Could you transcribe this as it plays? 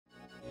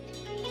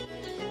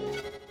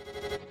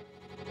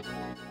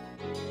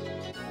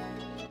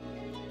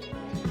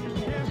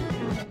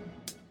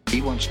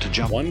He wants to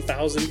jump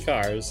 1,000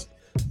 cars.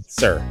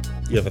 Sir,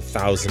 you have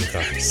 1,000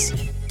 cars.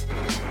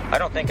 I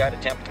don't think I'd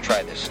attempt to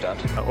try this stunt.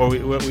 Or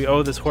we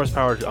owe this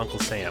horsepower to Uncle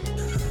Sam.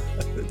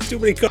 Too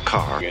many cars.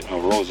 car. You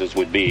know, roses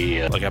would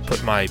be... Like I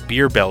put my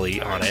beer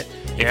belly on it.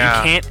 If you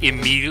can't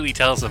immediately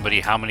tell somebody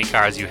how many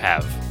cars you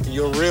have.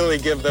 You'll really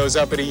give those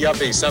uppity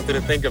yuppies something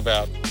to think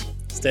about.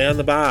 Stay on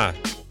the bar.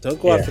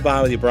 Don't go off the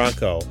bar with your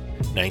Bronco.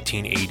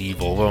 1980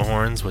 Volvo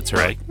horns. What's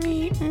right?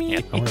 I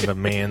want to have a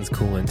man's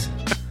coolant.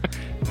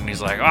 And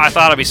he's like, oh, I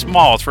thought it'd be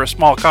small. It's for a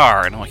small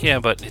car. And I'm like, yeah,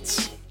 but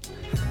it's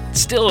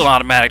still an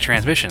automatic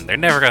transmission. They're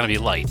never going to be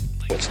light.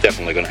 It's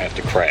definitely going to have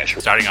to crash.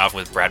 Starting off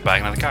with Brad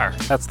buying another car.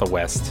 That's the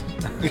West.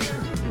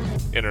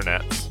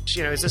 Internet.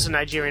 You know, is this a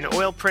Nigerian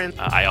oil print?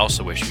 I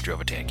also wish you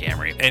drove a Tan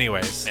Camry.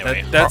 Anyways,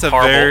 Anyway, that's a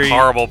horrible, very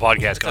horrible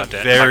podcast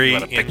content. very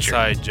Talking about a picture.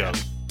 inside joke.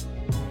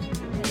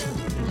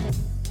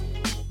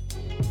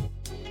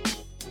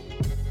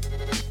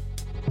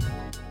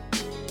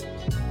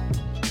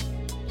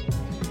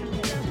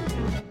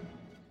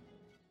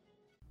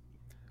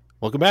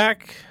 Welcome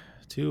back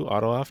to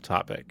Auto Off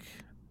Topic.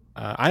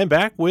 I am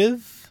back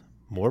with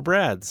more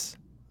Brads.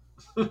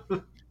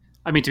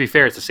 I mean, to be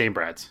fair, it's the same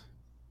Brads.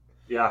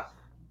 Yeah.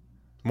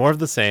 More of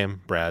the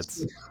same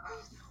Brads.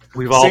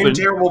 We've all Same been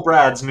terrible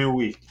Brads, new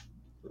week.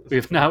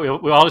 we've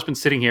all just been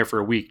sitting here for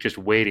a week, just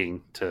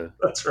waiting to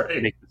That's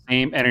right. make the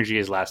same energy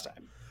as last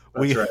time.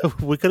 That's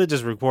right. We could have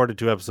just recorded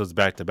 2 episodes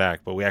back to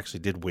back, but we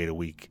actually did wait a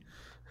week.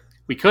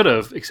 We could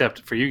have,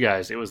 except for you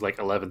guys, it was like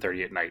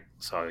 11:30 at night,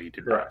 so you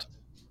did Correct.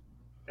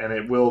 And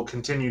it will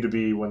continue to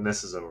be when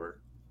this is over.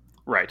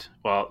 not. Right.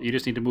 Well, you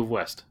just need to move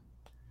west.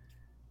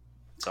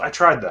 So I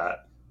tried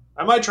that.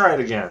 I might try it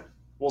again.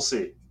 We'll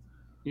see.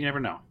 you never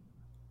know.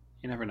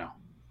 You never know.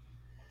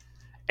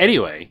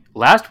 Anyway,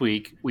 last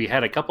week we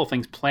had a couple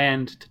things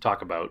planned to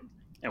talk about,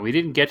 and we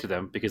didn't get to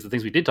them because the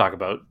things we did talk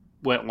about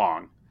went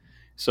long.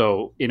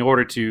 So, in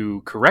order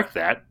to correct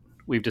that,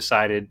 we've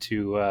decided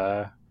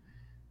to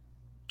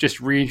just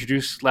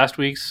reintroduce last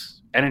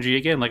week's energy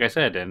again, like I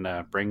said, and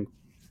bring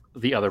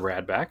the other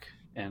Brad back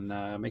and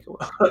make it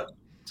work.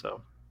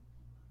 So,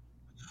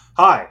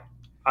 Hi,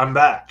 I'm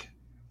back.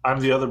 I'm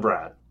the other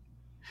Brad.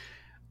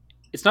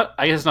 it's not.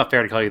 I guess it's not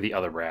fair to call you the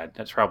other Brad.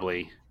 That's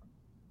probably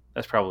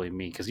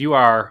me, because you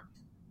are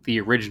the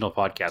original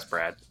podcast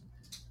Brad.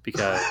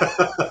 Because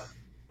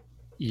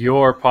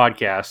your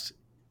podcast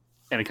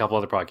and a couple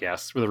other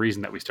podcasts were the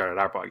reason that we started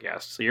our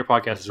podcast. So your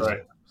podcast That's is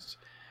right.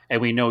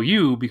 and we know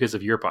you because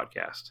of your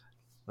podcast.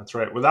 That's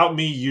right. Without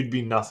me, you'd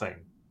be nothing.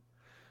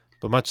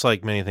 But much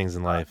like many things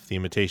in life, the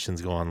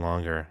imitations go on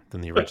longer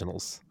than the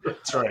originals.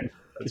 That's right.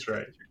 That's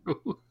right. Not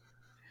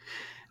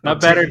I'm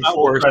better, taking not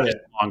full worse, credit.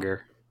 just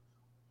longer.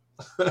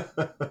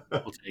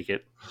 We'll take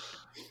it.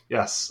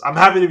 Yes, I'm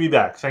happy to be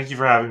back. Thank you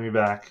for having me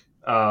back.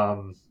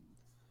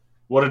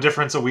 What a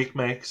difference a week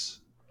makes.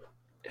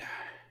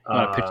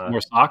 Want to pick some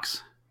more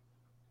socks?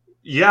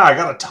 Yeah, I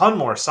got a ton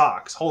more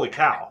socks. Holy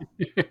cow.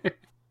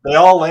 They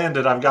all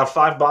landed. I've got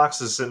 5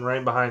 boxes sitting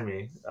right behind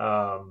me.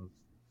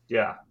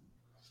 Yeah.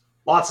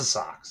 Lots of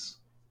socks.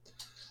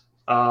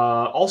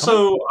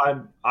 Also,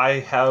 I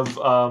have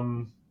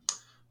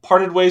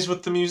parted ways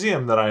with the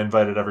museum that I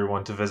invited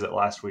everyone to visit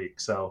last week.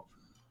 So,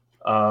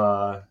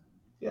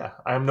 yeah,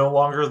 I am no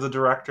longer the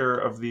director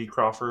of the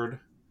Crawford.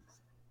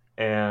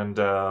 And,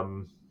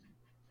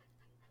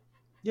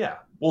 yeah,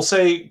 we'll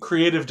say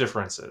creative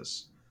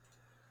differences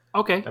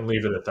Okay. and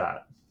leave it at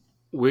that.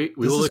 We This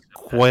will is look.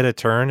 quite a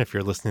turn if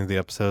you're listening to the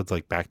episodes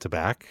like back to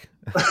back.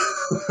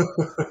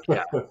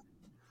 Yeah,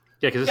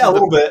 because Yeah, a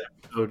little bit.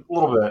 episode, A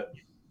little bit.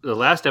 the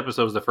last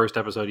episode was the first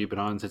episode you've been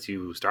on since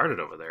you started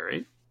over there,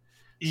 right?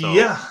 So-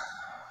 Yeah.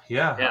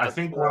 Yeah, I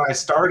think when I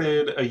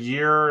started a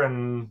year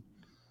and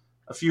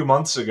a few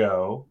months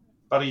ago,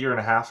 about a year and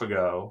a half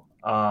ago,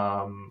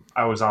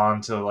 I was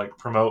on to like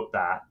promote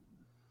that.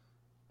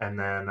 And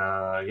then,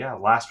 yeah,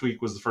 last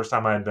week was the first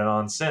time I had been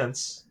on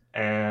since.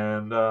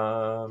 And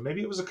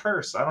maybe it was a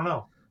curse. I don't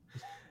know.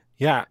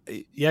 Yeah,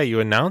 you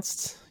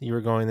announced you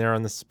were going there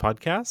on this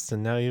podcast,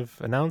 and now you've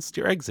announced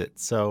your exit.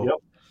 So,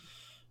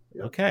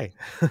 Yep. Okay.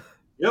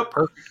 Yep.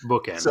 Perfect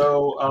bookend.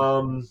 So,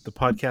 The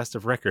podcast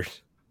of record.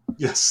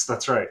 yes,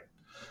 that's right.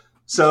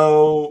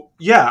 So,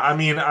 yeah, I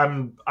mean,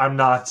 I'm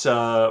not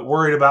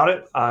worried about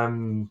it.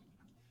 I'm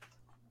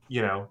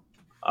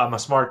a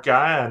smart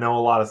guy. I know a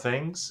lot of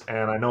things,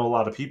 and I know a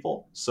lot of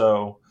people.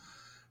 So,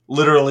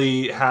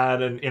 literally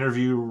had an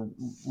interview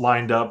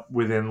lined up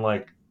within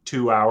like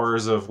 2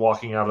 hours of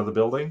walking out of the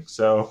building.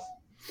 So,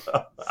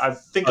 I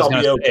think I was I'll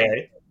be gonna say,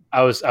 okay.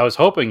 I was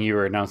hoping you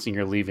were announcing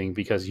you're leaving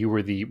because you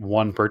were the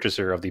one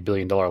purchaser of the $1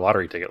 billion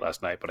lottery ticket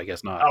last night, but I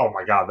guess not. Oh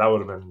my god, that would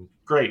have been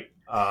great.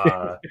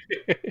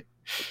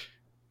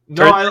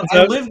 No,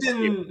 I lived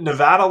in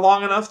Nevada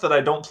long enough that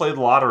I don't play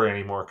the lottery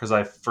anymore because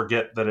I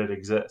forget that it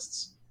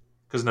exists.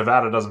 Because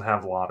Nevada doesn't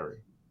have the lottery.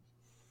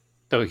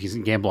 So he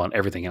can gamble on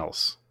everything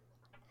else.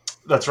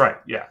 That's right.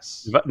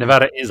 Yes,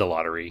 Nevada is a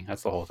lottery.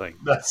 That's the whole thing.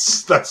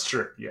 that's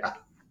true. Yeah.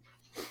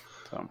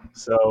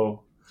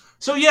 So,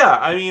 So yeah,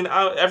 I mean,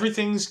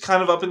 everything's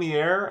kind of up in the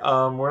air.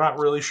 We're not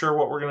really sure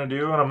what we're gonna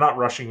do, and I'm not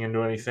rushing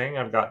into anything.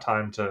 I've got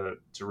time to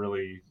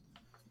really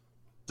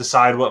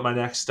decide what my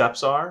next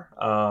steps are.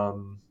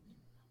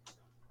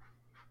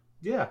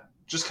 Yeah,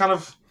 just kind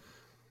of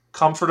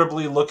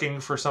comfortably looking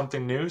for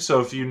something new. So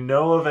if you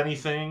know of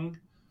anything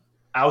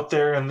out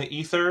there in the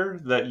ether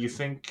that you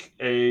think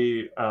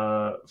a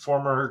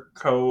former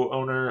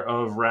co-owner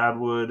of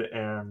Radwood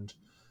and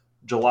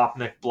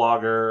Jalopnik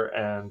blogger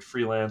and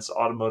freelance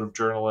automotive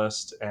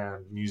journalist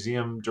and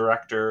museum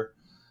director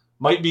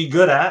might be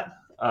good at,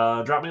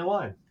 drop me a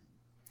line.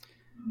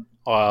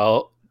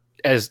 Well,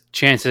 as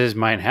chances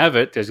might have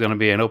it, there's going to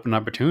be an open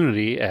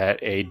opportunity at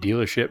a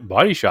dealership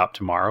body shop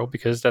tomorrow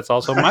because that's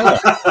also my life.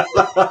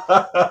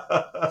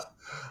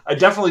 I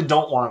definitely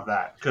don't want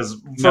that because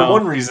for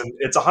one reason,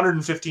 it's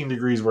 115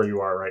 degrees where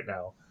you are right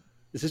now.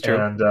 This is true.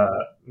 And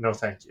no,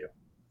 thank you.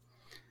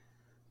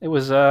 It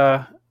was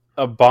a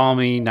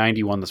balmy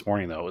 91 this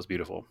morning, though. It was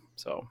beautiful.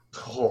 So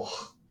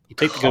you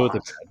take the good with the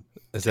bad.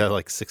 Is that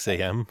like 6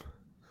 a.m.?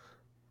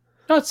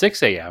 Not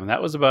 6 a.m.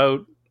 That was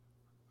about,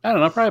 I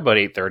don't know, probably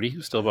about 8:30. It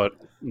was still about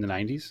in the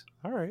 90s.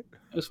 All right.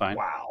 It was fine.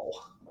 Wow.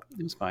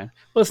 It was fine.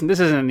 Listen,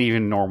 this isn't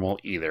even normal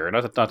either.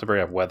 Not to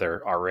bring up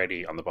weather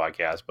already on the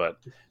podcast, but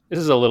this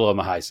is a little on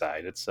the high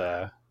side. It's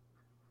a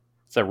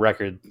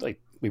record.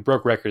 Like we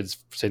broke records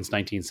since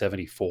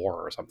 1974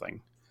 or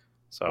something.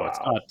 So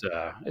wow.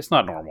 It's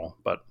not normal,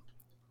 but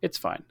it's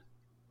fine.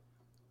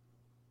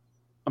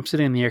 I'm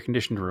sitting in the air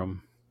conditioned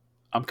room.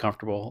 I'm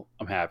comfortable.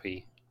 I'm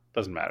happy.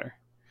 Doesn't matter.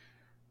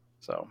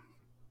 So,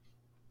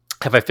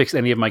 have I fixed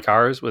any of my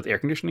cars with air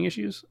conditioning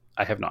issues?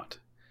 I have not.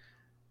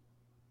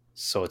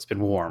 So it's been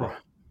warm.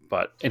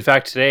 But in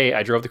fact, today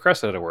I drove the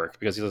Cresta out of work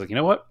because he was like, you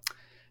know what?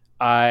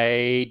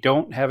 I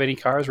don't have any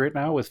cars right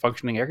now with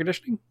functioning air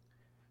conditioning.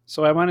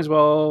 So I might as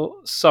well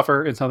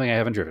suffer in something I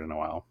haven't driven in a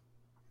while.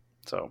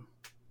 So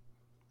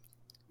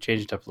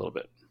changed it up a little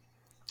bit.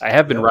 I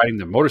have been riding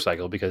the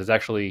motorcycle because it's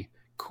actually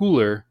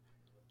cooler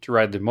to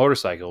ride the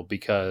motorcycle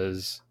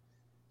because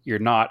you're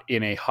not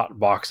in a hot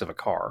box of a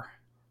car.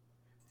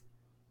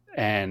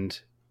 And,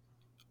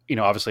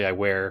 obviously I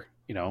wear,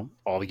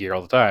 all the gear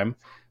all the time.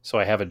 So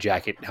I have a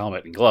jacket,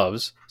 helmet, and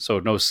gloves. So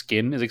no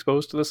skin is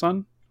exposed to the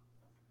sun,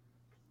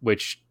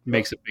 which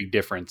makes a big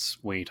difference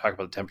when you talk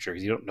about the temperature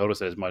because you don't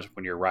notice it as much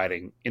when you're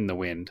riding in the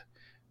wind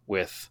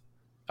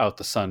without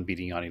the sun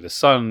beating on you. The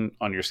sun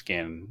on your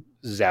skin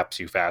zaps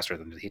you faster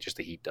than just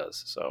the heat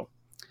does. So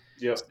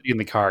in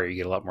the car, you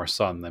get a lot more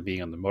sun than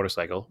being on the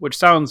motorcycle, which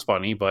sounds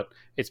funny, but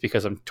it's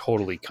because I'm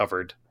totally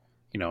covered.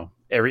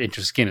 Every inch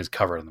of skin is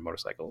covered on the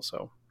motorcycle.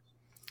 So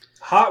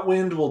hot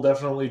wind will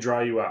definitely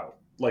dry you out,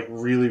 like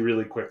really,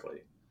 really quickly.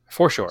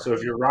 For sure. So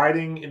if you're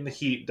riding in the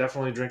heat,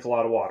 definitely drink a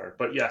lot of water.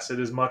 But yes, it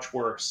is much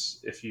worse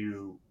if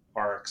you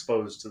are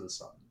exposed to the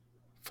sun.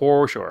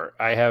 For sure.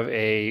 I have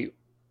a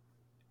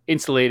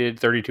insulated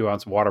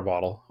 32-ounce water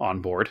bottle on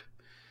board.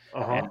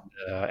 And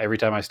every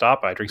time I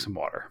stop, I drink some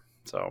water.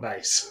 So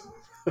nice.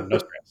 No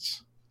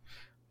stress.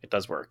 It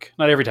does work.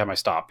 Not every time I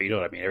stop, but you know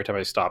what I mean? Every time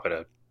I stop at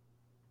a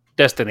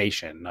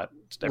destination, not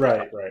every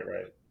time.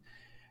 Right.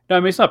 No, I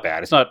mean it's not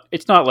bad. It's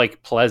not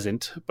like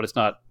pleasant, but it's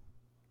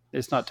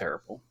not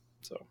terrible.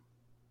 So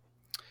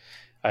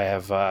I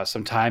have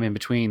some time in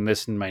between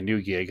this and my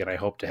new gig, and I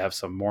hope to have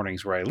some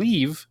mornings where I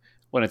leave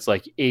when it's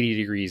like 80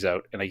 degrees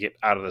out and I get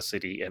out of the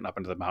city and up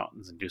into the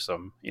mountains and do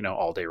some,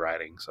 all day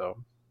riding.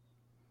 So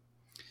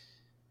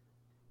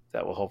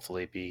that will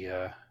hopefully be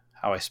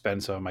how I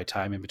spend some of my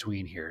time in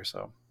between here.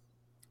 So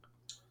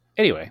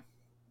anyway,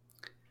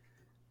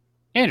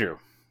 Andrew,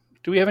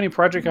 do we have any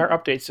project car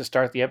updates to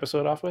start the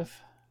episode off with?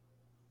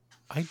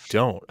 I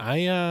don't.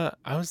 I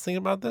was thinking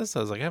about this. I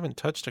was like, I haven't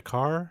touched a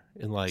car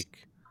in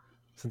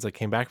since I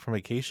came back from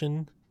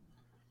vacation.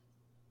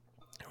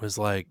 It was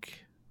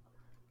like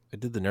I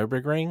did the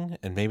Nürburgring,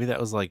 and maybe that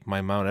was like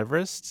my Mount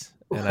Everest,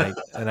 and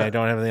I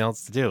don't have anything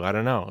else to do. I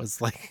don't know.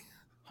 It's like,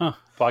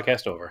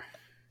 podcast over.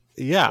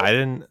 Yeah,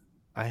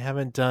 I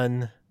haven't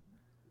done.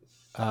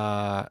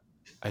 I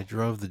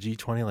drove the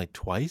G20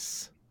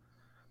 twice.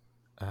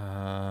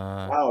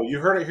 Wow, you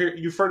heard it here.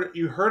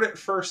 You heard it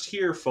first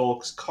here,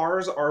 folks.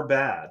 Cars are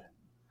bad,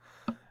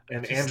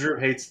 and Andrew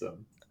hates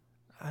them.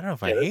 I don't know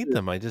if I hate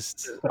them. I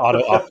just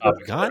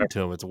I've gotten to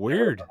them. It's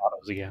weird.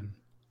 Autos again.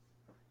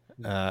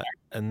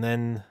 And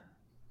then,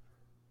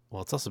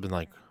 it's also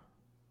been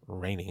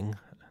raining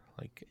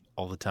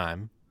all the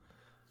time.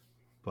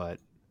 But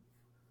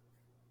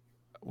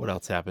what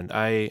else happened?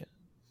 It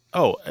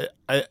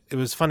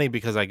was funny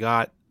because I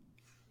got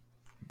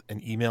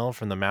an email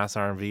from the Mass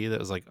RMV that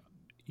was like,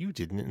 you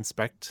didn't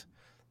inspect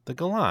the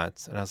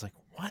Galant. And I was like,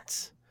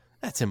 what?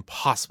 That's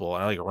impossible.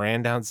 And I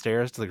ran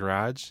downstairs to the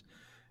garage,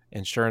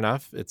 and sure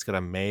enough, it's got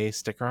a May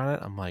sticker on it.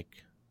 I'm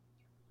like,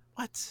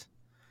 what?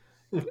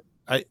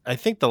 I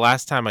think the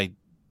last time I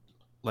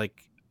could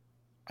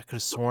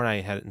have sworn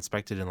I had it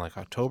inspected in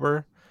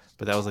October,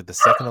 but that was the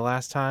second to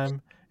last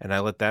time, and I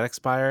let that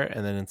expire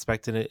and then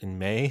inspected it in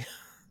May.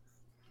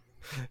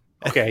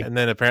 Okay. And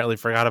then apparently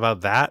forgot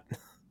about that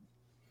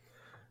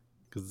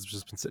because it's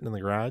just been sitting in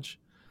the garage.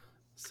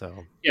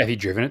 So Yeah, have you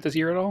driven it this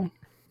year at all?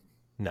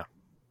 No.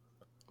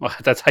 Well,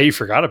 that's how you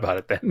forgot about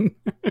it then.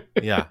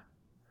 yeah,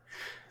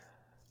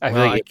 I feel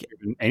Well, like you haven't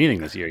driven anything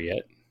this year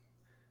yet.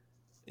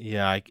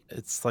 yeah.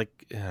 It's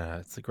like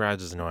it's the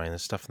garage is annoying.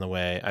 There's stuff in the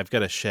way. I've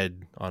got a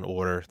shed on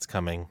order. It's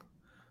coming,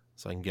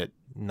 so I can get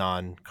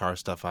non-car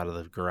stuff out of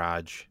the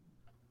garage.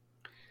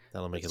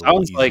 That'll make it a little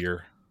Sounds like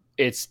easier.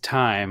 it's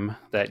time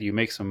that you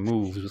make some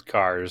moves with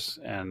cars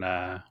and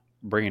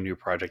bring a new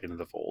project into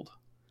the fold.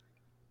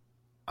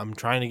 I'm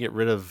trying to get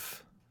rid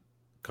of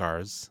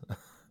cars,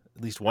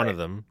 at least one of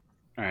them.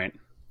 All right.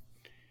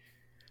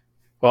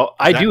 Well,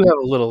 I do have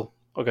a little.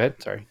 Oh, go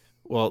ahead. Sorry.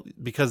 Well,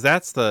 because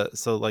that's the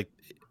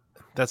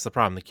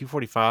problem. The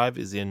Q45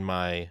 is in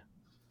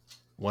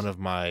one of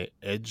my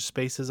edge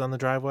spaces on the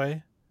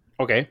driveway.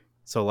 Okay.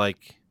 So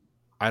like,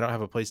 I don't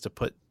have a place to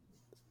put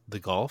the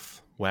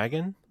Golf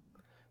wagon.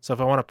 So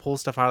if I want to pull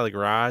stuff out of the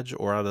garage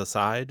or out of the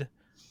side,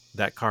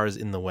 that car is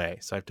in the way.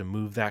 So I have to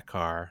move that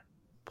car,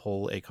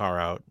 pull a car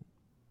out,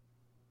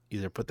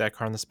 either put that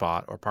car in the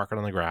spot or park it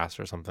on the grass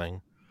or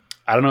something.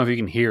 I don't know if you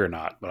can hear or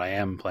not, but I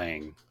am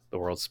playing the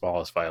world's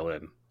smallest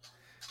violin.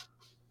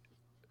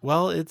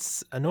 Well,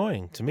 it's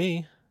annoying to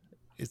me.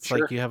 It's Sure.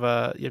 like you have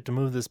to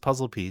move this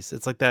puzzle piece.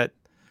 It's like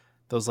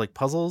those like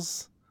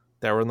puzzles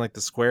that were in like the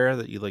square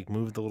that you like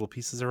move the little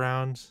pieces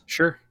around.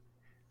 Sure.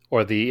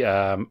 Or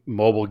the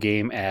mobile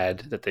game ad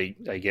that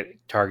I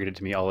get targeted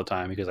to me all the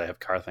time because I have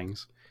car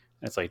things.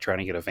 It's like trying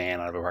to get a van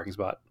out of a parking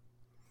spot,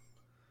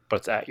 but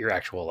it's at your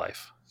actual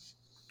life.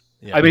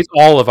 Yeah. I mean, it's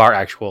all of our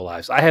actual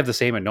lives. I have the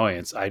same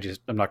annoyance. I'm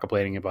not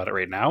complaining about it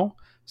right now,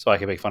 so I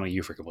can make fun of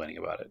you for complaining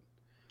about it.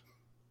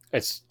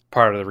 It's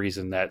part of the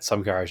reason that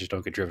some cars just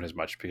don't get driven as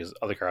much because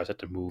other cars have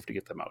to move to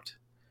get them out.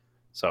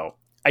 So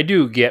I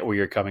do get where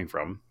you're coming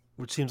from.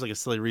 Which seems like a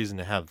silly reason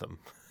to have them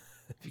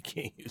if you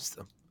can't use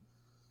them.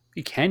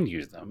 You can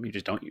use them, you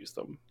just don't use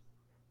them.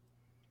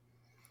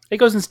 It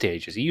goes in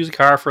stages. You use a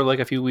car for like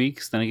a few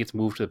weeks, then it gets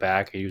moved to the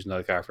back. I use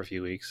another car for a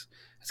few weeks.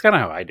 That's kind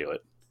of how I do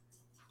it.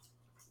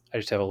 I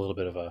just have a little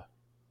bit of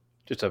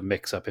a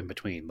mix up in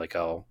between. Like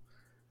I'll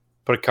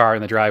put a car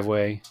in the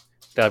driveway.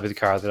 That'll be the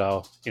car that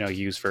I'll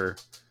use for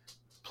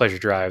pleasure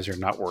drives or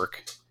not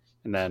work.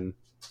 And then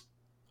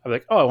I'll be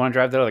like, oh, I want to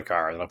drive that other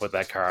car. And then I'll put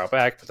that car out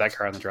back, put that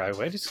car in the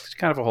driveway. It's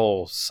kind of a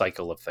whole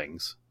cycle of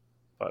things.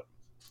 But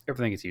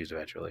everything gets used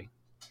eventually.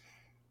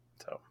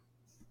 So,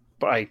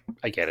 but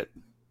I get it.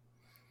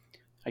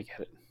 I get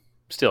it.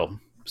 Still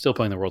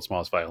playing the world's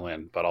smallest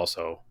violin, but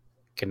also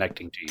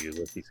connecting to you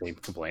with these same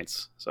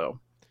complaints. So,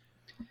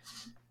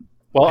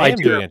 well, I am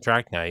doing a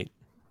track night.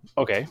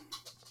 Okay.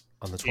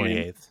 On the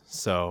 28th,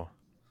 so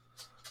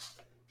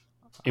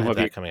I have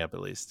that coming up at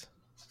least.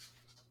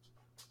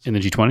 In the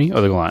G20 or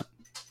the Galant?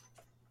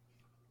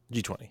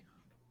 G20.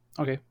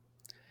 Okay.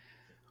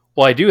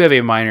 Well, I do have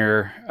a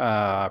minor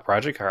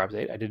project car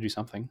update. I did do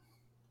something.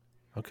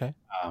 Okay.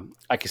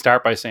 I can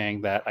start by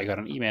saying that I got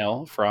an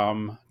email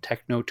from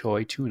Techno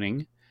Toy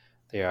Tuning.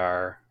 They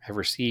have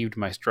received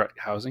my strut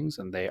housings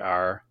and they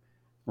are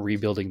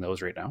rebuilding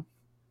those right now.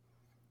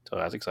 So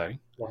that's exciting.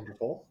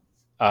 Wonderful.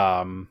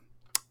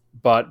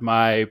 But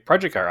my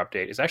project car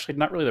update is actually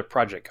not really the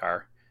project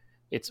car.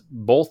 It's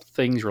both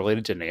things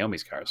related to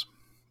Naomi's cars.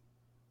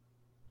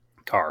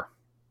 Car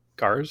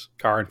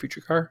and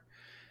future car.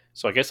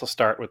 So I guess I'll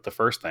start with the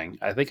first thing.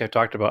 I think I've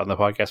talked about on the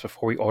podcast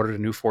before. We ordered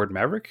a new Ford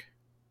Maverick.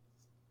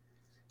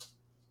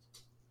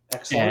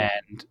 Excellent.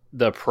 And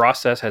the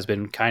process has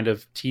been kind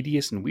of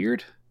tedious and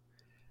weird.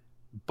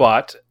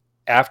 But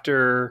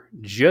after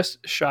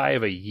just shy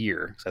of a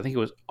year, so I think it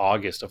was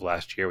August of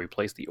last year, we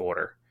placed the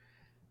order.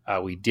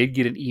 We did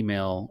get an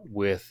email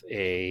with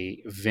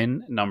a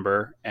VIN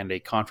number and a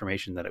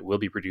confirmation that it will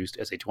be produced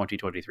as a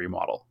 2023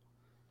 model.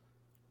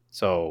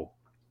 So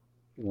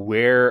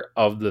we're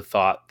of the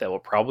thought that we'll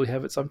probably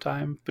have it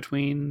sometime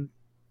between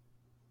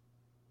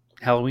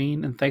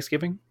Halloween and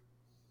Thanksgiving.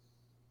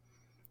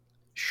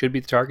 Should be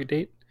the target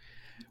date,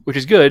 which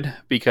is good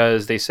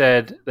because they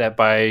said that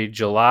by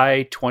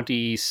July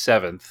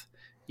 27th,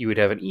 you would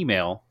have an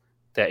email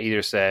that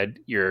either said,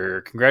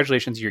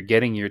 congratulations, you're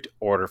getting your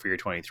order for your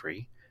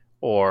 23,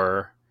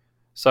 or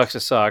sucks to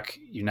suck,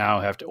 you now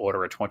have to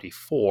order a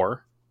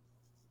 24,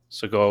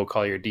 so go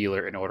call your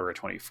dealer and order a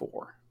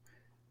 24.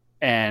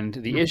 And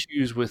the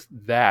issues with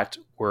that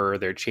were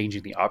they're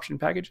changing the option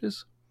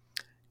packages,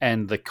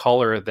 and the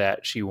color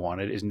that she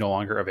wanted is no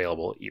longer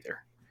available either.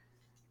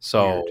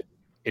 So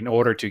in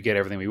order to get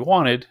everything we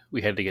wanted,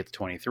 we had to get the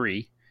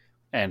 23,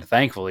 and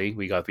thankfully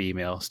we got the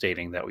email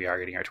stating that we are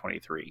getting our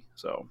 23.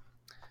 So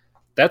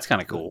that's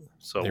kind of cool.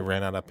 So they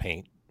ran out of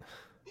paint.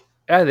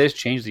 Yeah, they just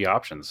changed the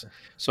options.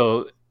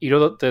 So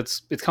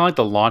it's kind of like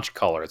the launch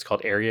color. It's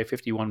called Area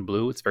 51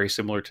 Blue. It's very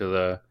similar to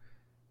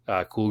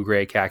the cool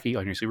gray khaki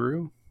on your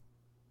Subaru.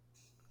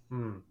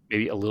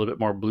 Maybe a little bit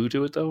more blue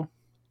to it though.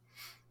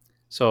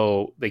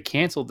 So they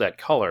canceled that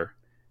color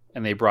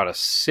and they brought a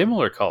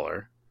similar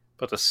color,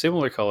 but the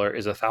similar color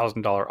is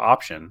 $1,000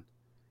 option,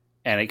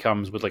 and it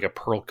comes with like a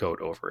pearl coat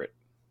over it,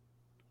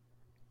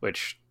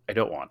 which I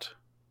don't want,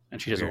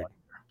 and she doesn't want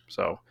it.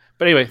 So,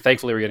 but anyway,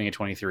 thankfully we're getting a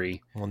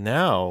 23. Well,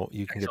 now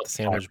you can get Excellent the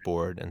sandwich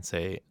board and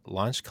say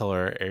launch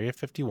color Area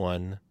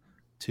 51,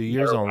 2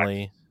 years Never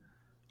only.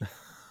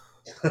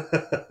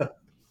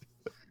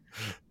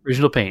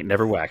 Original paint,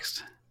 never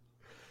waxed.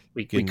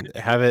 We You could,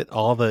 can have it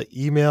all the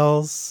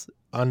emails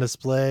on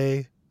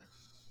display.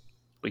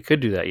 we could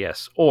do that,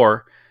 yes.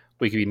 Or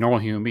we could be normal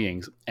human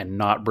beings and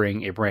not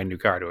bring a brand new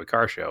car to a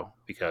car show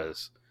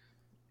because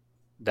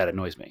that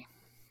annoys me.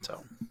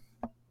 So,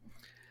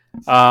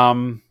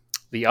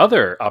 the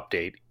other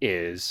update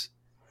is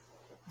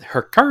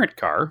her current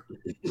car,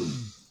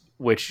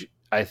 which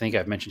I think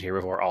I've mentioned here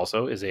before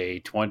also, is a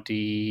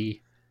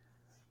 2011,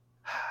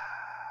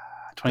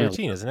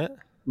 13, isn't it?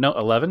 no,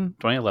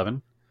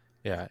 2011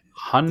 Yeah.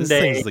 Hyundai. This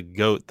thing's the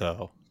goat,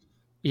 though.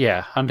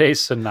 Yeah, Hyundai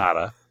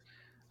Sonata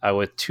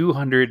with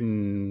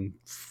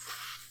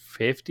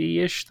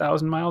 250-ish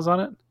thousand miles on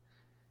it.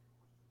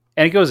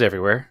 And it goes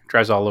everywhere.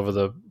 Drives all over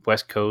the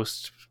West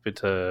Coast. It's been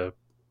to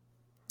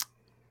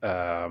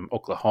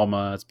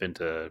Oklahoma. It's been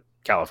to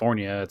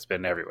California. It's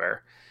been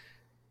everywhere.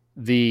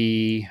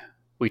 We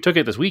took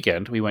it this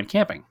weekend. We went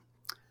camping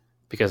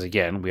because,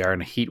 again, we are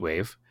in a heat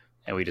wave,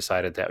 and we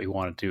decided that we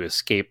wanted to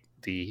escape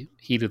the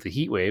heat of the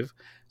heat wave.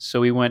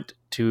 So we went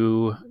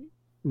to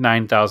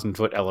 9,000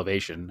 foot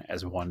elevation,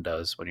 as one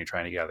does when you're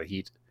trying to get out of the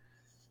heat,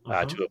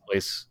 to a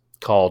place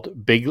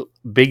called Big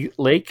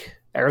Lake,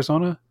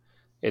 Arizona.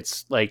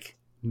 It's like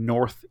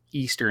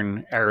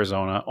northeastern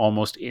Arizona,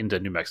 almost into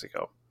New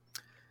Mexico.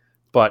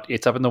 But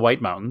it's up in the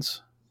White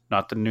Mountains,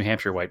 not the New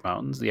Hampshire White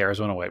Mountains, the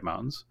Arizona White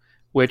Mountains,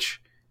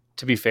 which,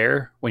 to be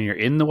fair, when you're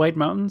in the White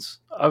Mountains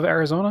of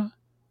Arizona,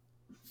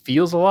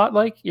 feels a lot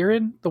like you're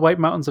in the White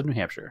Mountains of New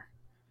Hampshire.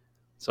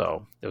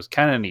 So it was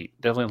kind of neat.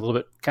 Definitely a little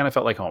bit, kind of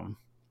felt like home.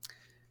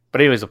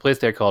 But anyways, a place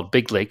there called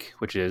Big Lake,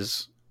 which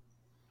is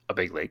a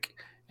big lake,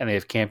 and they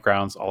have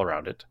campgrounds all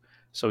around it.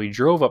 So we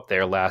drove up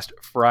there last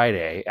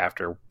Friday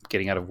after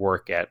getting out of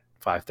work at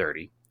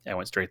 5:30 and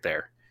went straight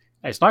there.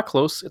 And it's not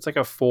close. It's like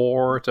a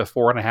 4 to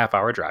 4.5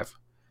 hour drive.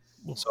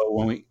 So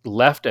when we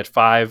left at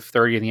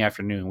 5:30 in the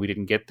afternoon, we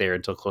didn't get there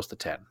until close to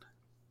 10.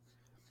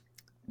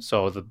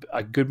 So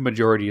a good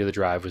majority of the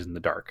drive was in the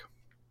dark.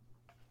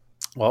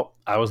 Well,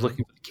 I was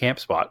looking for the camp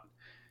spot,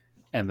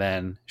 and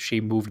then she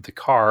moved the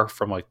car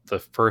from like the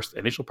first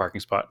initial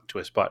parking spot to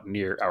a spot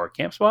near our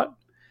camp spot.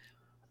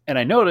 And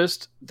I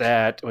noticed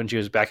that when she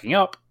was backing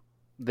up,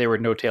 there were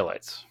no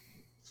taillights.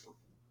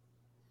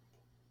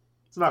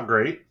 It's not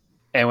great.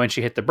 And when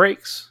she hit the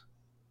brakes,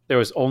 there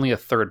was only a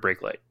third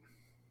brake light.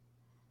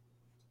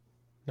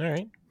 All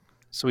right.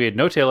 So we had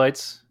no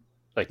taillights,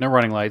 like no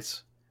running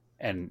lights,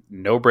 and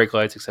no brake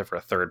lights except for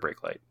a third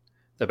brake light.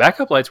 The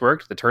backup lights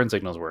worked, the turn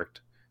signals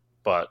worked,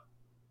 but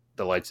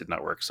the lights did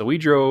not work. So we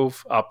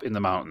drove up in the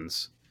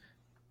mountains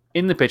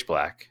in the pitch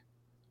black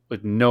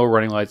with no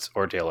running lights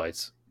or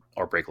taillights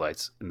or brake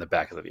lights in the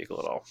back of the vehicle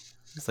at all.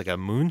 It's like a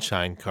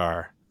moonshine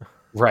car.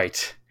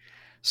 Right.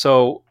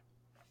 So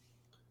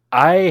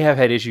I have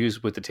had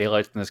issues with the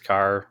taillights in this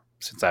car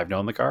since I've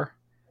known the car.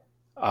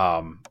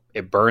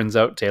 It burns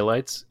out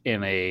taillights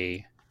in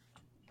a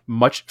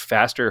much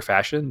faster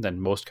fashion than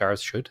most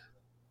cars should,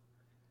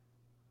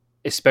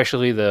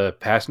 especially the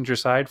passenger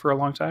side for a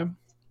long time.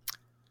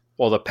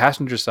 Well, the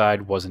passenger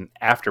side was an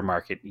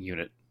aftermarket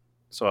unit,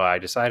 so I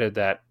decided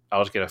that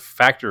I'll just get a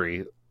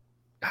factory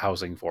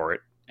housing for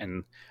it,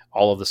 and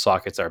all of the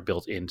sockets are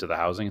built into the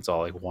housing. It's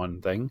all like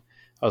one thing.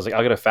 I was like,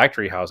 I'll get a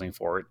factory housing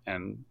for it,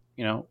 and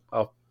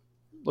I'll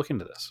look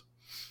into this.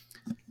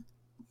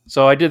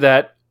 So I did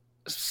that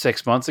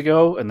 6 months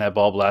ago, and that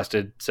bulb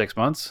lasted 6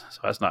 months, so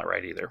that's not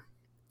right either.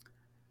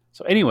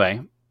 So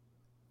anyway,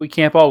 we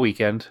camp all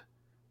weekend.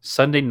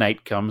 Sunday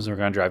night comes, and we're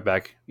going to drive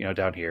back,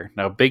 down here.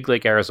 Now, Big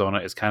Lake, Arizona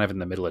is kind of in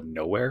the middle of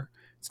nowhere.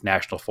 It's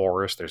national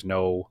forest. There's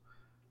no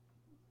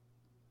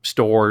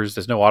stores.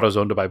 There's no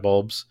AutoZone to buy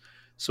bulbs.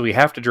 So we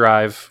have to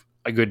drive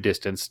a good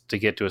distance to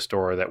get to a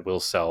store that will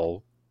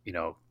sell,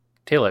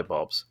 taillight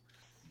bulbs.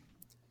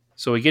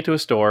 So we get to a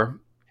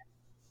store.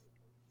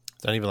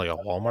 It's not even like a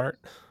Walmart.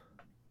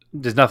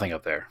 There's nothing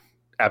up there.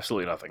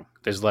 Absolutely nothing.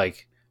 There's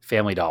like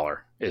Family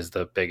Dollar is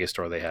the biggest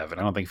store they have.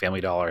 And I don't think Family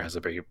Dollar has a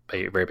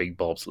very big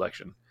bulb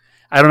selection.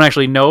 I don't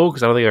actually know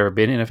because I don't think I've ever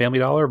been in a Family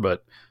Dollar,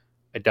 but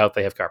I doubt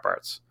they have car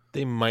parts.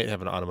 They might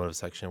have an automotive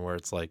section where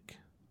it's like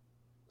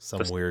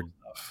some weird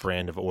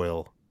brand of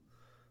oil.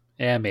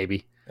 Yeah,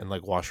 maybe. And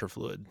like washer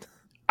fluid.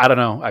 I don't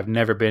know. I've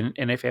never been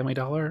in a Family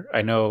Dollar.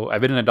 I know I've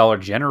been in a Dollar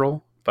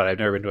General, but I've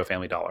never been to a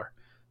Family Dollar.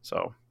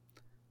 So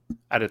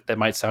that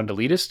might sound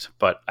elitist,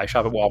 but I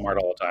shop at Walmart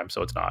all the time,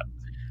 so it's not.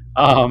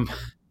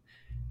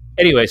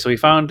 Anyway, so we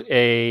found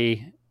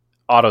a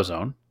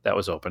AutoZone that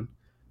was open.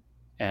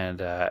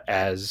 And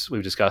as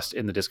we've discussed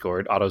in the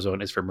Discord,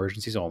 AutoZone is for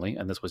emergencies only,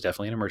 and this was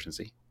definitely an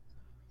emergency.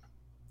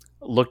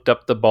 Looked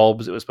up the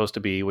bulbs it was supposed to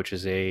be, which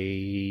is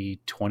a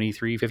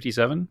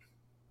 2357.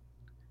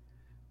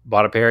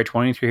 Bought a pair of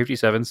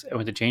 2357s and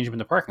went to change them in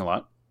the parking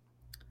lot.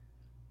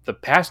 The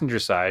passenger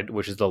side,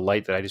 which is the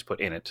light that I just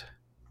put in it,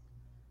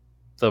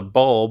 the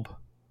bulb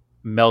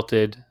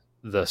melted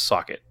the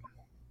socket.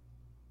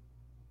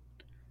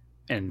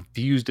 and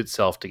fused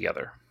itself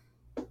together.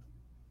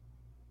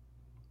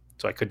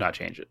 So I could not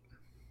change it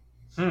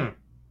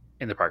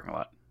in the parking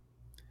lot.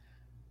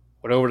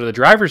 Went over to the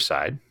driver's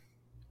side.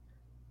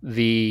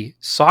 The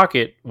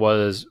socket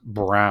was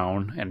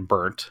brown and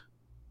burnt,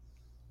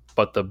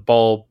 but the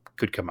bulb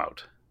could come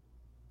out.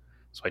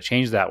 So I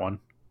changed that one,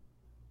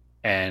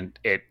 and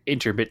it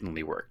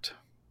intermittently worked.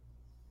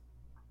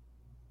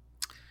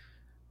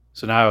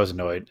 So now I was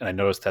annoyed, and I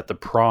noticed that the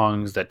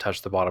prongs that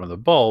touched the bottom of the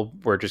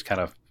bulb were just kind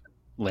of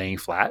laying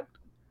flat,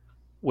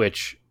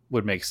 which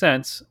would make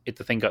sense if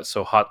the thing got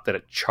so hot that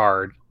it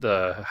charred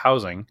the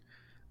housing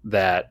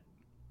that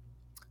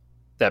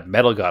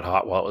metal got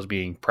hot while it was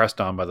being pressed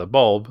on by the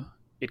bulb.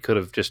 It could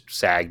have just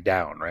sagged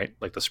down, right?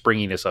 Like the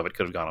springiness of it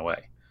could have gone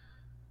away.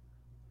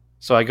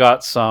 So I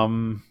got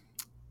some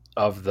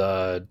of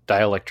the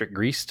dielectric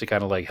grease to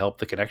kind of like help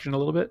the connection a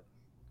little bit.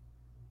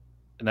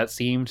 And that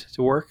seemed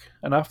to work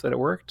enough that it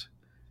worked.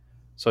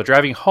 So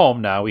driving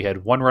home now, we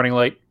had one running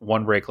light,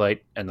 one brake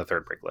light, and the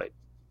third brake light.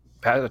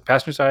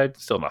 Passenger side,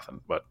 still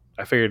nothing. But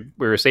I figured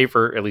we were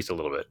safer at least a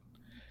little bit.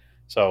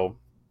 So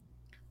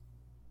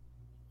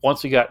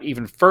once we got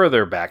even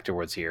further back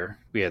towards here,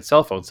 we had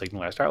cell phone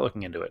signal. I started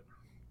looking into it.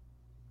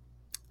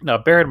 Now,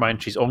 bear in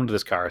mind, she's owned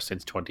this car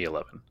since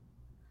 2011.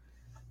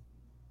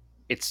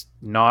 It's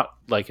not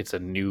like it's a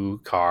new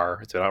car.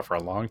 It's been out for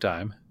a long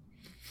time.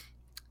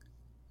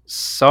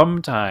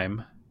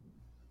 Sometime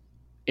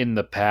in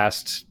the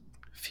past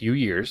few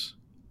years,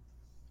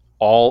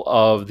 all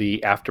of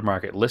the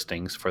aftermarket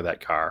listings for that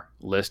car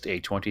list a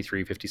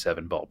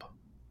 2357 bulb.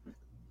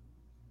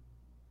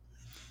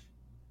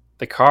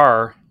 The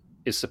car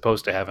is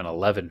supposed to have an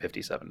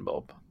 1157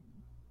 bulb.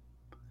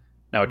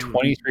 Now,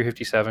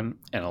 2357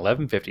 and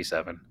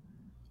 1157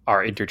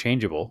 are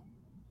interchangeable,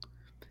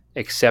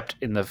 except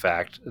in the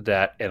fact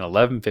that an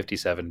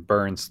 1157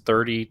 burns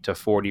 30 to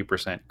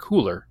 40%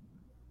 cooler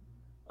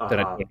than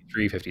a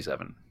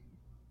 2357.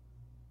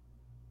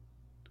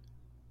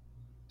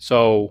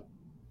 So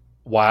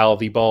while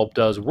the bulb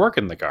does work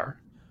in the car,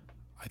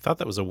 I thought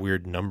that was a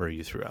weird number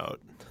you threw out.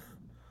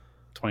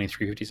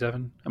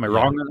 2357? Am I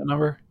wrong on that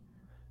number?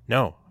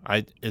 No,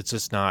 it's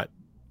just not.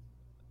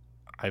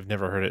 I've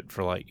never heard it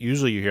for like.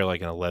 Usually you hear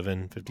like an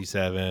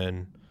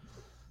 1157.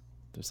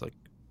 There's like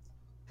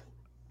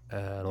an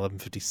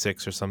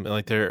 1156 or something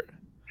like they're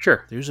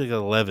usually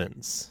got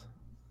 11s.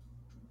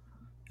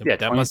 Yeah,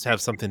 that must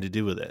have something to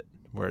do with it.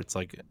 Where it's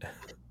like,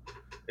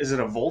 is it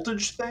a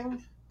voltage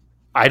thing?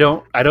 I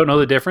don't know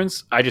the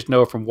difference. I just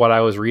know from what I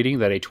was reading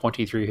that a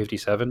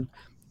 2357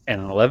 and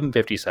an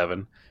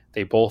 1157,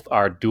 they both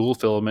are dual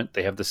filament.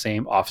 They have the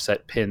same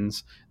offset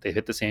pins. They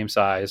hit the same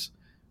size,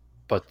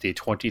 but the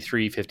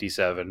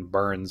 2357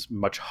 burns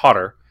much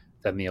hotter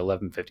than the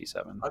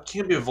 1157. It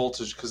can't be a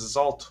voltage because it's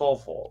all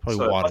 12 volt.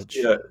 Probably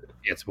wattage.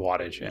 It's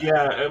wattage.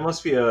 Yeah, it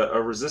must be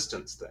a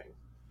resistance thing.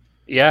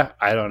 Yeah,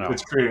 I don't know.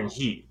 It's creating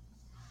heat.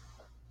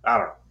 I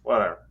don't know.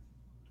 Whatever.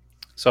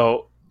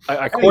 So,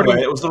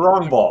 anyway, it was the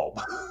wrong bulb.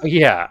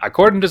 Yeah,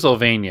 according to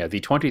Sylvania, the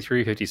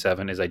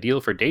 2357 is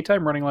ideal for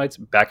daytime running lights,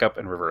 backup,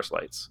 and reverse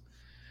lights.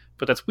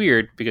 But that's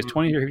weird because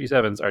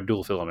 2357s are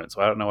dual filament,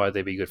 so I don't know why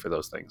they'd be good for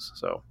those things.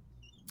 So,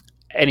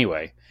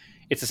 anyway,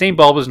 it's the same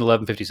bulb as an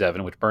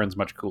 1157, which burns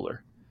much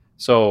cooler.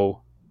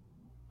 So,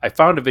 I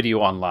found a video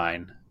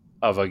online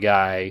of a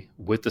guy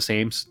with the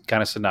same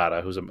kind of Sonata,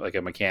 who's like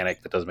a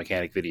mechanic that does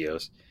mechanic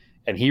videos,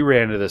 and he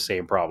ran into the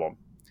same problem.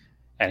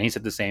 And he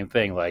said the same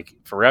thing, like,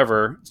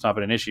 forever, it's not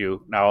been an issue.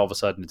 Now, all of a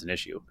sudden, it's an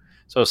issue.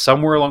 So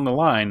somewhere along the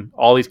line,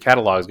 all these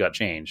catalogs got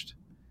changed.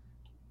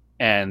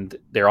 And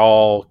they're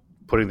all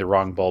putting the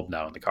wrong bulb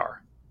now in the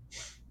car.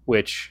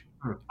 Which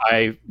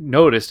I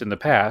noticed in the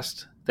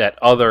past that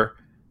other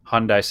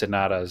Hyundai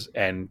Sonatas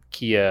and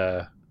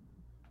Kia...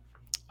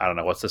 I don't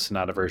know, what's the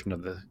Sonata version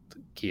of the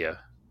Kia?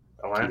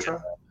 Elantra?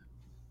 Kia.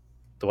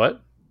 The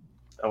what?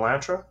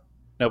 Elantra?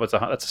 No, but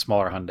that's a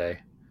smaller Hyundai.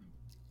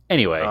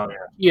 Anyway,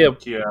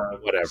 Kia,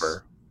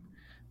 whatever.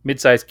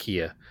 Mid-sized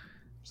Kia.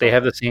 They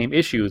have the same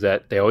issue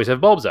that they always have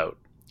bulbs out.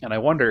 And I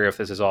wonder if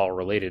this is all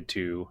related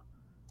to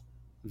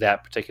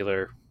that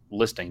particular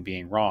listing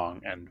being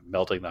wrong and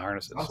melting the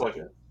harnesses. Sounds like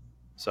it.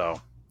 So,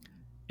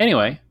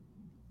 anyway,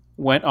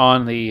 went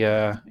on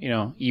the,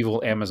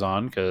 evil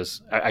Amazon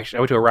because I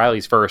went to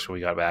O'Reilly's first when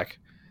we got back.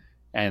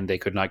 And they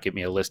could not get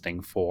me a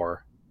listing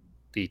for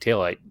the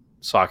taillight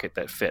socket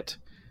that fit.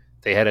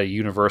 They had a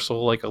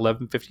universal like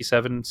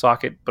 1157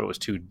 socket, but it was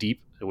too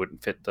deep. It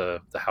wouldn't fit the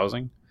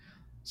housing.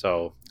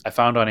 So I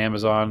found on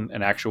Amazon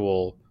an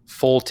actual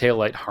full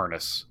taillight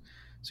harness.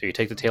 So you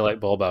take the taillight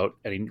bulb out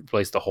and you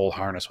replace the whole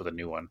harness with a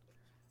new one.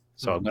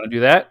 So I'm going to do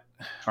that.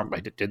 I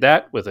did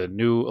that with a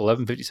new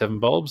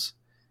 1157 bulbs.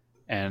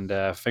 And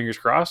fingers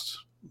crossed,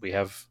 we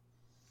have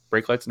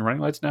brake lights and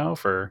running lights now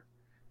for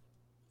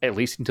at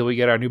least until we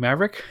get our new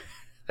Maverick.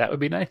 That would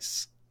be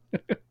nice.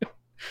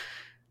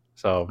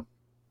 So...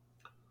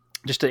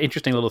 just an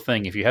interesting little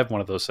thing. If you have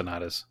one of those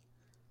Sonatas,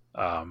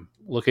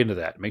 look into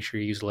that. Make sure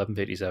you use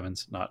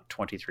 1157s, not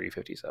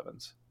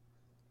 2357s.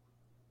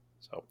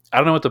 So I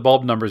don't know what the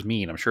bulb numbers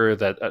mean. I'm sure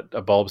that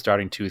a bulb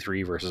starting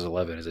 2.3 versus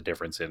 11 is a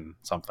difference in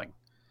something,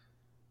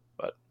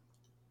 but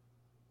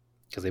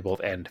because they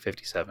both end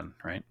 57,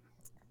 right?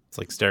 It's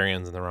like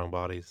stereons in the wrong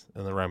bodies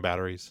and the wrong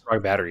batteries.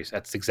 Wrong batteries.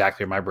 That's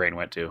exactly where my brain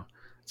went to.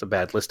 It's a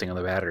bad listing on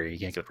the battery. You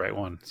can't get the right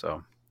one.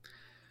 So,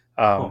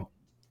 Cool.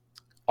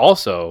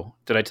 also,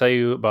 did I tell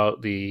you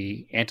about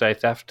the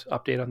anti-theft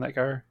update on that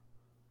car?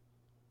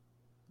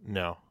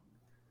 No.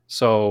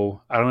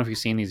 So I don't know if you've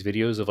seen these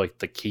videos of like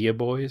the Kia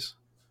boys.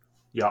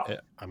 Yeah.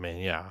 I mean,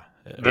 yeah.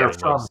 They're Everybody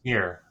from knows.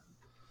 here.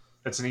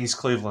 It's an East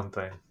Cleveland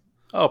thing.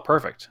 Oh,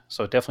 perfect.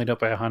 So definitely don't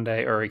buy a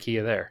Hyundai or a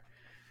Kia there.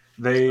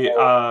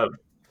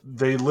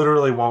 They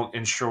literally won't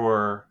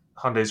insure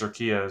Hyundais or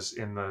Kias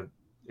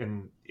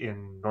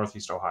in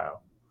Northeast Ohio.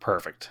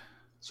 Perfect.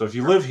 So if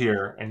you live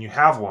here and you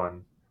have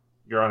one,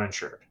 you're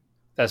uninsured.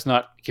 That's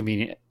not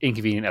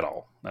inconvenient at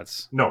all.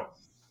 That's No,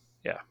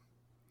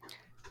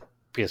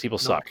 because people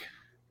suck.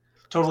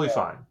 totally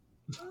fine.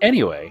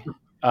 Anyway,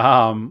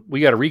 we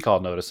got a recall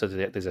notice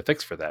that there's a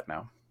fix for that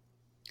now.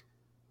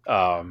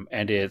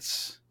 And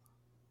it's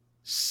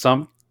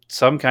some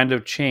kind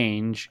of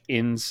change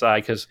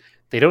inside because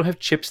they don't have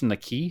chips in the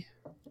key.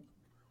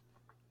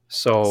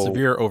 So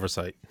Severe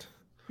oversight.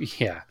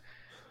 yeah.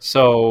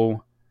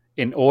 So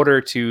in order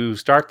to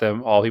start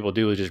them, all people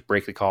do is just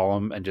break the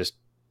column and just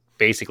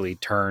basically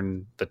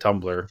turn the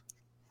tumbler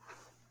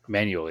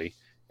manually,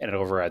 and it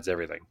overrides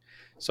everything.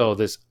 So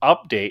this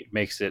update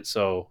makes it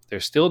so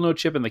there's still no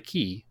chip in the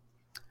key,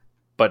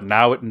 but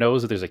now it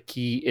knows that there's a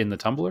key in the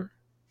tumbler,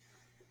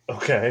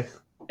 Okay.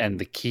 and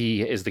the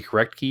key is the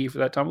correct key for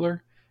that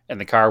tumbler, and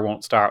the car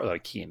won't start without a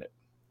key in it.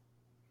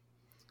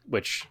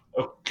 Which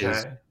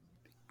Okay.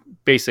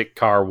 basic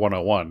car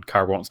 101,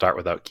 car won't start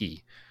without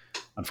key.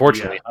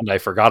 Unfortunately,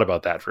 Hyundai forgot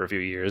about that for a few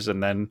years,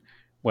 and then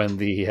when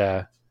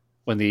the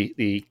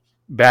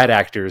bad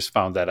actors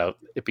found that out,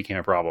 it became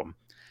a problem.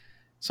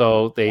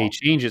 So they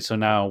changed it so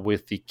now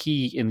with the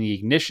key in the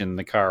ignition,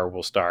 the car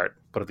will start.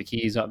 But if the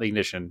key is not in the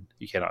ignition,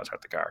 you cannot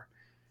start the car.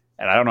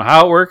 And I don't know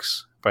how it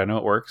works, but I know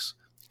it works.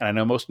 And I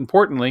know most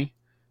importantly,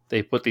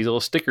 they put these little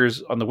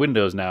stickers on the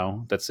windows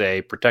now that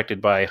say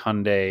protected by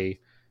Hyundai,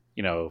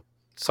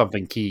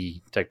 something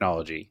key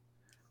technology.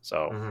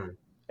 So Mhm.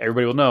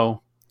 everybody will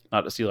know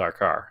not to steal our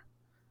car.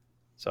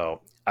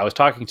 So I was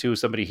talking to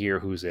somebody here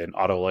who's an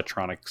auto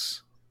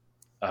electronics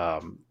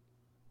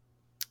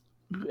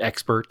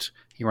expert.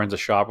 He runs a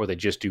shop where they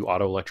just do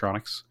auto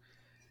electronics.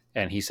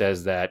 And he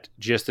says that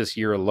just this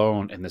year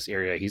alone in this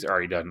area, he's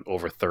already done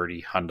over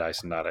 30 Hyundai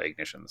Sonata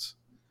ignitions.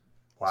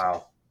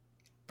 Wow.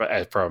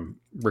 But from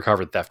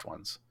recovered theft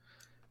ones.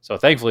 So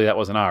thankfully that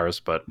wasn't ours,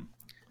 but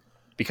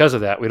because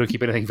of that, we don't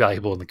keep anything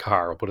valuable in the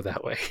car. I'll put it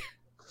that way.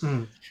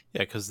 Hmm. Yeah,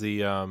 because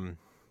any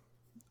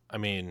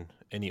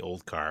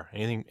old car,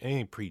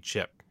 anything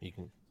pre-chip, it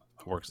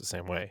works the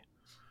same way.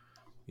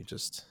 You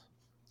just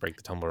break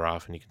the tumbler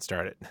off and you can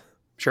start it.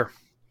 Sure.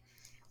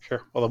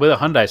 Well, the way the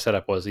Hyundai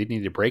setup was, you didn't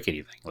need to break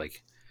anything.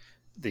 Like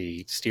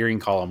the steering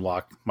column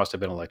lock must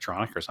have been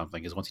electronic or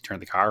something, because once you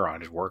turned the car on, it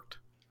just worked.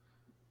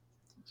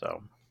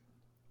 So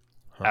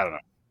I don't know.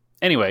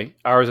 Anyway,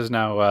 ours is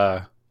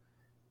now.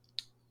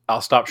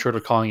 I'll stop short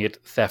of calling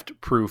it theft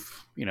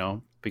proof,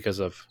 because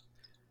of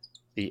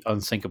the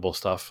unsinkable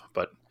stuff.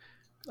 But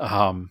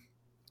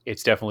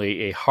it's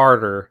definitely a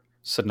harder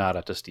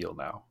Sonata to steal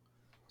now.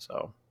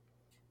 So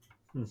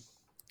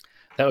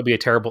that would be a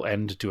terrible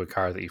end to a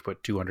car that you've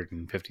put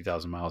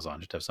 250,000 miles on,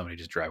 just to have somebody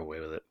just drive away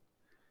with it.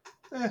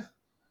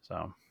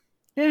 So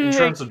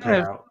Insurance would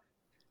pay out.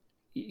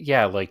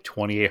 Yeah, like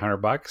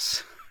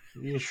 $2,800.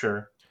 You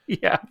sure?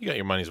 Yeah. You got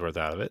your money's worth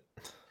out of it.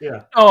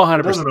 Yeah. Oh,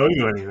 It 100%. doesn't owe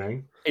you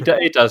anything.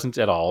 It doesn't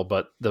at all.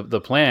 But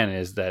the plan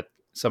is that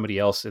somebody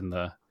else in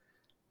the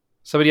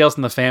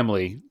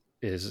family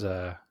is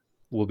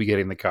will be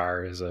getting the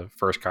car as a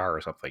first car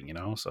or something,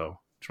 So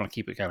just want to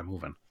keep it kind of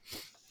moving.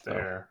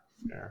 There.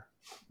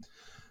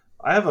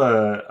 I have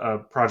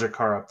a project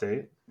car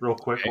update, real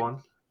quick Okay.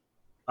 one.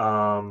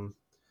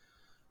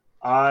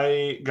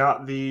 I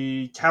got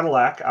the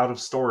Cadillac out of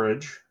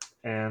storage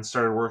and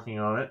started working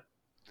on it.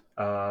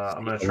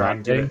 I'm going to try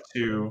and get it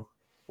to...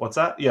 What's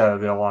that? Yeah,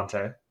 the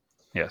Alante.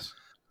 Yes.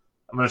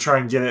 I'm going to try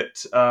and get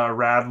it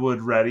Radwood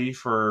ready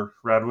for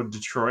Radwood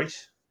Detroit,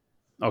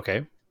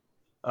 Okay.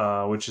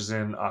 which is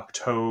in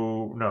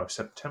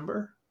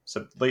September?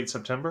 Late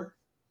September.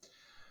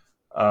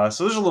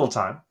 So there's a little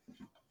time.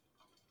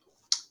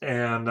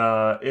 And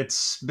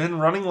it's been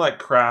running like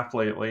crap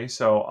lately,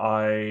 so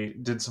I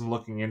did some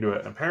looking into it.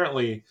 And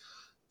apparently,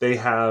 they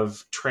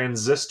have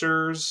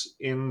transistors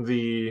in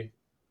the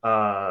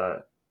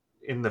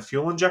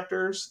fuel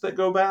injectors that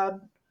go bad.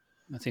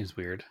 That seems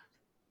weird.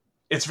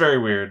 It's very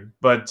weird,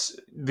 but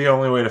the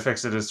only way to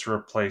fix it is to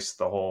replace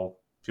the whole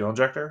fuel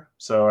injector.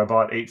 So I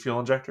bought 8 fuel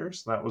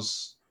injectors. That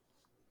was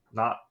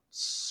not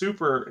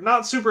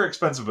super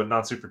expensive, but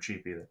not super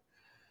cheap either.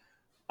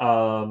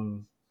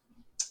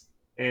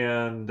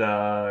 And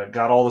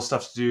got all the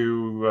stuff to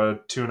do,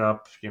 tune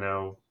up,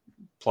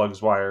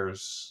 plugs,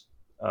 wires,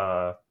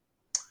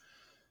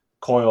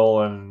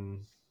 coil,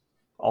 and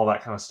all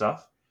that kind of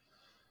stuff.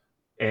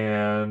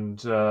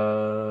 and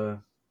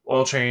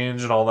oil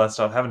change and all that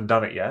stuff. Haven't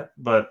done it yet,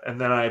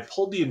 and then I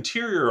pulled the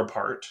interior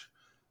apart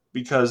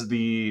because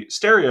the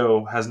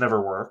stereo has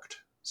never worked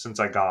since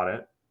I got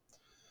it.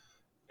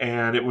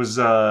 And it was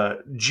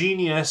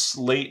genius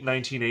late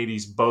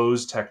 1980s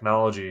Bose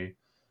technology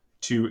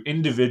to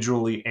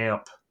individually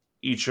amp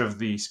each of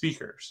the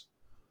speakers.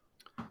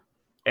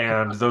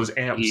 And those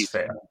amps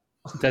fail.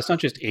 That's not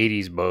just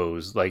 80s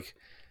Bose. Like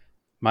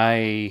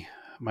my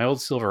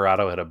old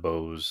Silverado had a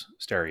Bose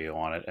stereo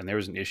on it, and there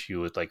was an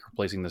issue with like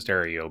replacing the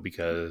stereo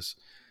because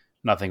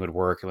nothing would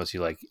work unless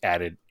you like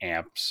added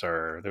amps,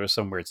 or there was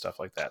some weird stuff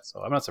like that.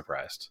 So I'm not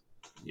surprised.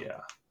 Yeah.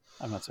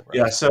 I'm not surprised.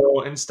 Yeah,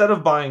 so instead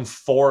of buying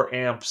 4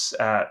 amps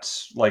at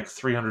like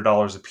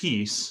 $300 a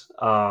piece,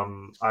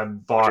 I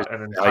bought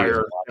an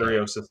entire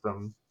stereo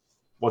system.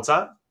 What's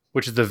that?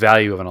 Which is the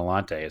value of an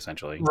Alante,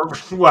 essentially.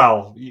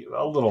 Well,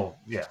 a little,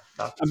 yeah.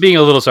 I'm being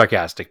a little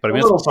sarcastic, but I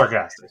mean, a little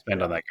sarcastic.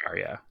 Spend on that car,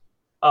 yeah.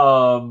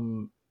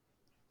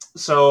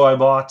 So I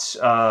bought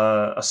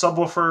a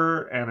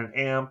subwoofer and an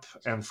amp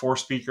and 4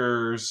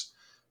 speakers,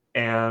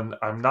 and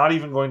I'm not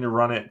even going to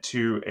run it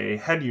to a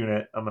head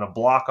unit. I'm going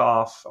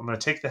to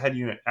take the head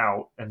unit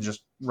out and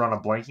just run a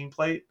blanking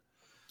plate.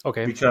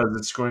 Okay. Because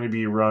it's going to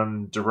be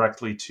run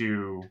directly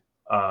to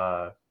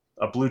a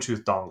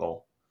Bluetooth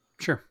dongle.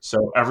 Sure.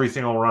 So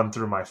everything will run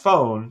through my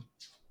phone,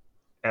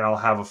 and I'll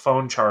have a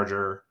phone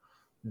charger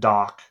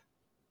dock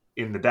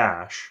in the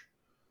dash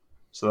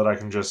so that I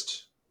can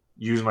just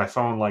use my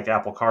phone like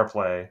Apple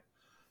CarPlay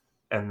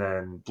and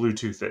then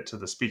Bluetooth it to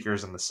the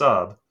speakers in the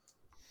sub,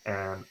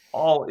 and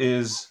all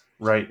is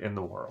right in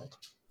the world.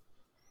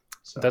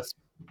 So. That's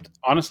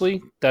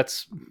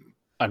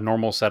a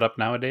normal setup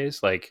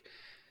nowadays. Like,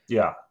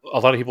 yeah, a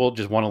lot of people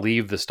just want to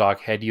leave the stock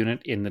head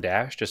unit in the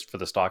dash just for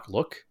the stock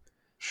look.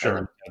 Sure. And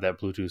then have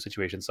that Bluetooth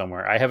situation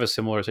somewhere. I have a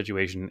similar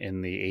situation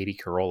in the 80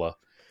 Corolla.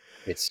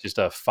 It's just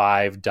a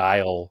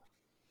 5-dial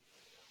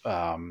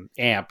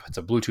amp. It's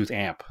a Bluetooth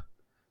amp,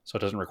 so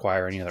it doesn't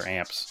require any other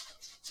amps.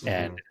 Mm-hmm.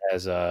 And it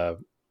has a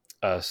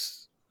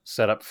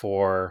setup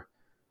for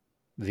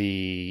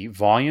the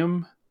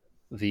volume,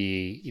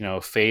 the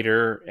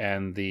fader,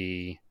 and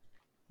the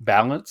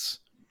balance,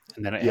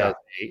 and then it has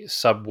a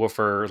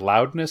subwoofer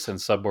loudness and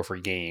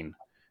subwoofer gain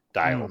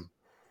dials.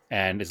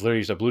 And it's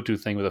literally just a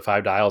Bluetooth thing with the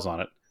 5 dials on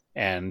it,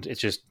 and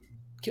it's just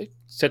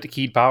set to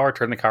keyed power,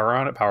 turn the car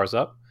on, it powers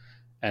up,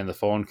 and the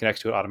phone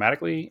connects to it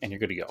automatically, and you're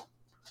good to go.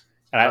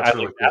 And I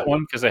like that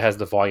one because it has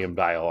the volume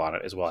dial on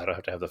it as well. I don't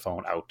have to have the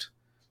phone out.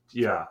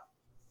 Yeah.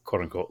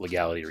 Quote unquote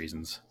legality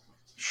reasons.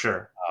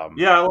 Sure.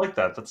 Yeah, I like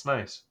that. That's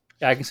nice.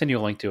 Yeah, I can send you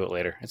a link to it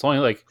later. It's only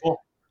like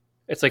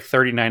It's like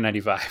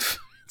 $39.95.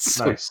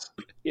 Nice.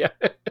 Yeah.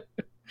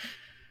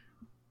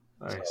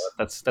 Nice.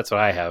 So that's what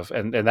I have,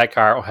 and that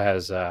car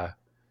has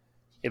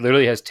it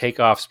literally has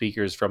takeoff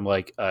speakers from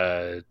like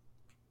a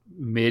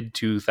mid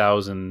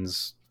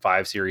 2000s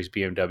 5 Series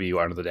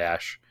BMW under the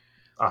dash,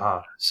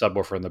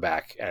 subwoofer in the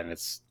back, and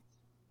it's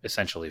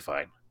essentially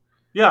fine.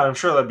 Yeah, I'm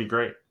sure that'd be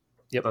great.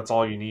 Yep, that's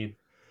all you need.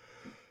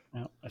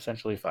 Yeah,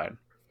 essentially fine.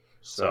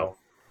 So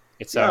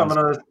it sounds. I'm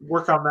gonna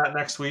work on that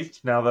next week.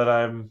 Now that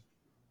I'm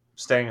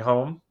staying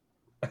home.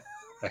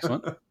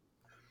 Excellent.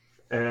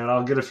 And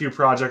I'll get a few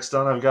projects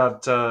done. I've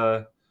got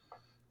to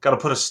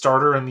put a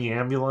starter in the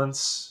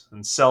ambulance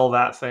and sell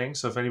that thing.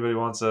 So if anybody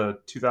wants a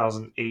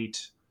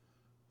 2008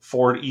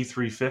 Ford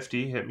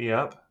E350, hit me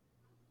up.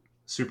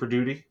 Super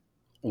Duty.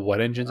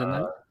 What engine's in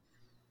that?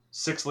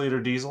 6-liter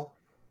diesel.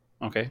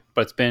 Okay,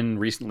 but it's been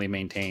recently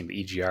maintained.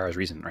 The EGR is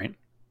recent, right?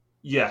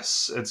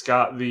 Yes, it's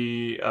got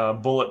the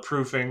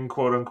bulletproofing,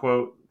 quote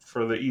unquote,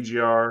 for the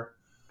EGR,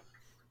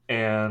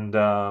 and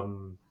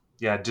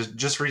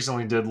just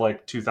recently did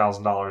like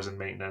 $2,000 in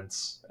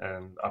maintenance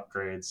and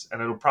upgrades,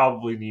 and it'll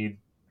probably need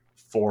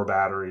 4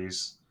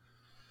 batteries,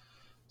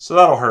 so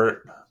that'll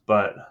hurt.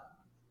 But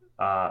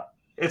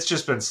it's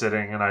just been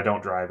sitting, and I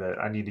don't drive it.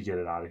 I need to get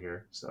it out of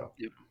here. So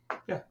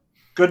yeah,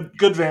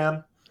 good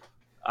van.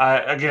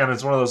 Again,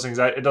 it's one of those things.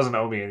 It doesn't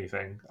owe me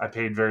anything. I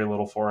paid very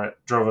little for it.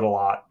 Drove it a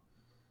lot.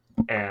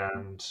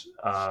 And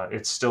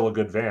it's still a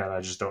good van. I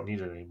just don't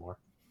need it anymore.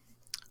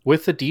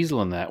 With the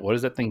diesel in that, what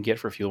does that thing get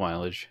for fuel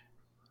mileage?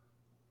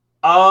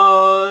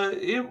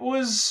 It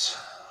was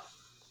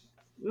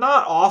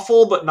not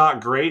awful, but not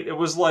great. It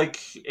was like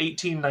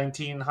 18,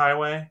 19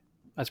 highway.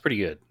 That's pretty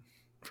good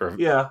for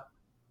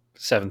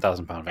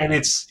 7,000 pound van. And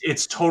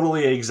it's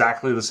totally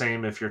exactly the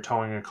same if you're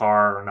towing a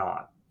car or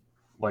not.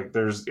 Like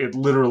it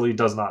literally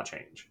does not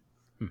change.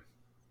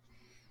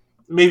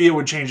 Maybe it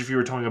would change if you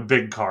were towing a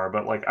big car,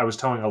 but like I was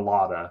towing a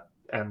Lada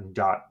and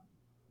got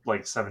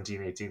like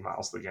 17, 18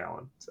 miles to the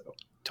gallon. So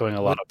towing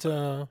a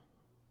Lada.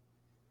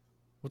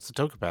 What's the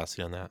tow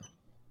capacity on that?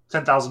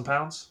 10,000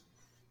 pounds.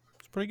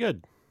 It's pretty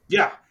good.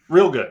 Yeah,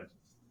 real good.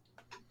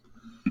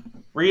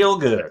 Real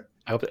good.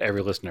 I hope that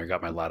every listener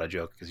got my Lada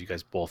joke because you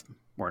guys both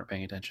weren't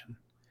paying attention.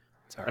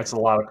 It's all right. That's a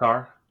Lada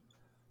car.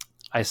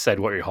 I said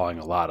what you're hauling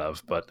a lot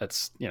of, but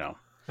that's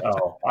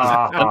Oh,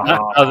 now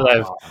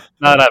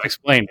that I've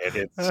explained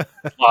it, it's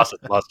lost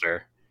its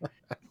luster.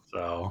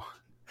 So,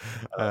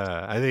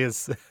 I think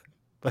it's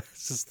But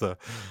it's just the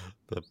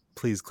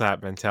please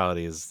clap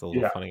mentality is a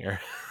little funnier.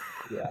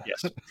 Yeah.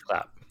 Yes, please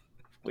clap.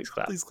 Please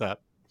clap. Please clap.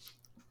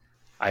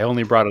 I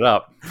only brought it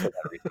up for that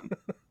reason.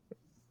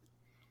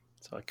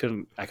 So I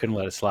couldn't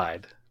let it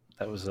slide.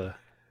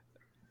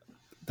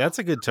 That's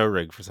a good tow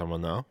rig for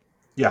someone though.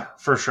 Yeah,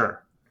 for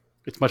sure.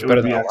 It's much It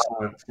better would be than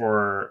excellent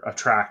for a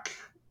track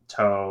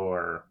tow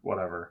or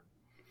whatever.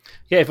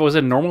 Yeah, if it was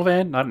a normal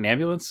van, not an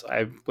ambulance,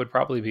 I would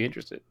probably be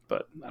interested.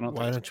 But I don't.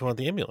 Why don't you want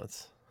the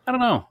ambulance? I don't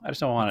know. I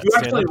just don't want it. You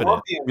Stand actually up in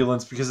want the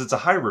ambulance because it's a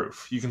high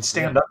roof. You can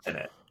stand up in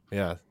it.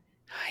 Yeah.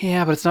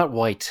 Yeah, but it's not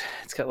white.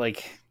 It's got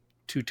like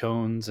 2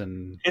 tones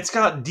and. It's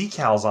got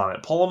decals on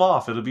it. Pull them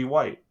off. It'll be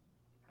white.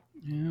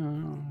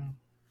 Yeah.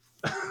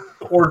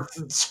 Or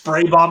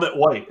spray bomb it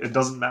white. It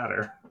doesn't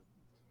matter.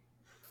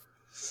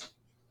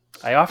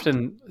 I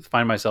often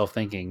find myself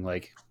thinking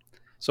like,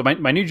 so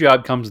my new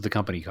job comes with the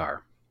company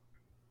car.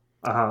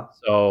 Uh-huh.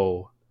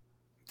 So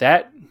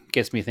that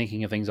gets me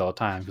thinking of things all the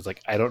time because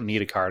like I don't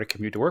need a car to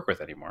commute to work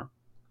with anymore.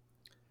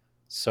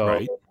 So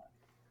Right.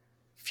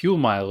 fuel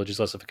mileage is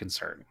less of a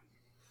concern.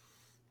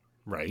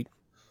 Right.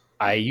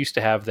 I used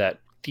to have that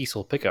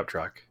diesel pickup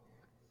truck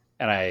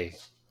and I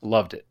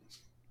loved it.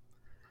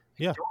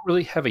 Yeah. I don't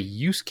really have a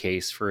use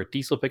case for a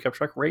diesel pickup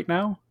truck right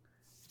now,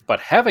 but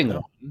having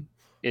No. one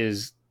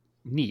is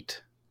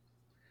neat.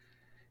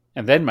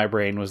 And then my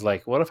brain was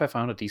like, what if I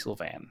found a diesel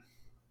van?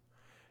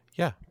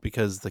 Yeah,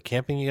 because the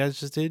camping you guys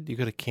just did, you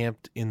could have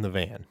camped in the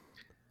van.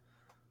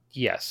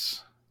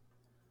 Yes.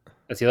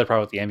 That's the other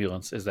problem with the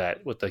ambulance is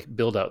that with the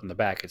build out in the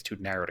back, it's too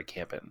narrow to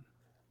camp in.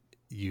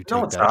 You take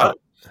No, it's that not.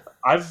 out.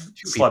 I've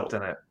Two slept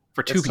people. in it.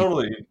 For 2 It's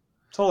people.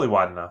 totally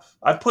wide enough.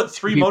 I've put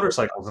 3 people.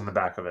 motorcycles in the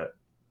back of it.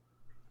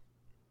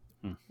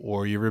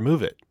 Or you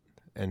remove it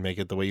and make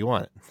it the way you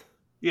want it.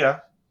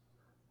 Yeah.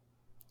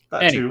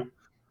 That Anyway. too.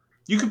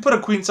 You could put a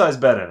queen size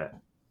bed in it.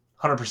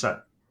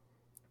 100%.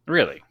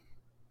 Really?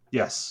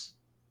 Yes.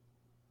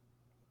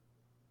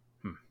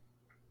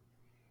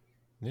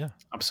 Yeah.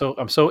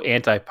 I'm so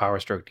anti Power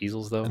Stroke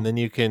diesels though. And then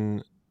you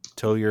can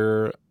tow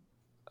your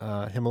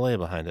Himalaya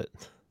behind it.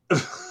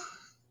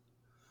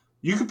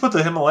 You could put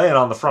the Himalayan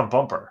on the front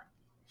bumper.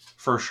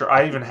 For sure.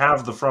 I even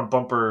have the front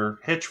bumper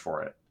hitch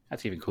for it.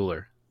 That's even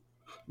cooler.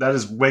 That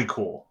is way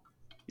cool.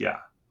 Yeah.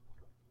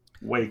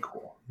 Way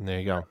cool. And there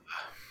you go. All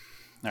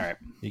right.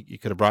 You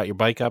could have brought your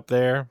bike up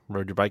there,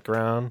 rode your bike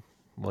around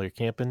while you're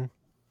camping.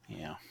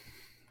 Yeah.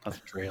 Lots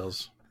of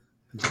trails.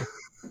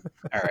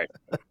 All right.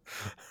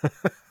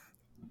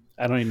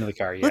 I don't need another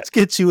car yet. Let's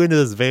get you into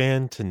this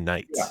van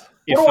tonight. Yeah.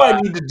 If, What do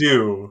I need to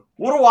do?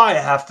 What do I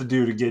have to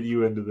do to get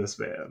you into this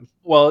van?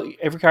 Well,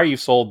 every car you've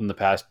sold in the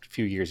past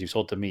few years, you've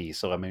sold to me.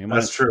 So I mean,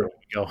 That's true.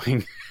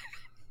 Going.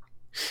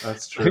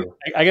 That's true.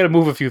 I got to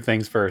move a few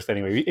things first.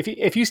 Anyway,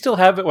 if you still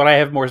have it when I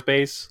have more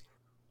space,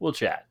 we'll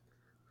chat.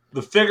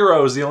 The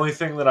Figaro is the only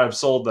thing that I've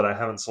sold that I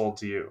haven't sold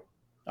to you.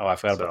 Oh, I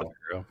forgot about So. the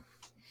Figaro.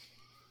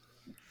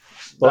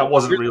 That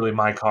wasn't really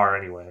my car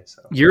anyway.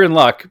 So You're in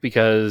luck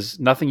because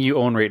nothing you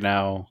own right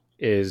now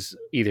is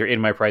either in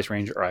my price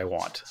range or I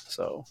want.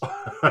 So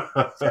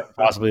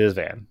possibly this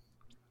van.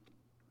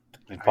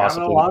 And I have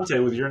an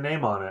Elante with your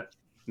name on it.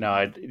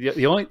 No,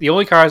 the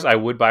only cars I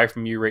would buy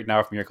from you right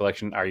now from your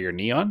collection are your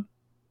Neon,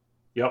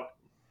 Yep.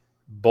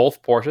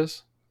 both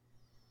Porsches,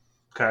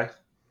 Okay.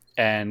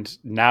 and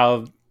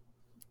now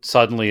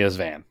suddenly this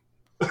van.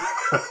 This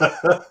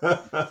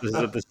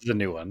is a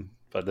new one,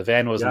 but the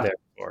van wasn't Yeah. there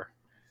before.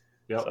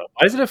 Yep. So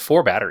why does it have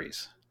 4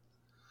 batteries?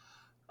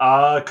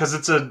 Because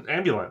it's an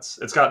ambulance.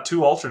 It's got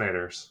 2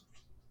 alternators.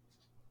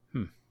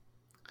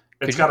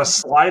 It's Could got you- a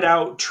slide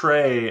out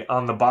tray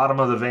on the bottom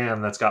of the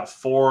van that's got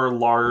 4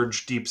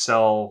 large deep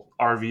cell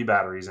RV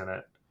batteries in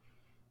it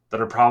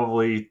that are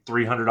probably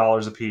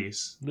 $300 a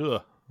piece.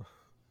 Ugh.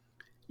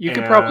 You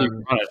could probably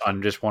And- run it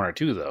on just 1 or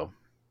 2, though.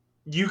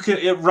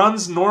 It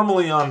runs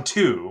normally on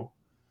 2.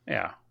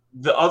 Yeah.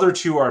 The other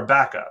 2 are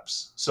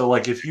backups. So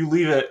like if you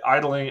leave it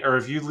idling or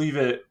if you leave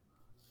it,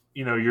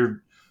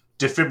 you're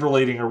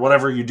defibrillating or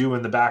whatever you do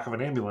in the back of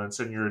an ambulance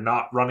and you're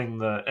not running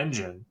the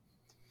engine,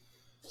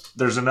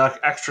 there's an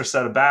extra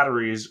set of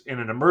batteries in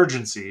an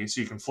emergency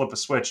so you can flip a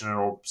switch and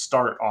it'll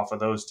start off of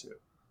those 2.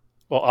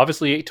 Well,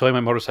 obviously, towing my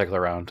motorcycle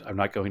around, I'm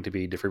not going to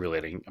be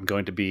defibrillating. I'm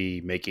going to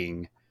be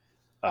making,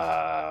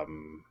 yeah.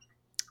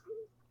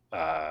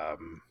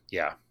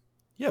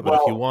 Yeah, but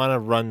Well, if you want to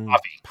run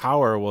coffee.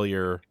 power while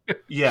you're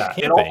Yeah,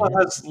 it Camping. also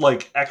has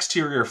like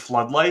exterior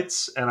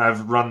floodlights, and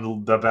I've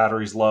run the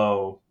batteries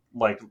low,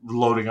 like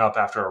loading up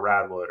after a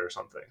Radwood or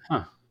something.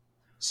 Huh.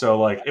 So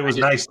like it was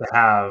nice to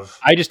have.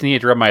 I just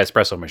needed to run my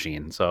espresso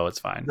machine, so it's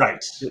fine. Right.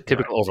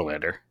 Typical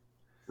Overlander.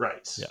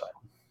 Right. Yeah.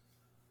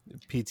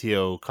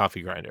 PTO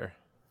coffee grinder.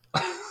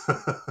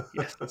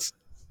 Yes.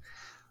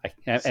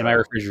 And my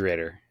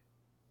refrigerator.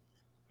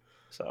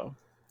 So,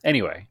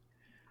 anyway.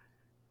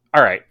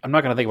 All right. I'm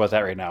not going to think about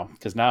that right now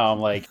because now I'm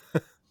like,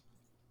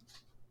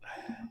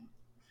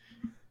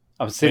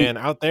 I'm sitting. Man,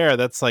 out there,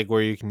 that's like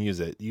where you can use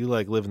it. You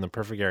like live in the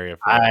perfect area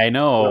for it. I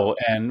know.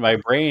 And my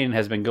brain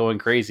has been going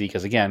crazy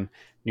because, again,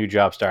 new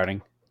job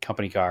starting,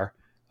 company car.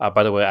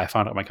 By the way, I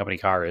found out what my company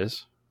car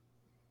is.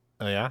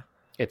 Oh yeah.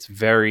 It's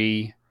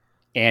very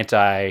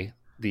anti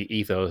the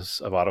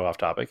ethos of Auto Off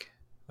Topic.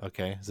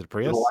 Okay. Is it a Is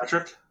Prius? it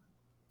electric?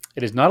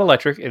 It is not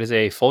electric. It is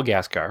a full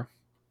gas car.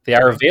 They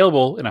are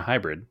available in a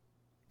hybrid,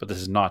 but this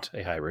is not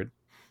a hybrid.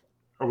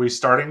 Are we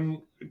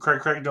starting?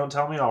 Craig, don't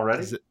tell me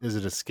already. Is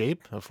it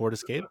Escape? A Ford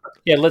Escape?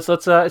 Yeah, let's.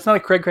 It's not a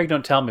Craig,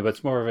 don't tell me, but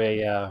it's more of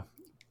a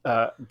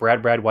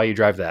Brad, why you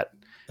drive that?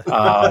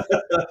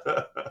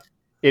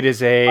 It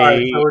is a. All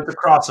right, so it's a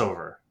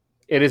crossover.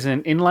 It is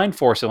an inline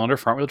 4-cylinder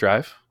front wheel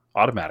drive,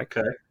 automatic.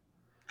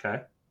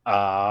 Okay.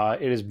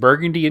 It is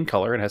burgundy in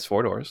color and has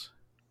 4 doors.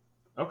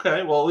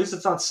 Okay. Well, at least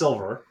it's not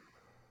silver.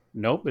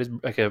 Nope, it's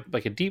like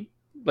a deep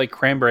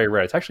cranberry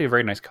red. It's actually a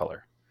very nice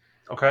color.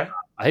 Okay.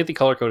 I think the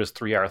color code is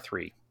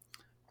 3R3.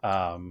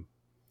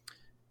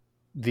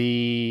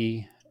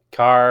 The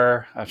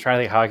car, I'm trying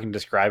to think how I can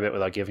describe it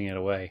without giving it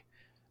away.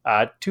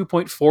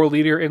 2.4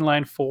 liter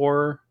inline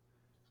 4,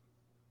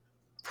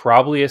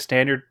 probably a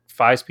standard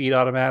 5-speed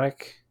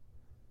automatic.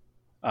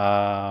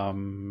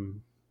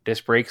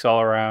 Disc brakes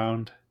all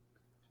around.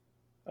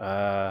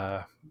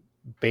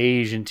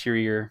 Beige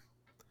interior.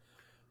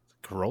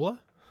 Corolla?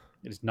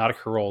 It is not a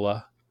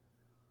Corolla.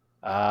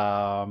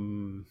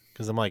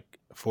 Because I'm like,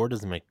 Ford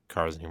doesn't make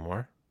cars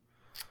anymore.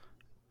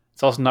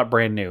 It's also not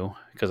brand new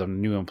because I'm a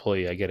new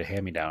employee. I get a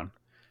hand-me-down.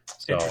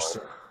 So,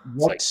 Interesting.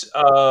 it's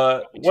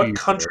What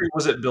country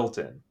was it built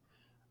in?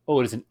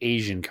 it is an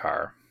Asian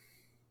car,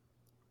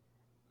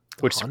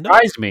 which Honda?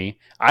 surprised me.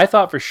 I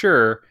thought for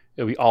sure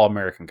it would be all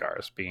American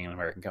cars, being an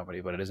American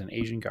company, but it is an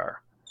Asian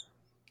car.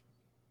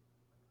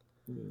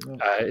 It's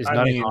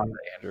not a Honda,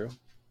 Andrew.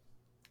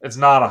 It's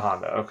not a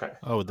Honda. Okay.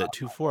 Oh, that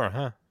 2.4,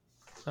 huh?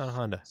 Not a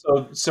Honda.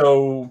 So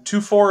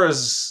 2.4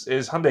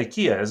 is Hyundai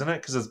Kia, isn't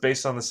it? Because it's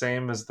based on the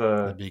same as the.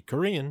 That'd be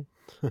Korean.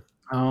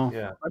 Oh,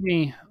 Yeah. Let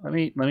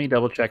me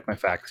double check my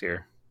facts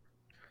here.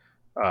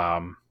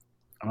 I'm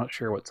not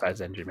sure what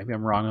size engine. Maybe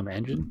I'm wrong on the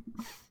engine.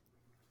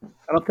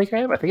 I don't think I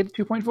am. I think it's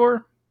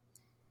 2.4.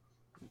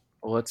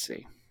 Well, let's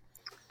see.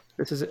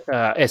 This is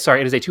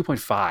sorry, it is a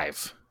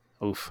 2.5.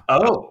 Oof.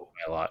 Oh.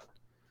 A lot.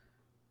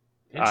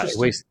 It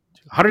Interesting. weighs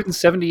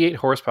 178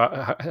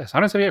 horsepower.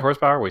 178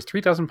 horsepower, weighs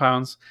 3,000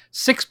 pounds.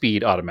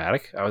 6-speed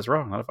automatic. I was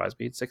wrong. Not a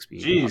 5-speed.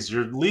 6-speed. Jeez,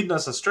 you're leading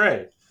us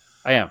astray.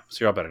 I am.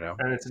 So you're all better now.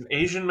 And it's an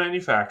Asian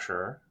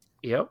manufacturer.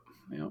 Yep.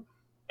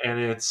 And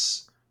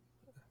is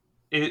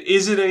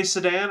it a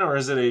sedan or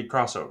is it a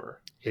crossover?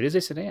 It is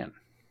a sedan.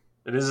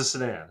 It is a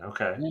sedan.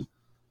 Okay. Yeah.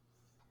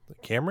 The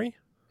Camry?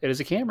 It is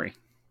a Camry.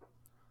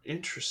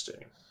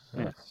 Interesting.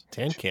 Yeah.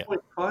 Tan Cam.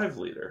 2.5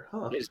 liter.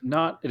 Huh. It is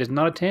not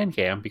a tan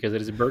cam because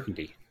it is a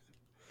burgundy.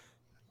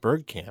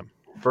 Berg Cam.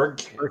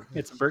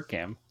 It's a Berg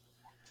cam.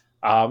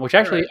 Which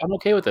actually, I'm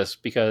okay with this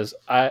because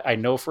I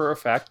know for a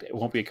fact it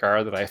won't be a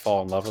car that I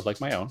fall in love with like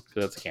my own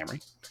because it's a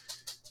Camry.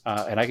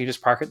 And I can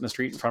just park it in the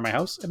street in front of my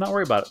house and not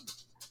worry about it.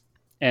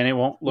 And it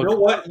won't look... You know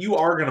what? You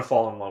are going to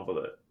fall in love with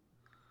it.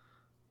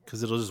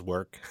 Because it'll just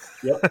work.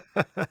 Yep.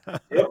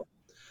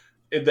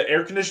 The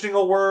air conditioning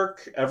will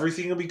work.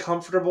 Everything will be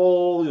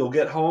comfortable. You'll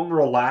get home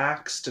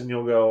relaxed and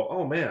you'll go,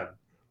 oh man,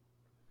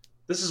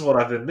 this is what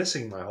I've been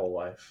missing my whole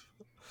life.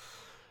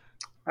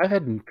 I've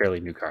had fairly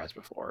new cars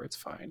before. It's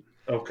fine.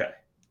 Okay.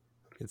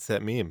 It's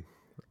that meme.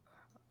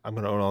 I'm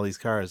going to own all these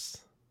cars.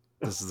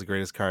 This is the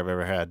greatest car I've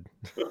ever had.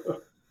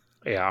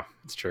 Yeah,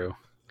 it's true.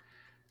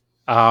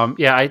 I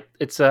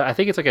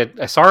think it's like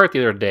I saw it the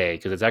other day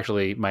because it's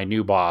actually my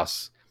new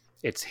boss.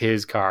 It's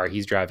his car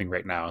he's driving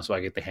right now, so I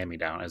get the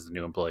hand-me-down as the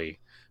new employee,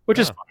 which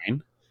is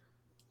fine.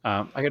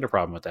 I got no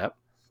problem with that.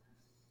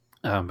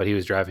 But he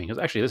was driving. He goes,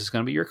 actually, this is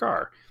going to be your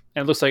car.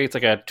 And it looks like it's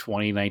like a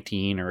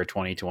 2019 or a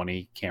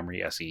 2020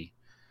 Camry SE.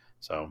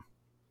 So,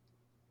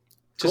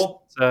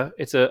 Cool.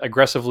 It's a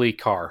aggressively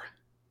car.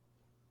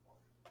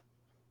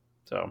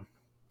 So,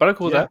 but I'm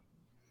cool with that.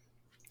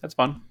 That's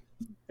fun.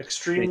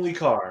 Extremely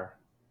car.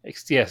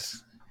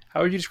 Yes.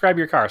 How would you describe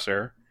your car,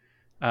 sir?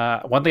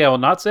 One thing I will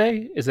not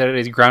say is that it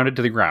is grounded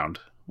to the ground,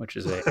 which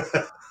is a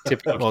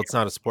typical. Well, it's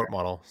not a sport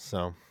model,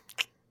 so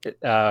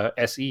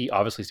SE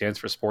obviously stands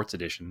for Sports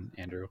Edition,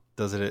 Andrew.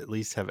 does it at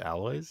least have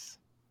alloys?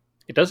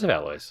 It does have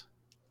alloys.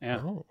 Yeah.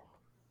 Oh.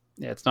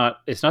 Yeah, it's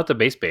not the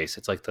base.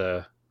 It's like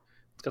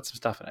it's got some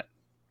stuff in it.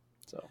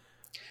 So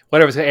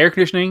whatever, it's got air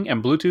conditioning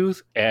and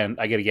Bluetooth, and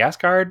I get a gas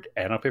card,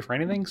 and I don't pay for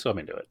anything, so I'm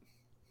into it.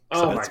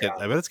 Oh my god.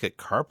 I bet it's got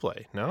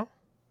CarPlay, no?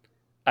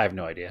 I have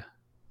no idea.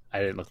 I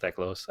didn't look that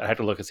close. I had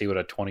to look and see what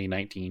a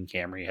 2019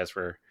 Camry has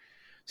for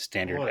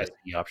standard Boy.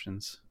 SE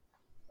options.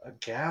 A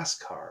gas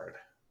card.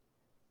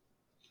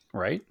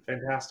 Right?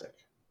 Fantastic.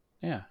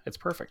 Yeah, it's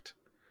perfect.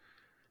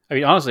 I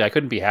mean, honestly, I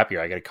couldn't be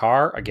happier. I got a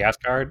car, a gas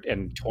card,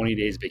 and 20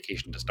 days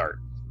vacation to start.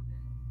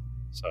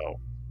 So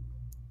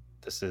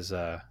this is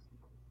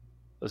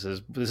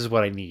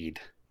what I need.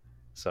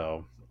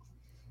 So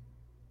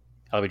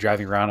I'll be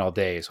driving around all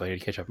day, so I need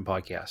to catch up on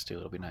podcasts too.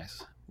 It'll be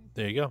nice.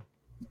 There you go.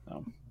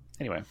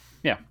 Anyway,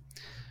 yeah.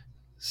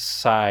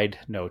 Side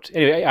note.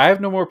 Anyway, I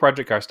have no more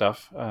project car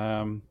stuff.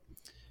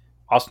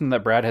 Austin,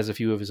 that Brad has a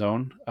few of his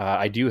own.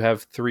 I do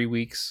have 3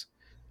 weeks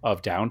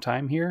of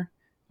downtime here.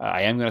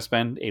 I am going to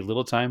spend a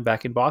little time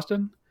back in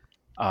Boston.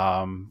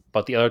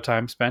 But the other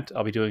time spent,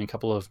 I'll be doing a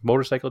couple of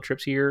motorcycle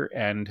trips here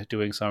and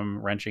doing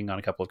some wrenching on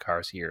a couple of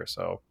cars here.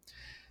 So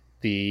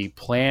the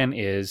plan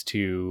is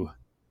to,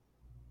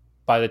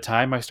 by the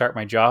time I start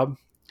my job,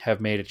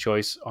 have made a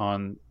choice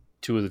on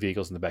 2 of the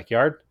vehicles in the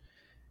backyard.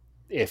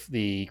 If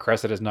the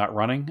Cressida is not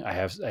running, I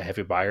have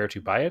a buyer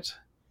to buy it,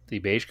 the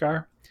beige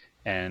car.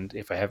 And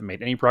if I haven't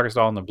made any progress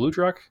at all on the blue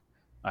truck,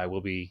 I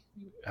will be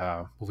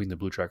moving the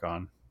blue truck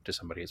on to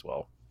somebody as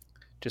well.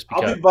 Just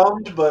because I'll be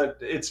bummed, but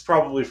it's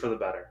probably for the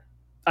better.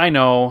 I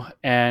know,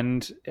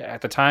 and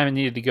at the time it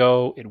needed to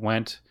go, it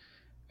went.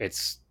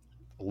 It's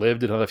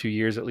lived another few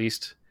years at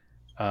least.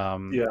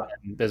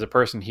 There's a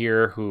person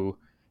here who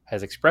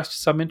has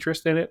expressed some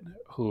interest in it,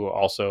 who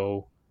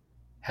also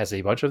has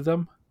a bunch of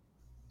them.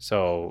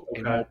 So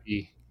it won't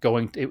be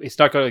going. It's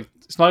not going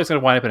to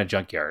wind up in a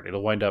junkyard.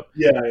 It'll wind up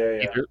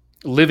either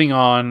living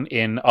on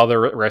in other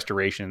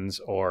restorations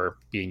or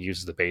being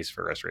used as the base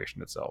for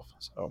restoration itself.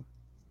 So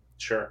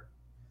sure.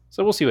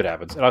 So we'll see what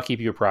happens, and I'll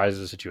keep you apprised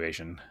of the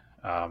situation.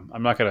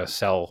 I'm not going to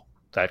sell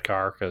that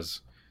car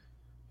because,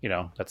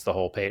 that's the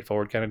whole pay it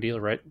forward kind of deal,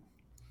 right?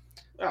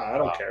 I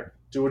don't care.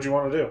 Do what you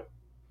want to do.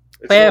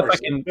 It's If yours. I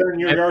can- It's been in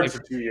your yard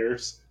for 2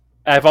 years.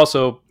 I've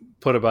also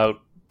put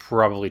about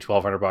probably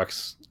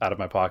 $1,200 out of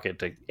my pocket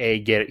to A,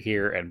 get it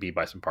here, and B,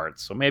 buy some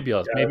parts. So maybe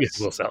I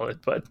will sell it,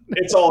 but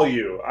It's all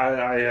you.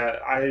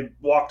 I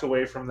walked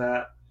away from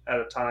that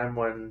at a time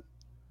when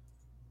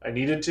I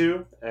needed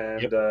to,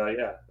 and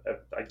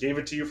I gave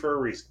it to you for a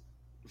reason.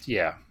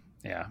 yeah.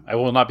 I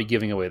will not be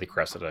giving away the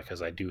Cressida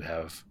because I do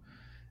have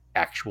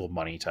actual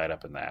money tied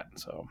up in that.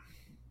 So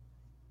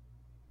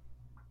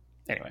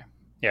anyway,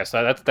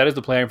 so that is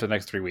the plan for the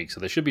next 3 weeks. So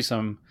there should be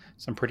some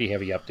pretty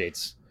heavy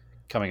updates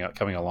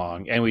coming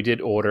along, and we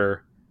did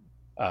order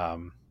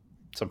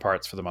some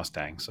parts for the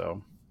Mustang,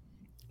 so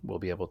we'll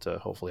be able to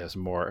hopefully have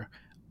some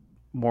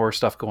more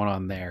stuff going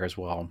on there as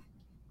well.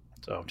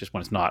 So just when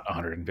it's not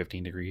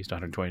 115 degrees to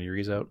 120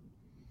 degrees out,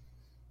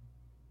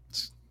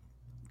 it's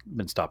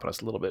been stopping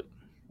us a little bit,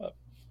 but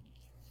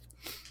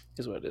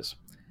is what it is.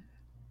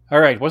 All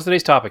right, what's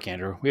today's topic,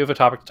 Andrew? We have a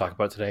topic to talk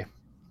about today.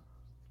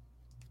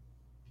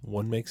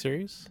 One make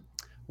series?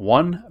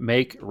 One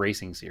make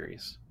racing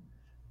series.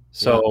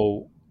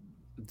 So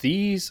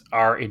these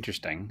are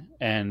interesting,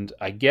 and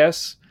I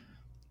guess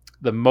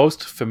the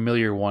most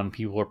familiar one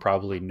people will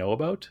probably know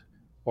about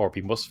or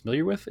be most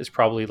familiar with is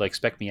probably like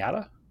Spec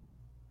Miata,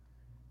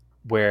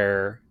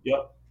 where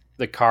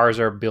the cars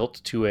are built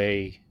to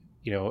a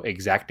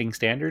exacting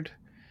standard,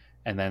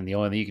 and then the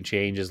only thing you can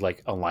change is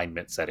like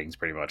alignment settings,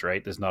 pretty much,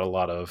 right? There's not a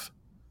lot of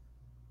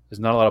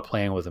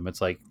playing with them.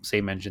 It's like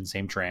same engine,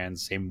 same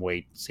trans, same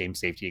weight, same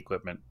safety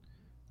equipment,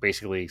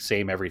 basically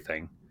same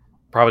everything.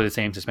 Probably the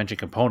same suspension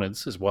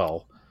components as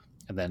well,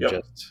 and then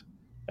just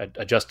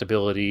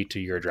adjustability to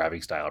your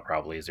driving style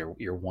probably is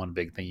your one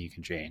big thing you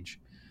can change.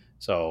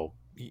 So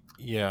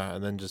yeah,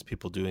 and then just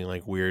people doing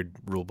like weird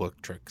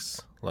rulebook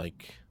tricks,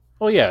 like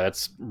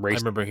that's race. I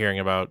remember hearing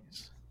about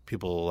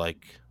people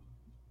like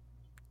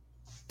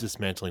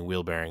dismantling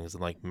wheel bearings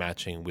and like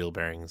matching wheel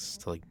bearings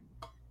to like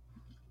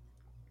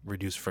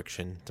reduce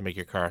friction to make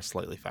your car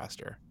slightly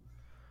faster.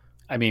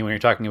 I mean, when you're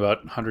talking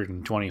about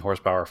 120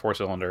 horsepower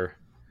 4-cylinder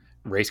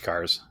race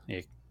cars,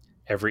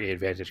 every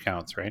advantage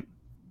counts, right?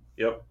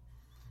 Yep.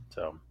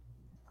 So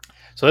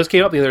this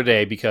came up the other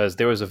day because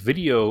there was a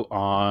video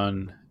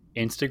on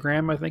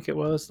Instagram, I think it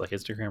was, like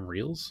Instagram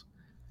Reels,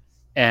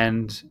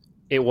 and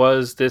it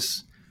was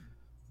this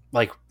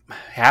like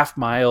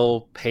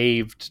half-mile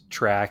paved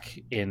track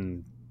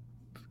in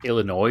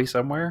Illinois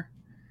somewhere,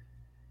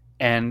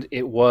 and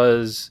it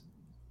was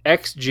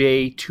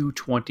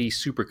XJ220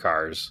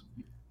 supercars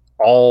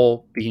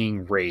all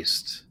being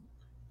raced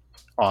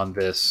on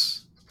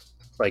this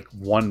like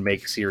one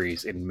make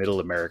series in middle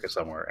America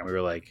somewhere, and we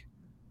were like,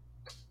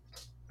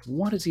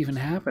 what is even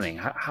happening?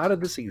 How did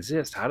this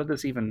exist? How is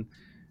this even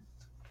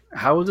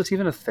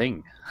a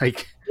thing?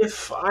 Like,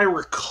 if I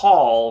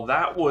recall,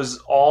 that was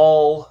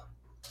all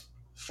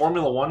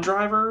Formula One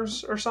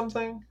drivers or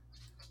something.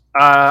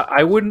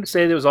 I wouldn't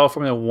say it was all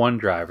Formula One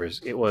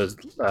drivers. It was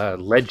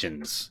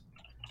legends.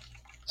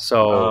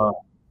 So,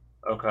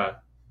 okay.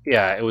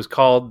 Yeah, it was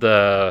called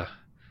the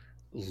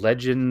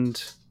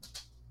Legend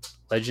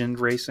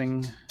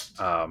Racing.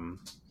 Now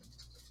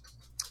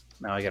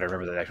I got to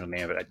remember the actual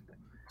name of it.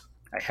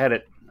 I had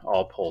it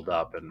all pulled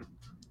up, and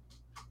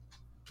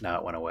now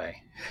it went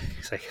away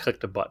because I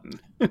clicked a button.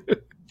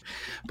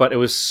 But it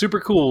was super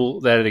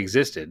cool that it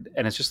existed,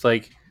 and it's just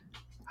like,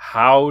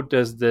 how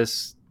does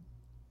this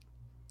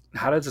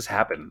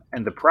happen?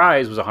 And the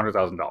prize was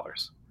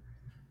 $100,000.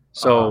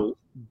 So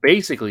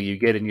basically, you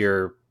get in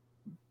your,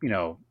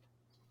 $1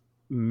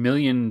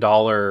 million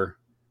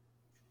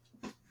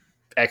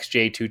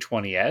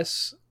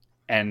XJ220S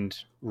and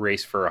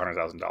race for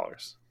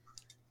 $100,000.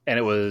 And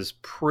it was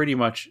pretty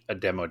much a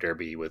demo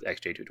derby with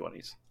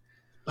XJ220s.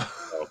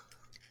 So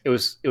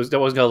that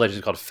wasn't called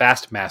Legends, called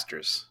Fast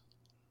Masters.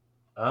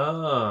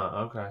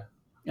 Oh, okay.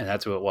 And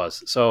that's what it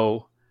was.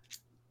 So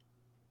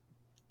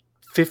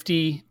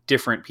 50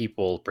 different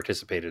people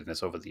participated in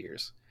this over the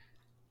years.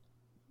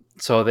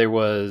 So there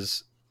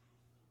was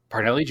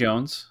Parnelli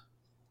Jones,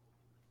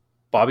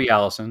 Bobby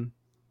Allison,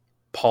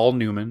 Paul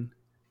Newman,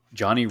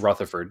 Johnny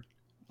Rutherford.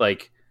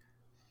 Like,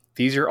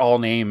 these are all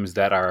names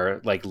that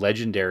are like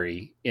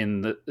legendary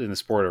in the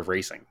sport of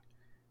racing.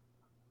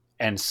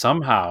 And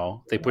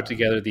somehow they put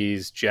together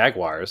these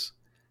Jaguars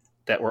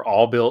that were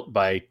all built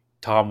by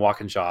Tom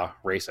Walkinshaw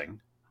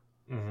Racing,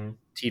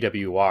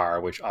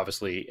 TWR, which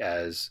obviously,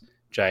 as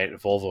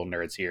giant Volvo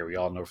nerds here, we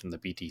all know from the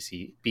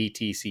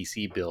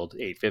BTCC build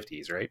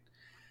 850s, right?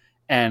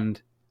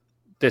 And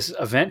this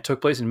event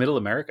took place in Middle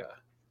America.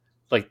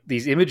 Like,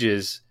 these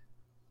images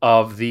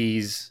of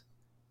these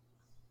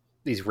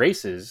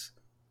races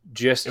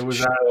just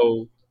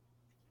show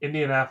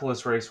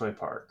Indianapolis Raceway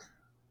Park.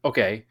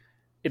 Okay,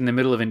 in the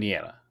middle of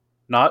Indiana,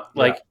 not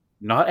at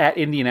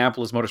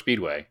Indianapolis Motor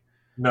Speedway.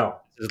 No,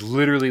 it's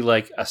literally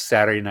like a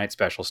Saturday night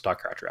special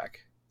stock car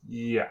track.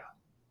 Yeah,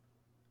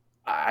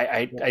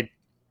 I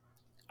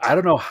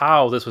don't know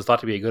how this was thought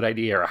to be a good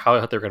idea or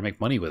how they were going to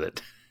make money with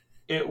it.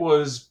 It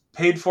was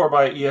paid for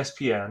by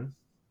ESPN.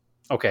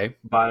 Okay,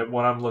 by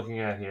what I'm looking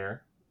at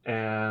here,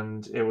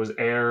 and it was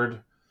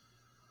aired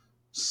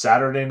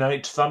Saturday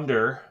Night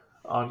Thunder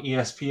on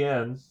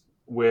ESPN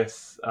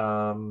with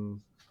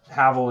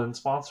Haviland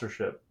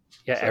sponsorship.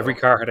 Yeah, so every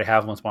car had a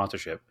Haviland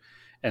sponsorship,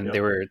 and they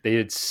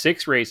did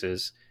 6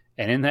 races,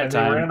 and in that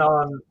time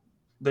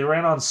they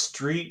ran on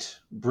street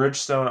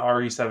Bridgestone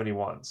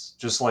RE71s,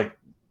 just like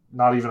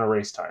not even a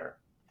race tire.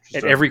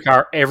 And every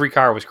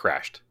car was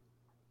crashed.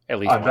 At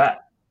least I bet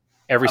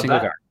every single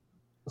car.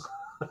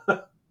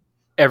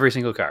 Every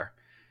single car.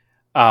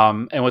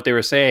 And what they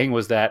were saying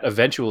was that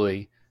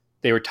eventually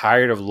they were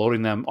tired of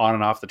loading them on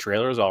and off the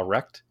trailers all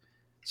wrecked.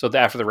 So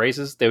after the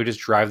races, they would just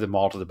drive them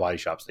all to the body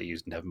shops they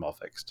used and have them all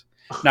fixed.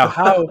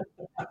 Now,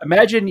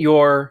 imagine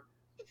you're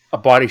a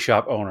body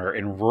shop owner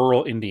in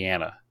rural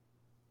Indiana,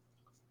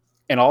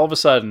 and all of a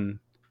sudden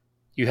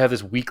you have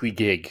this weekly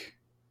gig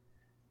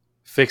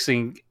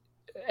fixing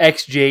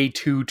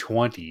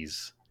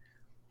XJ220s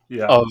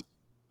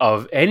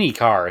of any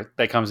car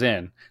that comes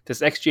in. This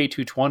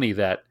XJ220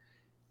 that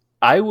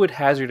I would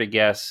hazard a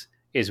guess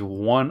is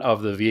one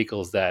of the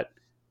vehicles that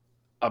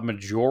a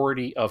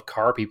majority of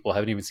car people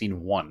haven't even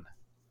seen one,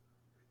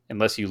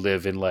 unless you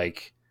live in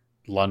like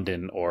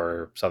London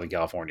or Southern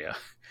California.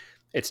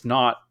 It's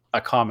not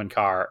a common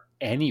car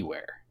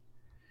anywhere.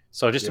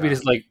 So just to be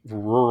this like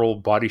rural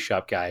body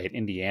shop guy in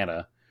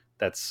Indiana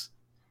that's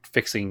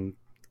fixing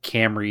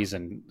Camrys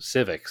and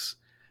Civics,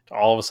 to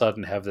all of a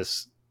sudden have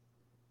this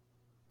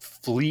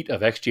fleet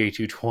of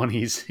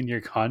XJ220s in your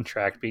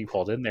contract being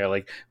pulled in there.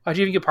 Like, why'd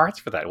you even get parts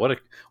for that?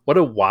 What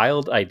a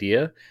wild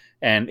idea.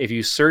 And if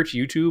you search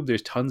YouTube,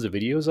 there's tons of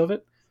videos of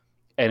it,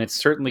 and it's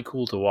certainly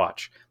cool to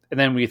watch. And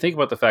then when you think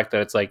about the fact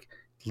that it's like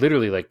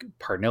literally like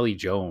Parnelli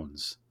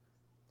Jones,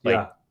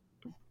 like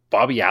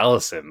Bobby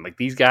Allison, like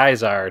these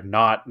guys are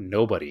not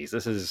nobodies.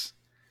 It's a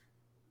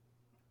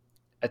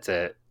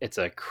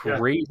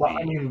crazy. Yeah.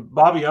 I mean,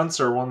 Bobby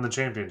Unser won the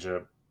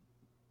championship.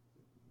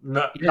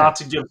 Not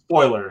to give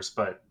spoilers,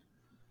 but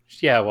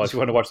well, if you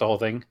want to watch the whole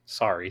thing,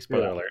 sorry,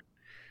 spoiler alert.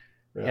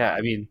 Yeah,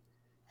 I mean,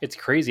 it's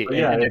crazy.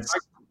 And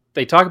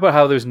they talk about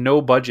how there's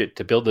no budget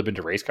to build them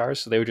into race cars,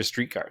 so they were just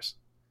street cars.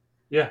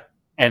 Yeah.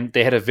 And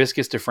they had a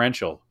viscous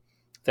differential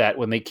that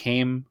when they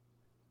came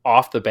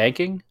off the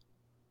banking,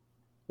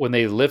 when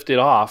they lifted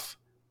off,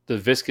 the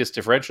viscous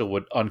differential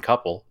would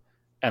uncouple,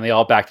 and they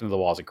all backed into the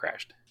walls and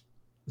crashed.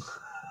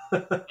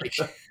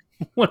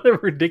 What a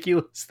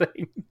ridiculous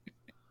thing.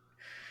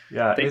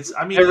 Yeah, it's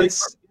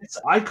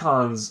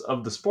icons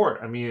of the sport.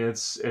 I mean,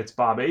 it's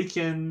Bob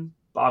Akin,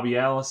 Bobby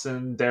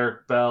Allison,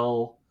 Derek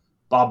Bell,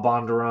 Bob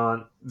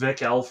Bondurant,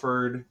 Vic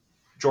Elford,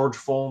 George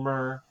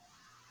Fulmer.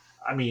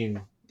 I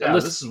mean,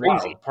 this is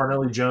crazy. Wild.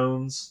 Parnelli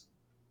Jones,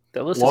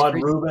 Claude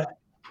Rubick.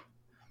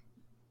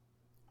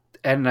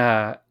 And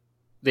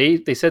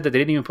they said that they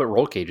didn't even put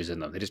roll cages in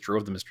them. They just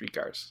drove them as street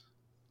cars.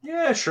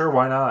 Yeah, sure.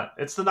 Why not?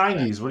 It's the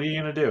 90s. What are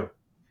you going to do?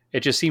 It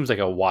just seems like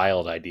a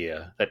wild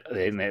idea that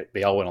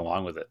they all went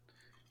along with it.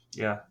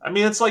 Yeah. I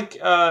mean, it's like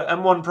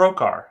M1 Pro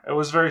Car. It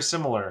was very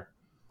similar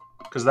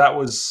because that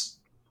was,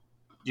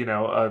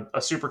 a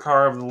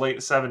supercar of the late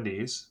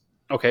 70s.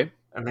 Okay.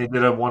 And they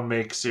did a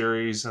one-make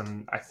series,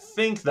 and I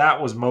think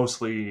that was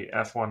mostly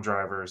F1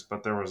 drivers,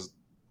 but there was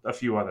a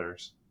few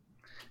others.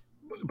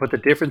 But the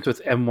difference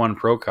with M1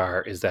 Pro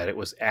Car is that it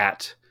was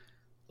at,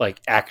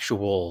 like,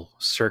 actual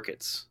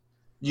circuits.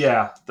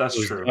 Yeah,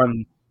 that's true.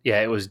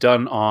 It was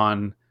done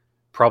on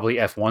probably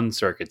F1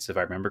 circuits, if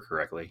I remember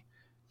correctly.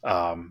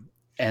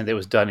 And it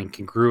was done in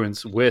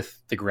congruence with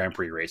the Grand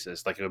Prix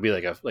races. Like, it would be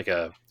like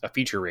a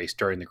feature race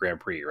during the Grand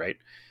Prix, right?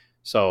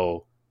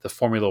 So the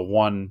Formula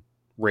One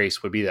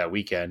race would be that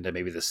weekend, and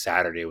maybe the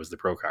Saturday was the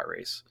Pro Car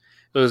race.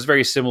 It was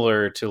very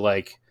similar to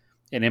like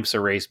an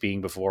IMSA race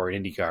being before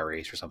an IndyCar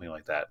race or something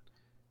like that.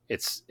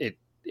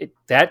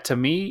 That to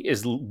me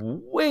is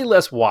way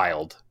less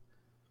wild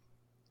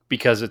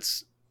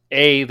because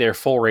they're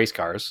full race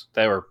cars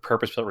that were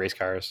purpose-built race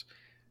cars,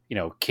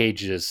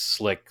 cages,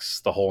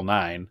 slicks, the whole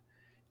nine.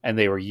 And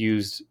they were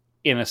used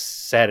in a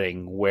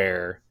setting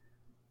where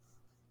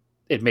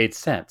it made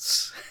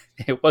sense.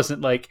 It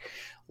wasn't like,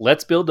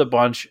 let's build a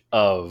bunch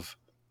of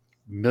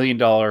 $1 million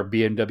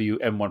BMW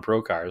M1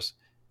 Pro cars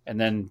and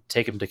then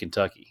take them to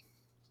Kentucky.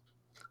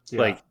 Yeah.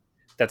 Like,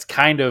 that's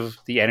kind of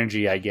the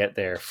energy I get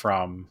there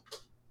from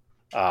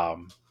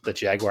the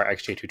Jaguar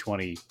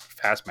XJ220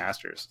 Fast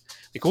Masters.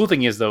 The cool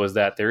thing is, though, is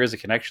that there is a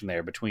connection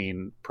there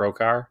between Pro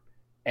Car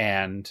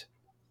and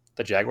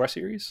the Jaguar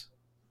series.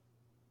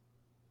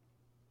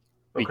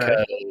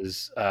 Okay.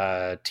 Because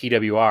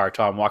TWR,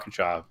 Tom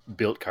Walkinshaw,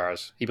 built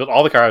cars. He built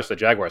all the cars for the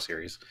Jaguar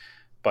series,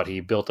 but he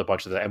built a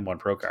bunch of the M1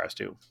 Pro cars,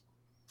 too.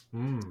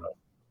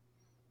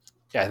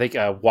 Yeah, I think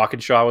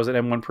Walkinshaw was an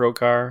M1 Pro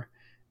car,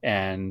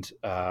 and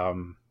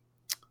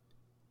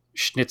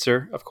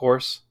Schnitzer, of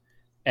course.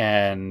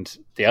 And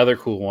the other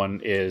cool one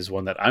is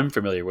one that I'm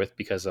familiar with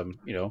because I'm,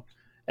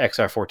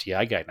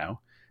 XR4TI guy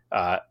now.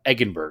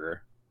 Eggenberger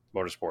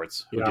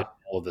Motorsports, who did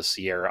all of the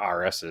Sierra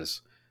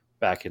RSs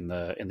back in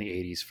the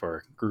 80s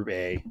for Group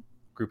A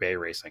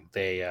racing.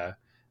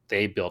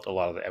 They built a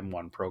lot of the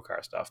M1 Pro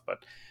car stuff,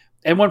 but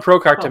M1 Pro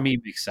car to me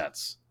makes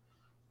sense.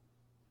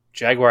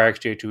 Jaguar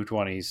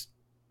XJ220s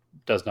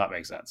does not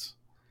make sense.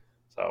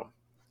 So,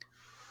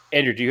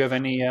 Andrew, do you have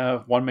any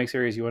one make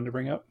series you wanted to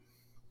bring up?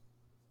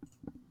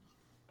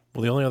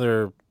 Well, the only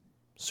other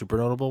super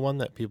notable one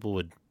that people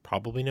would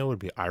probably know would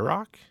be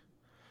IROC.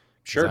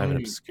 Sure, I have an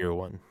obscure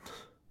one.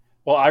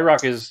 Well,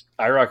 IROC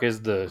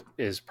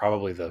is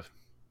probably the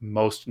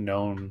most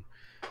known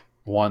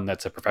one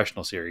that's a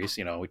professional series.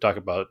 We talk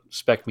about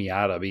Spec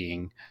Miata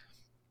being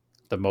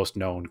the most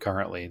known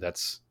currently.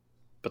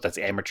 But that's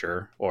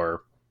amateur,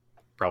 or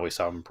probably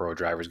some pro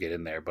drivers get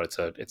in there, but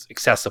it's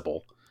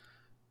accessible.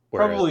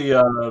 Probably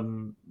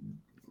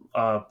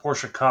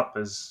Porsche Cup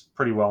is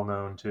pretty well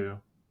known too.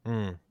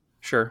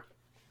 Sure.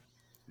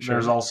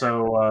 There's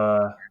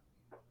also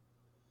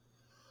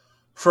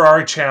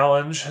Ferrari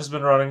Challenge has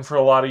been running for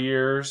a lot of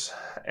years,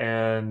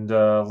 and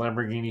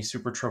Lamborghini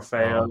Super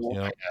Trofeo.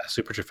 Yeah,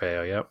 Super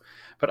Trofeo, yep.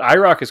 But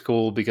IROC is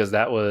cool because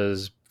that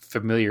was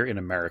familiar in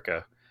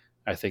America.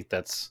 I think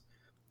that's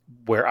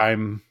where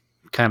I'm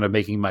kind of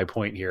making my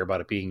point here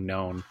about it being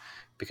known,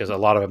 because a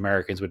lot of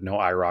Americans would know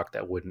IROC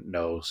that wouldn't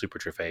know Super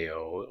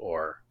Trofeo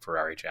or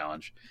Ferrari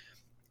Challenge.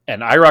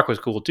 And IROC was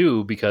cool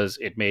too because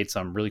it made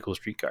some really cool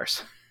street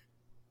cars.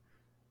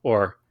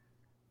 Or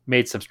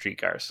made some street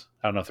cars.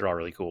 I don't know if they're all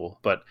really cool,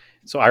 but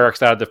so IROC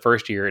started the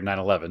first year in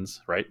 911s,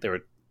 right? They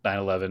were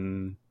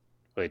 911,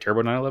 were they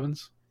turbo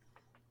 911s?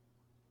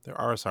 They're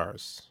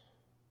RSRs.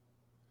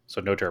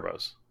 So no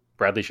turbos.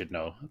 Bradley should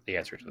know the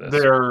answer to this.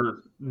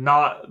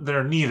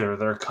 They're neither.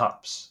 They're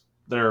cups.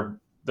 They're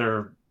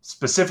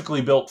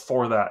specifically built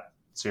for that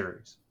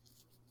series.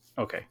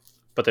 Okay.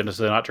 But they're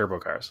not turbo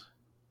cars.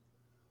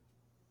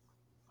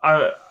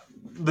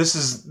 This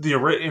is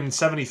in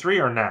 73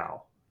 or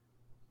now?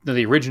 No,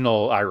 the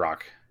original IROC.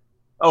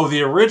 Oh,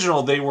 the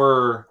original, they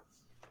were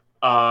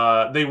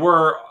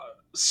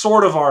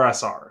sort of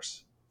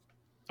RSRs.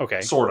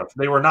 Okay. Sort of.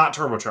 They were not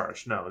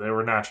turbocharged. No, they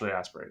were naturally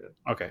aspirated.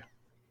 Okay.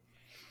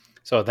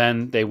 So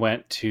then they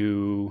went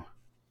to,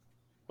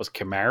 was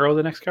Camaro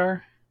the next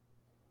car?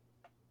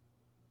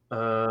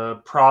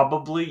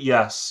 Probably,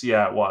 yes.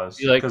 Yeah, it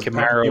was. Like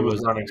Camaro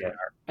was running it.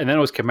 And then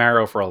it was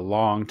Camaro for a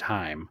long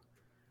time.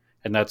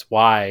 And that's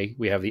why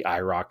we have the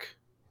IROC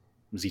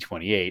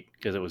Z28,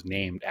 because it was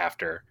named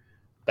after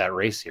that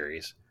race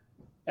series.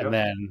 And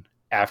then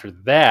after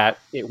that,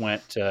 it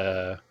went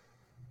to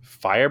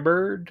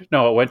Firebird.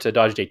 No, it went to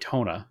Dodge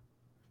Daytona.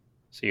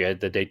 So you had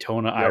the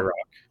Daytona IROC.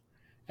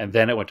 And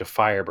then it went to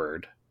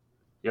Firebird.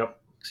 Yep.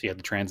 So you had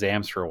the Trans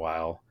Ams for a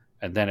while.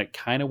 And then it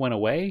kind of went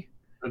away.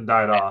 It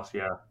died off,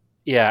 yeah.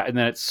 Yeah, and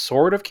then it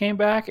sort of came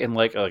back in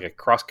like a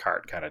cross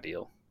kart kind of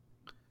deal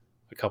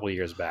a couple of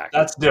years back.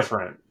 That's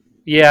different.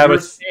 Yeah, but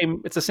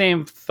it's the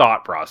same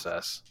thought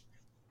process.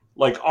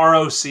 Like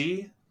ROC,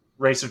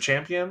 Race of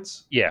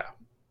Champions? Yeah.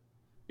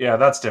 Yeah,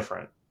 that's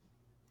different.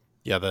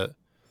 Yeah,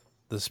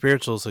 the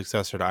spiritual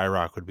successor to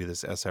IROC would be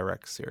this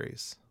SRX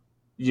series.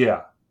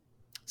 Yeah.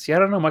 See, I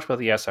don't know much about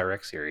the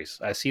SRX series.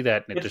 I see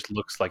that and it just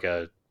looks like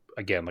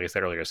again, like I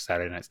said earlier,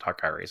 Saturday Night Stock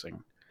Car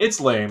Racing. It's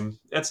lame.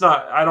 It's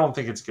not. I don't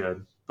think it's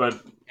good,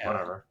 but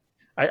whatever.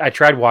 I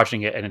tried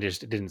watching it and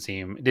it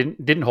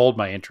didn't hold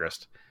my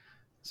interest.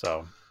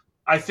 So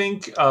I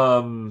think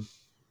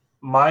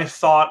my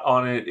thought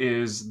on it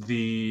is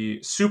the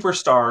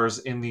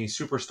superstars in the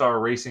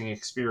superstar racing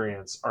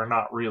experience are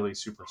not really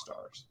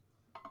superstars.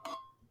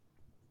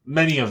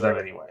 Many of them,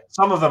 anyway.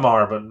 Some of them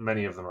are, but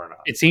many of them are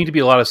not. It seemed to be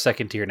a lot of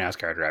second-tier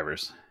NASCAR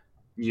drivers.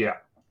 Yeah.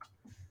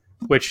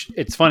 Which,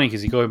 it's funny,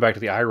 because going back to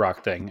the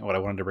IROC thing, what I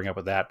wanted to bring up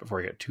with that before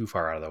I get too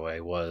far out of the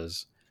way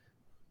was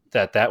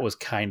that was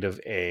kind of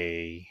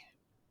a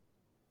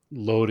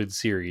loaded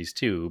series,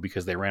 too,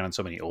 because they ran on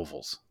so many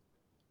ovals.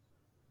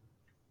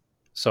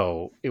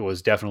 So it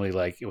was definitely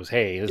like,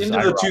 hey, this into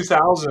is the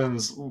IROC.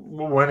 2000s,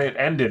 when it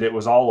ended, it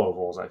was all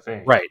ovals, I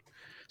think. Right.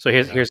 So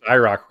here's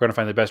IROC. We're going to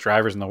find the best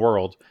drivers in the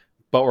world,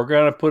 but we're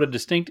going to put a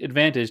distinct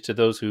advantage to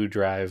those who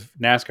drive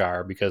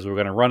NASCAR because we're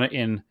going to run it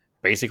in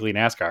basically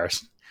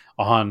NASCARs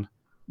on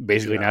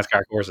basically Yeah.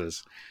 NASCAR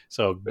courses.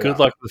 So good Yeah.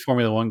 luck to the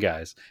Formula One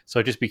guys. So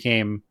it just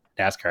became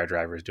NASCAR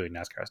drivers doing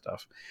NASCAR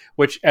stuff,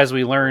 which, as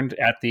we learned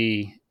at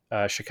the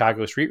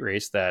Chicago street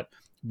race, that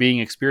being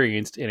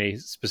experienced in a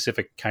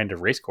specific kind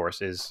of race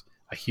course is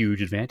a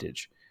huge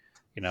advantage.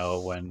 You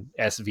know, when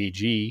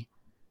SVG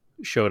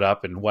showed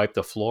up and wiped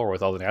the floor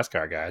with all the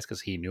NASCAR guys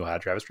because he knew how to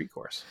drive a street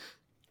course.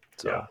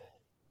 So, Yeah.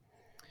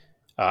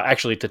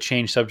 Actually, to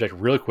change subject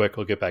real quick,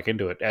 we'll get back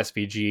into it.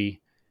 SVG,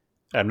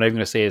 I'm not even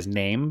going to say his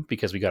name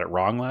because we got it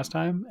wrong last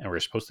time, and we were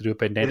supposed to do a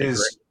pedantic, It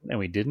is and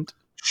we didn't.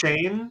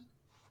 Shane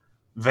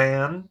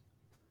Van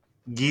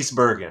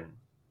Giesbergen.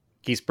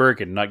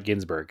 Giesbergen, not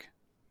Ginsburg.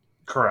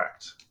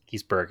 Correct.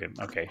 Giesbergen.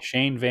 Okay.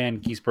 Shane Van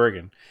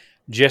Giesbergen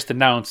just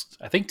announced,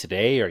 I think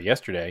today or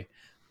yesterday,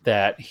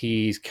 that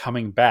he's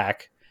coming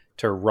back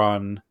to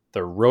run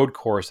the road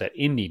course at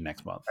Indy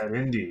next month. At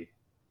Indy,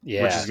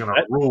 Yeah. which is going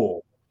to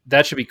rule.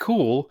 That should be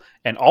cool.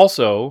 And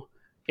also,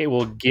 it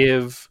will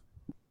give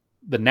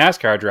the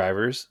NASCAR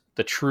drivers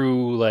the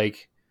true,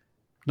 like,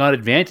 not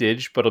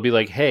advantage, but it'll be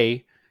like,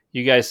 hey,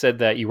 you guys said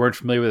that you weren't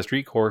familiar with a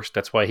street course.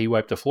 That's why he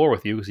wiped the floor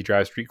with you, because he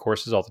drives street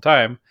courses all the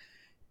time.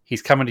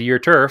 He's coming to your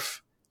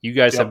turf. You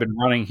guys have been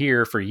running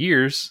here for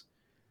years.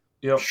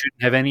 Yep.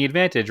 Shouldn't have any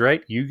advantage,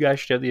 right? You guys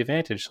should have the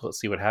advantage. So let's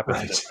see what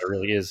happens. If it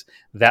really is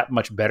that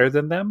much better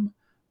than them,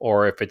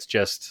 or if it's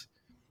just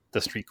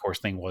the street course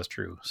thing was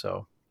true.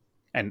 So,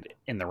 and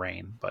in the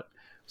rain, but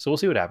so we'll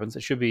see what happens.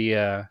 It should be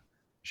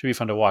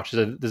fun to watch.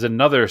 There's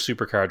another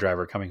supercar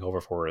driver coming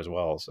over for it as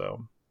well.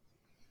 So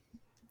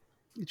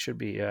it should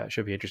be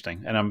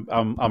interesting. And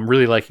I'm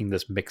really liking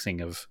this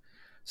mixing of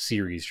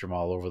series from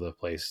all over the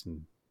place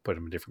and put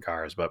them in different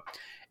cars. But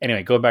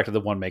anyway, going back to the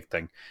one make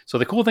thing. So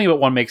the cool thing about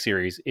one make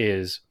series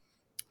is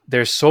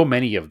there's so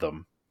many of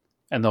them,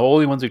 and the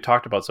only ones we've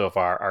talked about so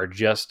far are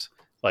just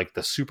like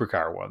the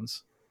supercar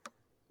ones.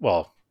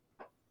 Well,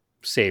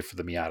 save for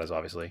the Miatas,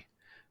 obviously.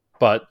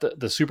 But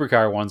the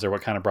supercar ones are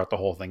what kind of brought the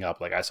whole thing up.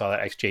 Like I saw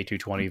that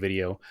XJ220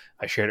 video.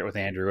 I shared it with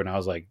Andrew, and I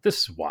was like, this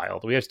is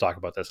wild. We have to talk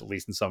about this at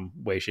least in some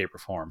way, shape, or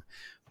form.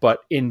 But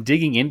in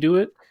digging into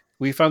it,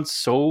 we found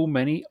so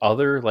many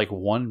other like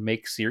one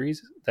make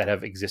series that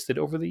have existed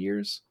over the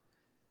years.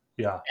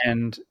 Yeah.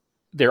 And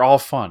they're all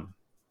fun.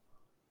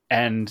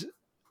 And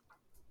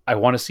I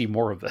want to see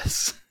more of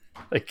this.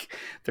 Like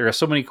there are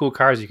so many cool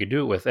cars you could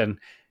do it with, and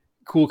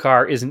cool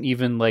car isn't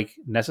even like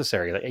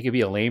necessary. Like it could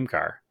be a lame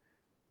car.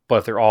 But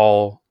if they're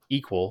all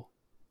equal,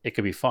 it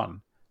could be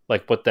fun.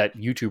 Like what that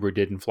YouTuber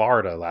did in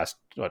Florida last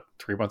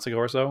 3 months ago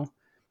or so,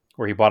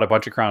 where he bought a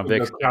bunch of Crown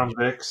Vics. Crown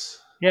Vics.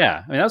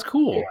 Yeah, I mean that's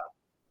cool.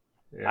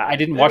 Yeah. I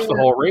didn't watch the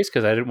whole race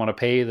because I didn't want to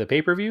pay the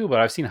pay-per-view, but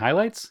I've seen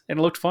highlights and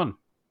it looked fun.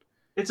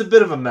 It's a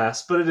bit of a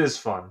mess, but it is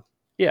fun.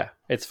 Yeah,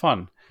 it's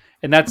fun.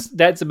 And that's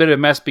a bit of a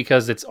mess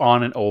because it's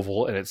on an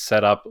oval and it's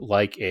set up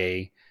like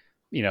a,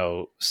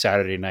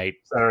 Saturday night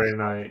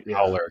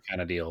howler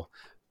kind of deal.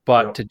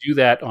 But to do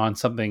that on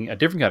a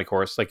different kind of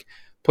course, like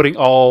putting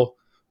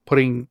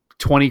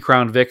 20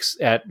 Crown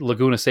Vics at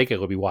Laguna Seca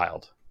would be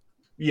wild.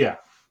 Yeah.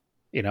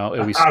 It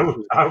would be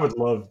I would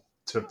love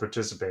to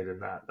participate in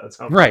that. That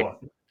sounds right.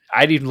 fun.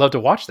 I'd even love to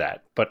watch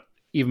that, but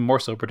even more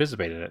so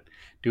participate in it.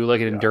 Do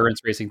like an endurance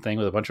racing thing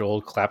with a bunch of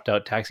old clapped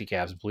out taxi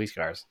cabs and police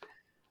cars.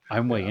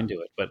 I'm way into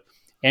it. But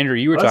Andrew,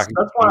 you were talking.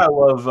 That's why I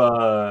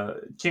love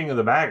King of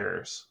the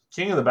Baggers.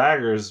 King of the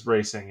Baggers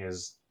racing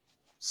is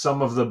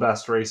some of the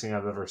best racing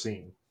I've ever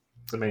seen.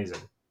 It's amazing.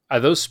 Are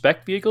those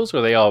spec vehicles or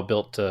are they all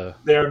built to...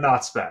 They're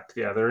not spec.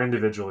 Yeah, they're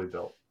individually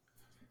built.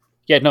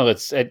 Yeah, no,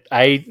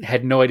 I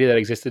had no idea that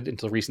existed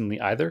until recently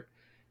either.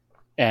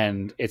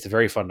 And it's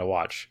very fun to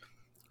watch.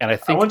 And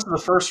I went to the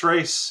first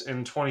race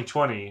in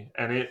 2020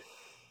 and it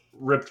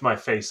ripped my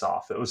face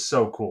off. It was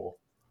so cool.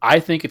 I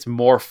think it's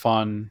more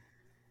fun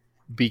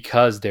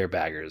because they're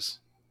baggers.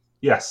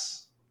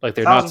 Yes. Like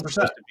they're 1,000%. Not supposed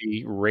to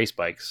be race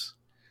bikes.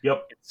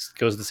 Yep. It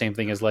goes the same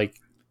thing as like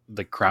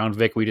the Crown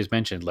Vic we just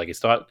mentioned. Like it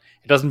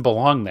doesn't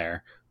belong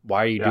there.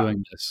 Why are you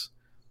doing this?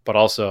 But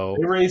also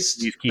they raced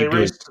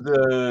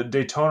the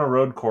Daytona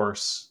road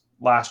course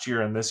last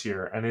year and this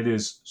year, and it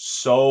is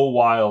so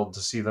wild to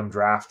see them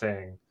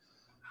drafting.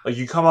 Like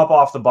you come up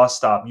off the bus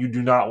stop, you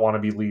do not want to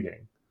be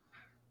leading.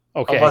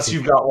 Okay. Unless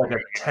you've got like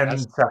a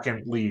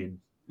 10-second lead.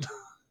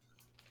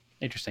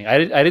 Interesting. I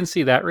didn't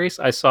see that race.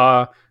 I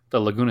saw the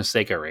Laguna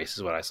Seca race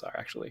is what I saw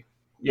actually.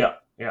 Yeah.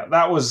 Yeah.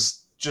 That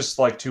was just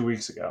like 2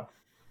 weeks ago.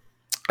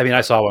 I mean,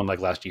 I saw one like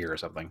last year or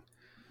something.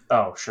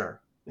 Oh,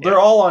 sure. Yeah. They're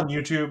all on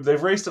YouTube.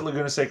 They've raced at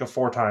Laguna Seca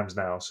 4 times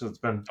now. So it's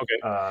been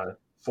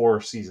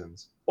 4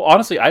 seasons. Well,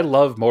 honestly, I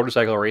love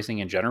motorcycle racing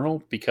in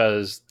general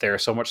because they're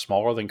so much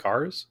smaller than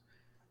cars.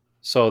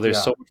 So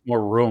there's so much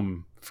more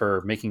room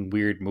for making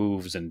weird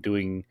moves and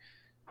doing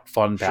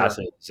fun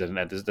passes, and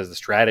the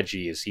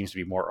strategy seems to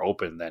be more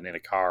open than in a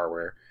car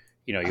where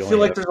I feel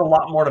like there's a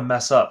lot more to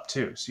mess up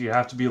too. So you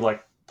have to be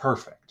like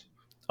perfect.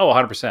 Oh,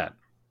 100%,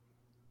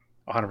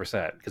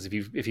 100%. Because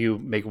if you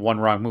make one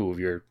wrong move,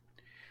 you're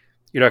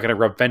not going to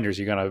rub fenders.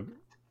 You're going to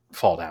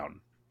fall down.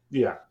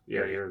 Yeah,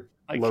 you're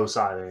low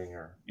siding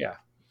or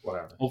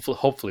whatever.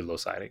 Hopefully low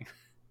siding.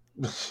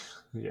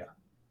 Yeah.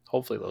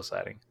 Hopefully low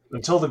siding.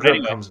 Until the grip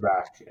Anyway. comes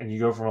back and you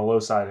go from a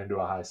low side into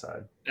a high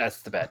side.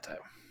 That's the bad time.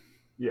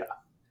 Yeah.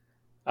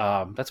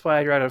 That's why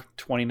I drive a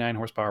 29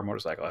 horsepower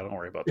motorcycle. I don't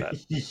worry about that.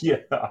 Yeah.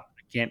 I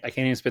can't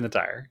even spin the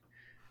tire.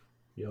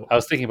 Yep. I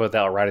was thinking about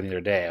that riding the other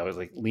day. I was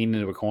like leaning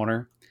into a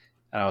corner,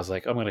 and I was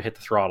like, I'm going to hit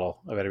the throttle.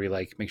 I better be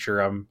like, make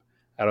sure I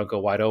don't go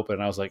wide open.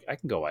 And I was like, I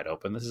can go wide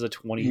open. This is a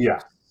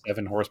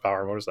 27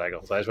 horsepower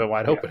motorcycle, so I just went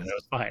wide open, and it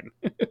was fine.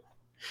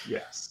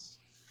 Yes.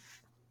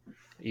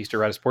 I used to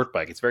ride a sport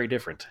bike. It's very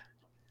different.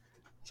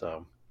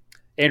 So,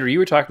 Andrew, you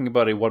were talking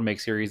about a one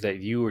make series that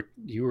you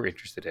were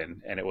interested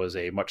in, and it was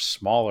a much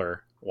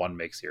smaller one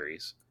make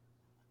series.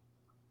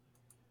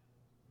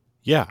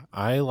 Yeah,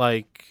 I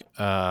like.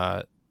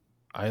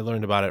 I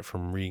learned about it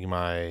from reading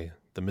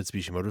the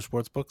Mitsubishi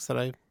Motorsports books that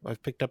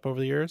I've picked up over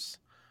the years.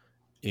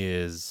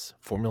 Is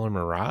Formula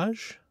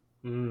Mirage,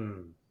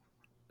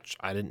 which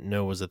I didn't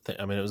know was a thing.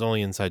 I mean, it was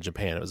only inside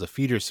Japan. It was a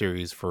feeder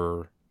series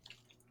for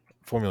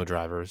Formula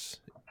drivers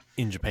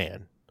in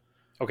Japan.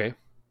 Okay.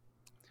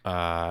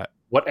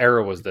 What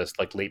era was this?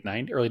 Like early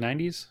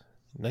 90s?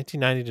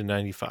 1990 to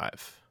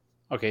 95.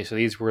 Okay, so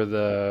these were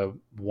the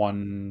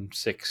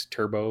 1.6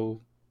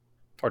 turbo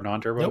or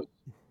non-turbo?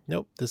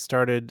 Nope. It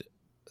started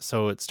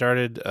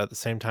at the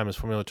same time as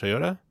Formula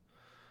Toyota.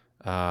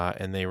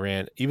 And they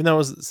ran, even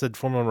though it said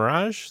Formula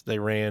Mirage, they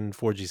ran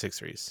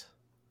 4G63s.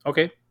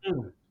 Okay.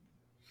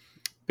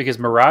 Because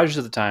Mirage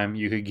at the time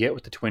you could get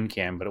with the twin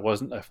cam, but it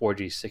wasn't a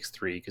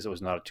 4G63 because it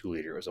was not a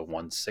 2-liter. It was a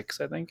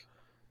 1.6, I think.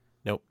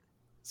 Nope.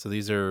 So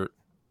these are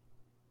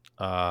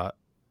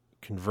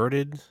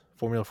converted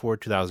Formula 4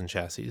 2000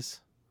 chassis.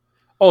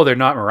 Oh, they're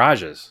not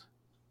Mirages.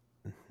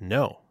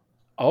 No.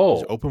 Oh.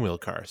 These are open wheel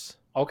cars.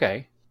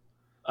 Okay.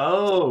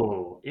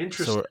 Oh,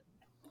 interesting.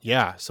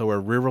 So a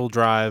rear-wheel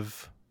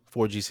drive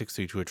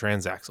 4G63 to a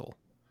transaxle,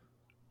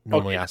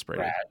 normally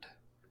aspirated. Rad.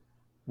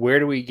 Where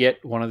do we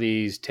get one of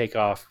these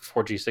takeoff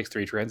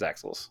 4G63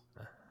 transaxles?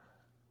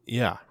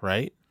 Yeah,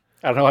 right?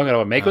 I don't know what I'm going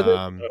to make with it.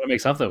 I'm going to make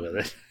something with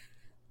it.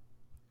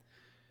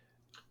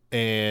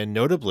 And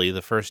notably,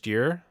 the first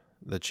year,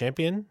 the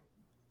champion,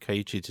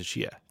 Keiichi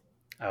Tsuchiya.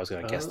 I was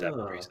going to guess that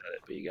before you said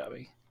it, but you got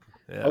me.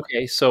 Yeah.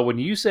 Okay, so when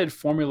you said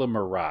Formula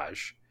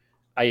Mirage,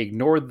 I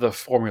ignored the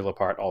formula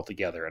part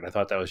altogether, and I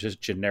thought that was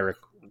just generic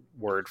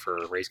word for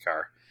a race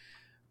car.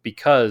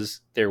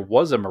 Because there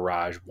was a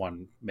Mirage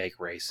one make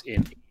race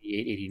in 88,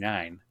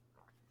 89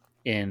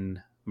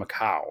 in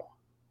Macau.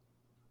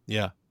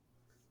 Yeah.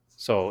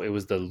 So it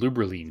was the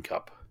Luberline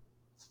Cup.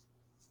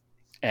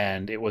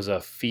 And it was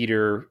a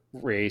feeder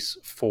race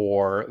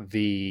for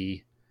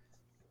the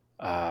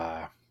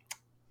not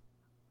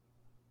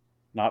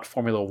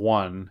Formula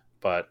 1,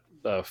 but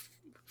the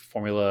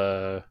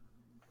Formula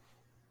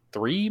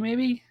 3,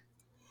 maybe?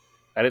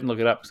 I didn't look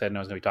it up because I didn't know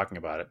I was going to be talking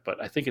about it,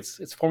 but I think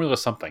it's Formula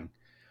something.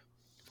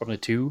 Formula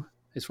 2?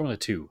 It's Formula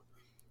 2.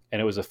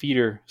 And it was a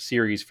feeder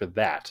series for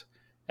that.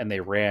 And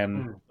they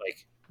ran,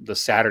 like, the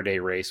Saturday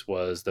race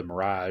was the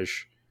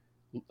Mirage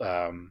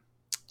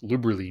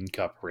Luberline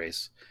Cup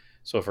race.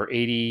 So for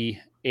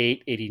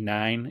 88,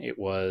 89, it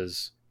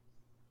was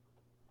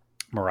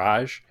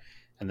Mirage.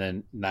 And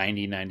then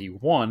 90,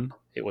 91,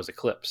 it was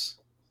Eclipse.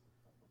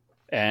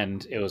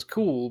 And it was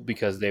cool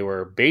because they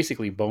were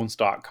basically bone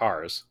stock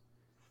cars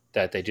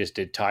that they just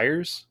did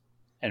tires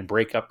and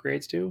brake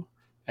upgrades to.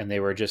 And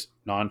they were just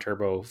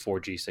non-turbo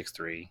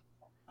 4G63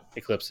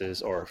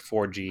 Eclipses or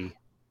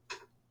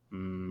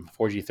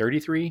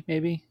 4G33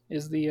 maybe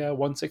is the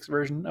 1.6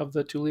 version of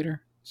the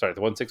 2-liter. Sorry,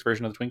 the 1.6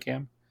 version of the twin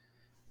cam.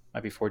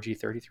 Might be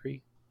 4G33.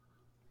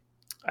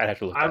 I'd have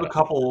to look. I have a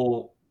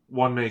couple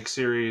one make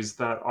series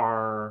that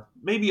are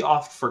maybe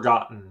oft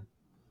forgotten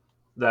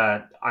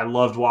that I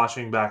loved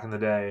watching back in the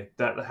day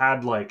that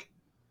had like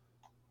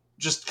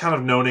just kind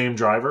of no-name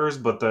drivers,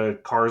 but the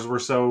cars were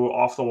so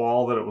off the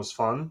wall that it was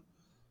fun.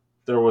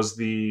 There was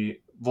the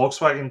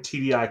Volkswagen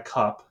TDI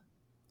Cup.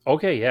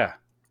 Okay, yeah.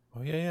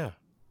 Oh, yeah.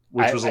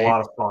 Which was a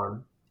lot of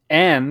fun.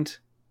 And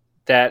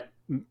that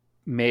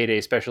made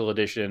a special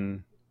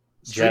edition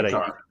Jetta you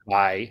could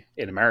buy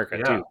in America,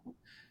 too.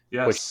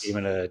 Yes. Which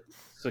even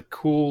it's a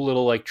cool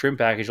little like trim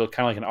package, kind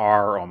of like an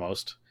R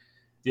almost.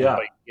 Yeah.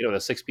 But, the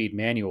 6-speed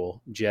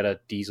manual Jetta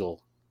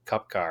diesel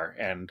Cup car.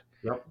 And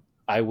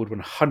I would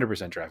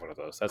 100% drive one of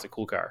those. That's a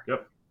cool car.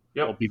 Yep.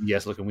 Old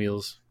BBS looking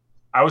wheels.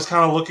 I was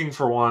kind of looking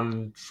for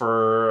one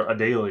for a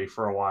daily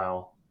for a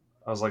while.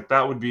 I was like,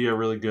 that would be a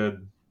really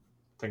good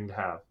thing to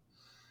have.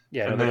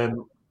 Yeah. And then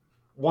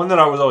one that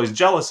I was always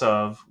jealous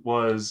of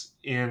was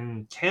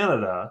in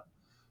Canada,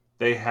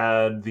 they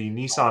had the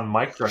Nissan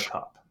Micra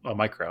Cup. Oh,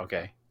 Micra,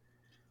 okay.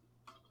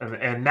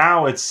 And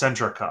now it's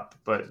Sentra Cup,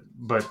 but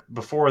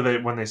before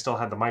when they still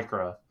had the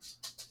Micra,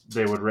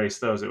 they would race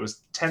those. It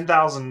was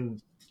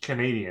 10,000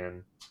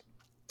 Canadian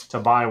to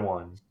buy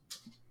one,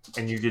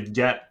 and you could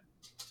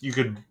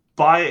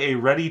buy a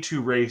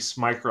ready-to-race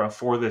Micra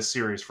for this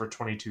series for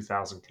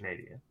 22,000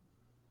 Canadian.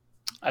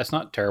 That's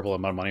not terrible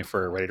amount of money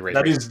for a ready-to-race.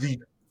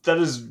 That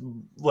is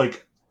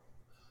like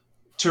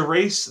to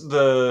race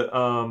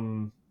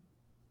the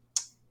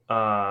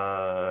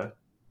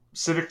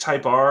Civic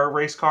Type R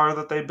race car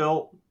that they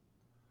built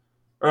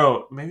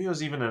Oh, maybe it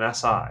was even an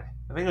SI. I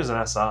think it was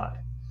an SI.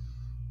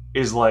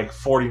 Is like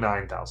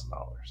 $49,000.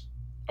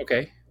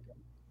 Okay.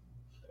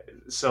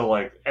 So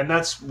like, and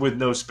that's with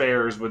no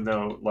spares, with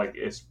no like,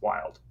 it's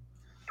wild.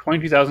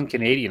 22,000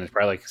 Canadian is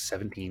probably like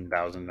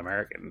 17,000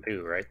 American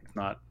too, right? It's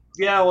not.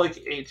 Yeah, like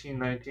 18,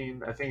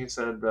 19. I think it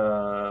said.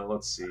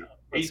 Let's see,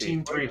 Let's see.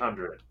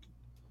 18,300.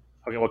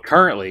 Okay, well,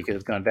 currently because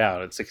it's gone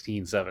down, it's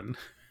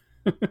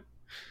 16,700.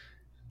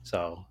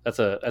 So that's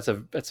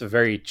a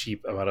very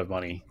cheap amount of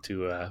money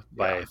to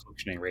buy a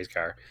functioning race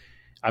car.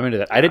 I'm into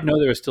that. I didn't know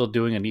they were still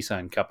doing a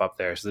Nissan Cup up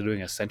there, so they're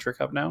doing a Sentra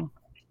Cup now.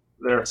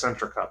 They're a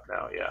Sentra Cup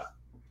now. Yeah.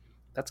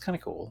 That's kind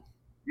of cool.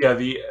 Yeah.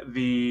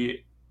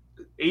 The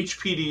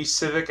HPD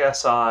Civic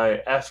Si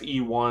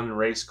FE1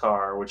 race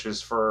car, which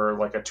is for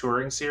like a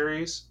touring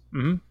series,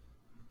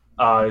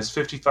 is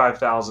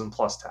 55,000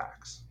 plus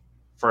tax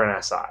for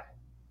an SI.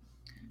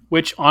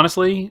 Which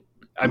honestly,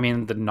 I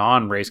mean, the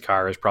non-race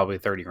car is probably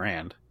 30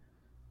 grand.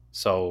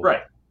 So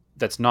Right.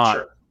 that's not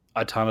Sure.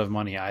 a ton of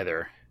money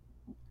either.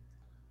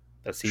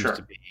 That seems Sure.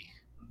 to be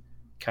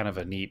kind of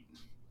a neat.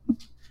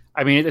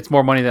 I mean, it's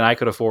more money than I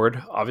could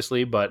afford,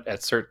 obviously, but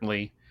it's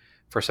certainly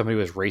for somebody who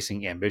has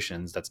racing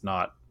ambitions, it's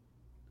not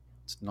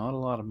a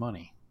lot of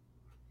money.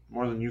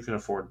 More than you can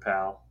afford,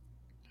 pal.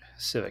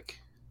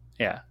 Civic.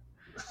 Yeah.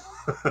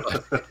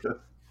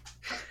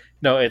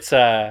 No, it's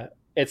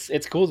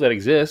cool that it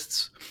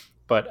exists,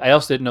 but I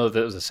also didn't know that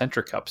it was a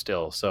Sentra Cup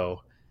still.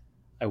 So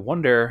I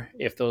wonder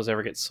if those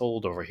ever get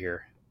sold over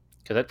here,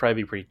 because that'd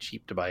probably be pretty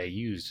cheap to buy a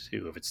used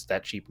too. If it's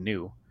that cheap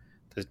new,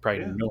 there's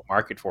probably no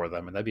market for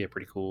them, and that'd be a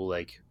pretty cool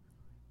like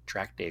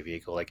track day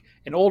vehicle. Like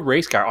an old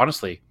race car,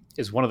 honestly,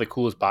 is one of the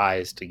coolest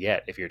buys to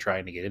get if you're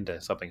trying to get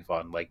into something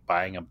fun, like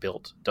buying a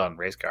built, done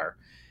race car.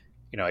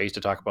 You know, I used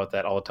to talk about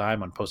that all the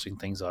time on posting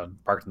things on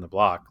Parked in the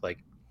Block. Like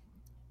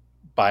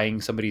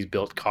buying somebody's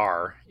built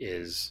car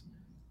is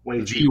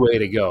the way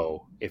to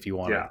go if you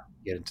want to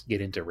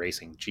get into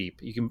racing cheap.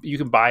 You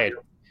can buy it.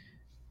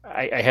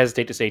 I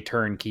hesitate to say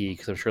turnkey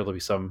because I'm sure there'll be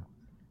some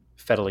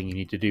fettling you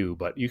need to do,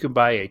 but you can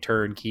buy a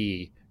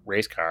turnkey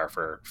race car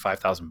for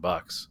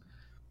 $5,000.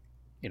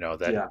 You know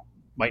that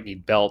might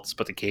need belts,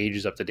 but the cage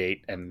is up to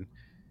date, and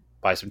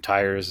buy some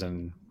tires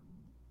and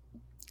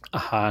a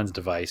Hans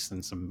device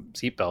and some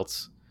seat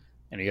belts,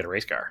 and you get a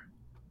race car.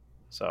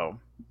 So,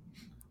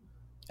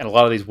 and a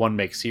lot of these one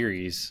make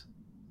series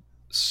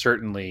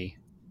certainly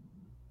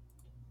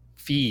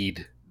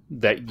feed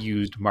that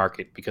used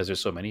market because there's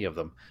so many of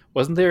them.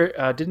 Wasn't there?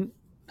 Didn't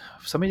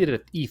somebody did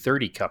an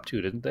E30 Cup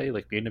too? Didn't they?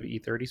 Like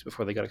BMW E30s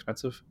before they got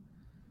expensive.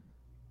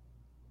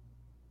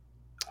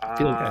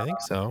 I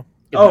think so.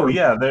 Oh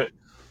yeah,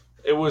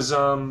 it was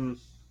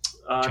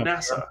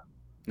NASA.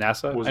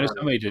 NASA. Was I know running.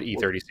 somebody did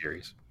E30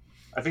 series.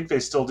 I think they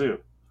still do.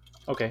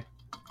 Okay.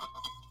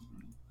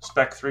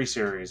 Spec 3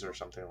 series or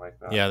something like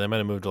that. Yeah, they might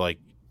have moved to like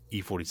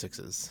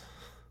E46s.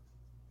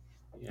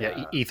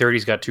 Yeah,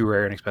 E30's got too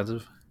rare and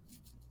expensive.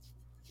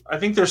 I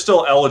think they're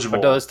still eligible.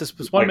 But no,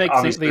 this one makes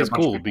obviously things a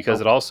bunch cool of because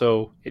people it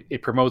also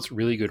it promotes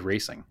really good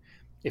racing.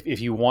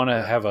 If you want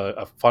to have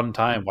a fun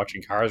time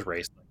watching cars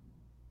race.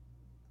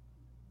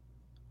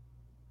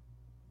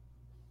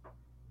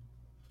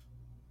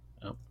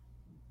 Oh.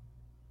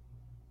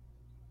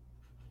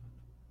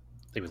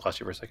 I think we lost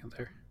you for a second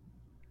there.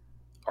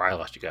 Or I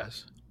lost you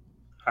guys.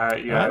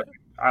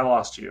 I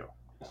lost you.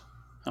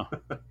 Oh.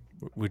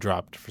 We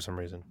dropped for some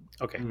reason.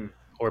 Okay.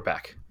 We're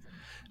back.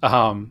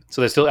 So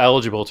they're still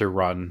eligible to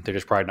run. They're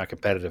just probably not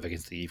competitive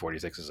against the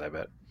E46s, I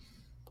bet.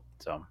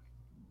 So,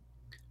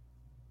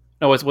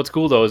 no, what's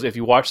cool though is if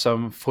you watch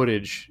some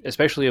footage,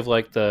 especially of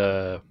like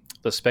the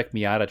Spec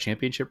Miata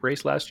Championship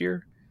race last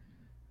year,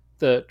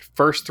 the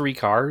first three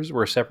cars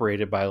were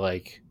separated by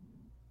like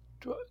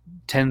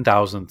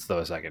 10,000ths of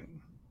a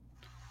second.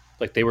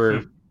 Like they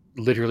were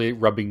literally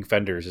rubbing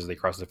fenders as they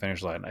crossed the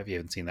finish line. If you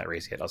haven't seen that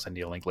race yet, I'll send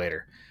you a link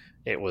later.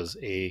 It was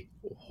a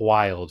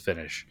wild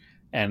finish.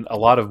 And a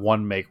lot of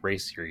one make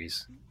race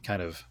series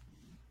kind of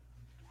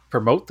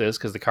promote this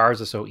because the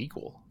cars are so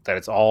equal that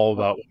it's all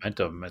about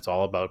momentum. It's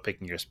all about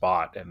picking your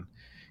spot. And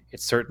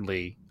it's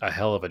certainly a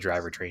hell of a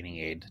driver training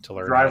aid to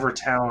learn. Driver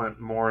talent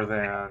more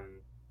than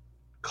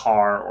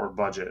car or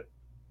budget.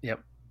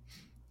 Yep.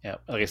 Yeah.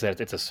 Like I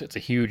said, it's a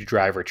huge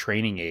driver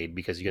training aid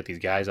because you get these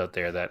guys out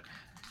there that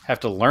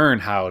have to learn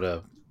how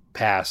to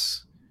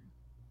pass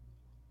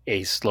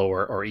a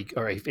slower or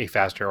a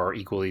faster or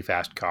equally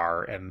fast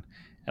car and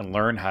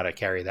learn how to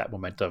carry that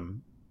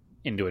momentum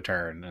into a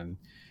turn. And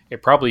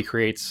it probably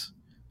creates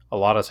a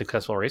lot of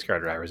successful race car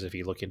drivers if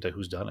you look into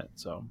who's done it.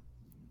 So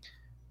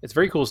it's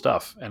very cool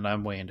stuff, and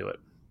I'm way into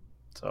it.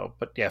 So,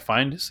 but yeah,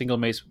 find single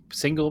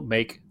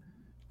make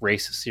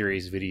race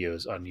series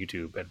videos on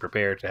YouTube and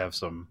prepare to have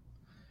some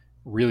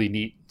really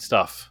neat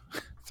stuff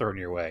thrown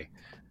your way.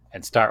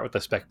 And start with the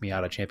Spec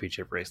Miata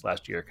Championship race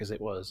last year because it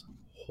was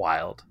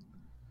wild.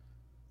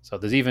 So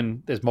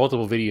there's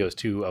multiple videos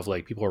too of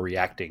like people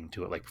reacting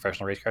to it, like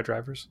professional race car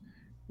drivers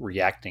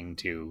reacting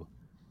to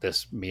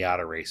this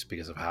Miata race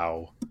because of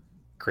how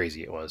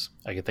crazy it was.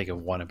 I can think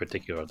of one in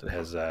particular that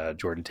has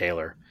Jordan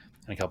Taylor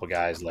and a couple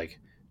guys like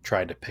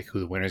trying to pick who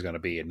the winner is going to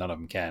be, and none of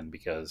them can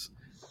because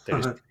they're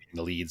just in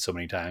the lead so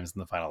many times in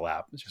the final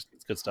lap. It's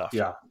good stuff.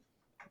 Yeah.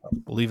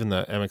 Well, even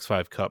the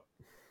MX5 Cup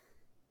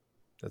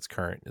that's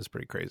current is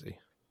pretty crazy.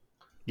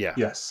 Yeah.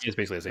 Yes. It's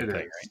basically the same It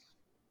thing, is.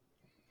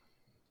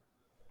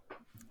 right?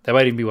 That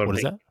might even be what What I'm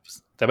is thinking.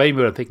 that? That might even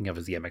be what I'm thinking of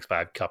as the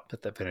MX5 Cup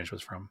that finish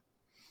was from.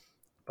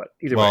 But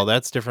either Well, way,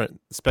 that's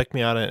different. Spec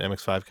Miata and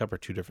MX5 Cup are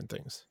two different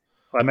things.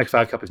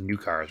 MX5 Cup is new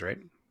cars, right?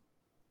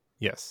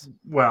 Yes.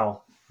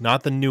 Well,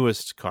 Not the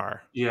newest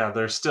car. yeah,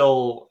 they're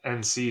still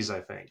NCs,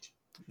 I think.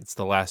 It's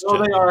the last No,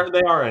 gen.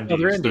 they are NDs. No,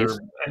 they're They're NDs.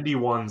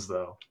 ND1s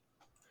though.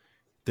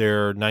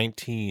 They're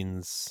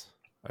 19s.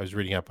 I was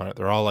reading up on it.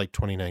 They're all like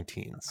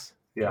 2019s.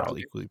 Yeah. They're all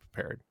equally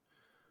prepared.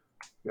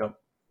 Yep.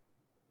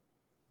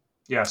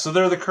 Yeah, so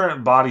they're the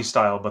current body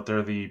style, but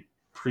they're the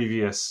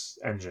previous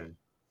engine.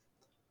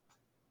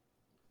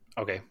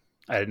 Okay.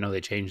 I didn't know they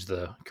changed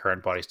the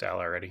current body style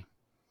already.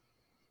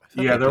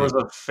 Yeah, there was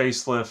a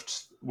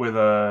facelift with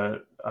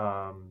a.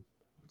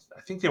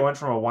 I think they went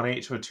from a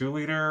 1.8 to a 2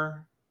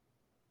 liter.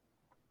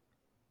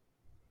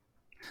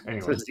 So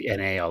Anyway, it's the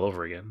NA all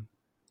over again.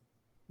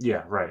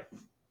 yeah, right.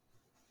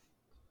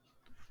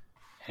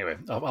 Anyway,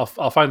 I'll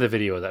find the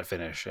video of that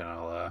finish and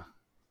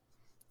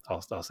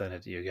I'll send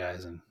it to you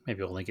guys, and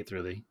maybe we'll link it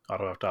through the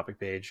Auto Off Topic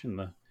page and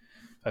if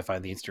I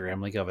find the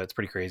Instagram link of it. It's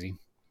pretty crazy.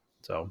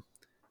 So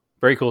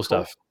very cool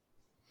stuff.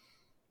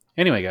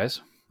 Anyway, guys,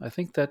 I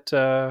think that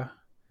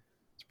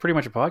it's pretty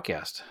much a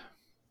podcast.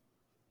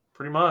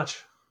 Pretty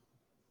much.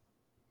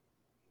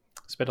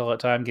 Spent all that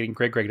time getting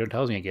Greg Don't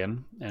Tells Me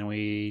again, and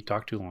we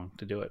talked too long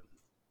to do it.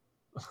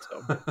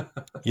 So,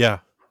 Yeah.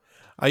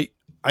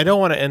 I don't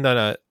want to end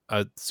on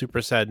a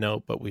super sad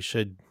note, but we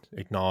should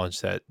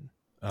acknowledge that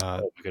oh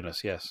my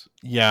goodness, yes.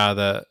 yeah,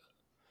 the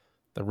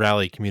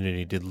rally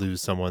community did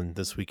lose someone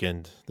this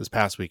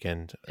past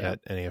weekend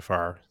at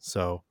NAFR.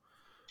 So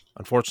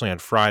unfortunately on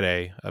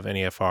Friday of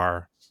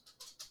NAFR,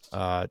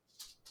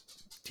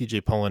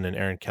 TJ Pullen and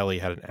Aaron Kelly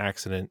had an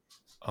accident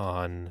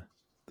on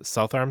the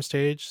South Arm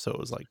stage. So it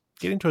was like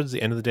getting towards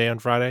the end of the day on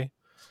Friday,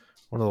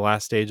 one of the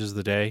last stages of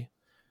the day.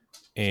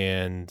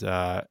 And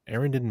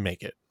Aaron didn't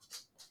make it.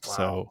 Wow.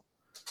 So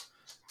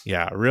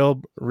yeah,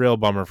 real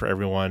bummer for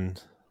everyone.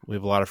 We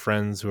have a lot of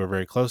friends who are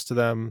very close to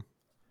them.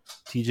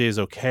 TJ is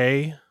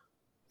okay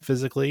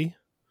physically.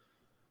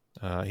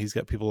 He's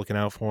got people looking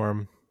out for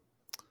him.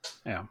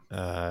 Yeah.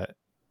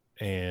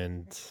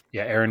 And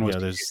Yeah, Aaron was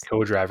there's TJ's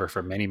co-driver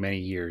for many, many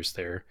years.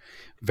 They're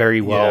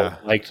very well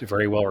liked,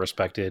 very well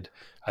respected.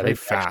 I very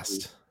think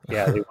fast. Actually,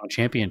 yeah, they won a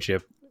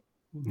championship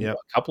Yep.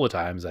 a couple of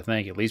times, I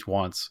think, at least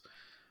once.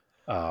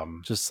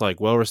 Just like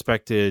well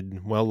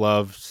respected, well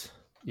loved.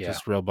 Yeah.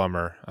 Just real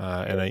bummer.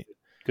 And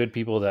good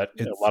people that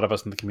a lot of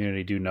us in the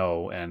community do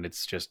know, and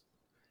it's just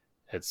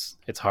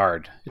it's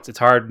hard. It's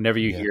hard whenever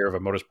you hear of a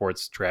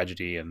motorsports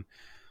tragedy, and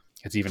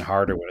it's even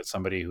harder when it's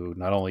somebody who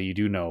not only you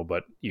do know,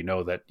 but you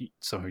know that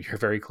some of your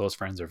very close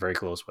friends are very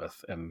close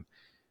with. And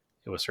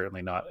it was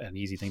certainly not an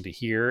easy thing to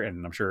hear,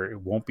 and I'm sure it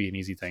won't be an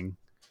easy thing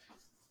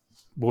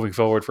moving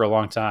forward for a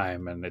long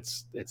time. And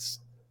it's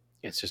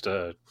just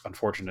a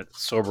unfortunate,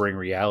 sobering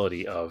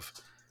reality of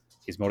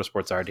these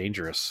motorsports are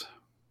dangerous.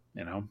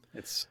 You know,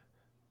 it's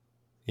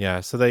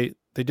so they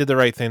did the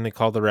right thing. They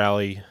called the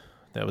rally.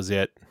 That was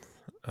it.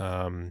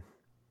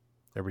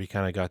 Everybody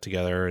kind of got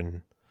together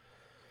and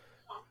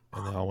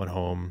they all went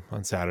home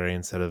on Saturday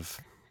instead of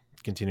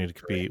continuing to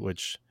compete,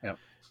 which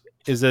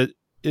is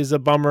a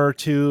bummer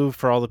too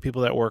for all the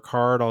people that work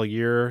hard all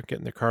year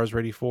getting their cars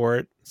ready for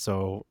it.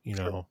 So,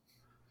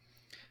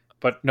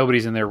 but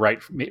nobody's in their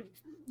right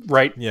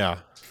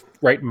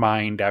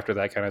mind after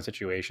that kind of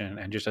situation.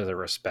 And just as a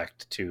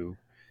respect to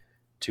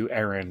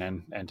Aaron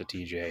and to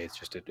TJ, it's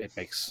just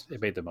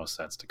it made the most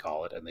sense to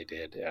call it, and they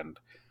did. And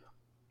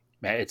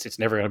man, it's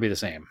never going to be the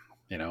same.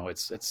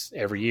 It's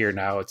every year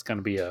now. It's going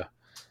to be a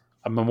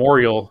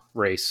memorial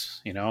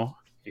race. You're going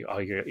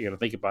to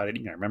think about it.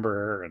 You're going to remember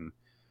her, and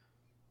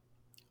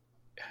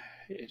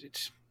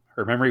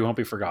her memory won't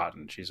be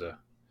forgotten. She's a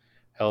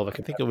hell of a.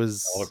 I think it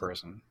was hell of a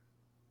person.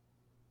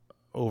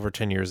 Over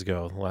 10 years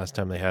ago, the last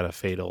time they had a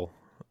fatal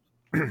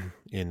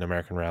in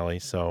American Rally.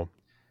 So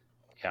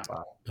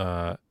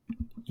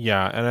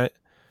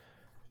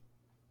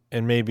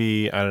and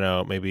maybe, I don't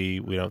know, maybe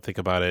we don't think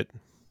about it.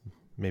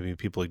 Maybe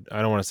people,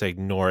 I don't want to say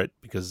ignore it,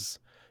 because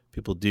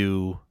people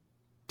do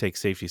take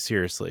safety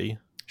seriously.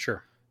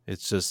 Sure.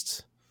 It's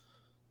just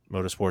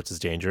motorsports is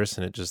dangerous,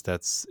 and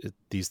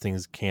these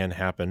things can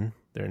happen.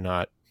 They're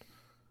not,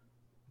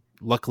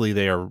 luckily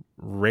they are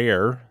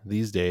rare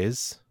these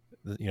days.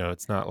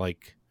 It's not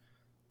like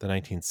the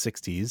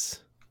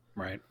 1960s.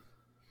 Right.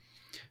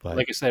 But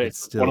like I said,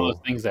 it's still one of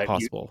those things that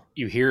possible.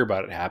 You hear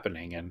about it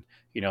happening. And,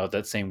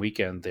 that same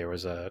weekend there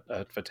was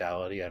a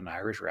fatality at an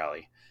Irish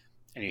rally,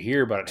 and you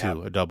hear about it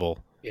happening. A double.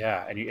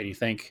 Yeah. And you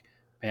think,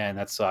 man,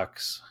 that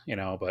sucks,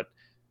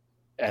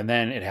 and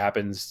then it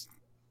happens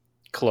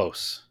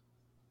close,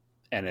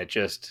 and it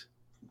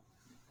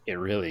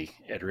really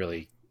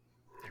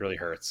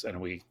hurts.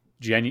 And we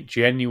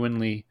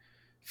genuinely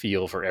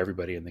feel for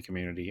everybody in the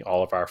community,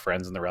 all of our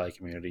friends in the rally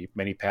community.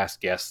 Many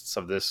past guests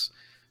of this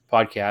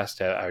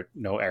podcast, I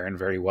know Aaron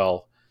very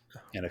well,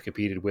 and have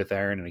competed with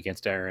Aaron and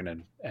against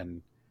Aaron,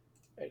 and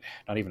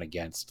not even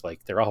against.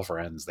 Like, they're all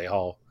friends. They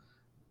all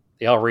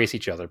race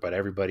each other, but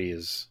everybody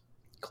is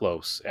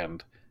close.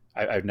 And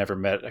I've never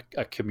met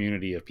a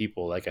community of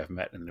people like I've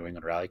met in the New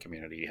England Rally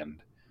community.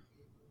 And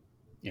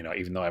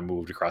even though I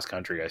moved across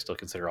country, I still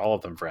consider all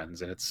of them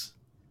friends, and it's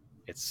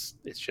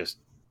just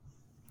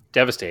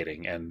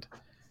devastating. And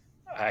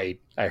I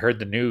heard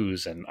the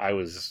news and I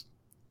was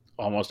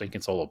almost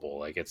inconsolable.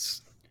 Like,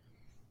 it's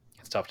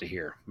tough to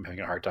hear. I'm having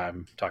a hard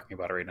time talking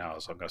about it right now,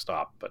 so I'm going to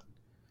stop. But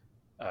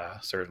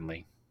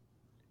certainly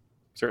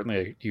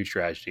a huge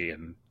tragedy,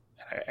 and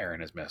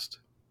Aaron is missed.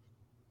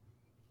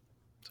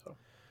 So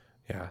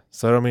Yeah.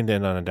 So I don't mean to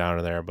end on a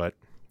downer there, but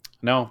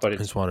no, but I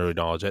just wanted to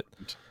acknowledge it.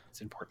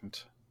 It's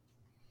important,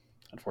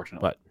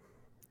 unfortunately. But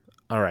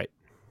all right.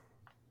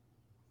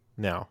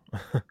 Now,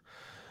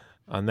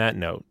 on that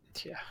note,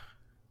 yeah,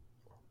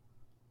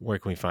 where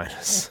can we find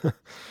us?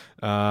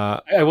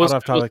 I will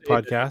Off Topic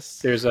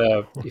Podcast.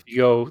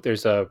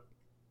 There's a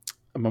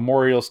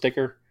memorial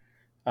sticker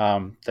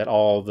that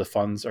all the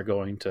funds are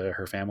going to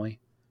her family.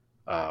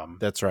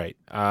 That's right.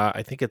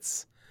 I think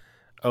it's.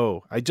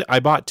 Oh, I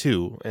bought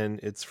two, and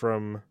it's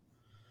from.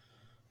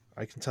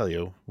 I can tell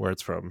you where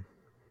it's from.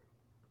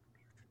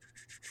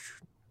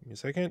 Give me a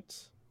second.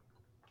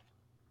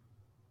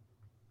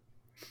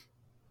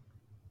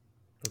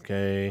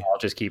 Okay. I'll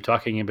just keep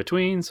talking in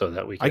between so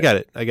that we can... I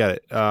got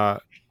it.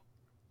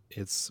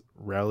 It's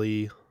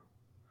rally.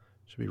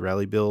 Should be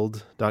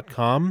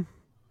rallybuild.com.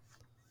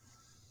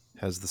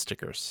 Has the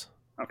stickers.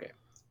 Okay.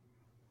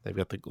 They've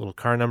got the little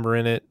car number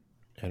in it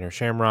and her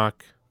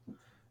shamrock,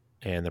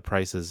 and the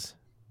price is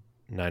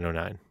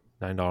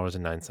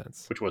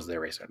 $9.09. Which was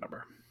their race car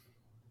number.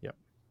 Yep.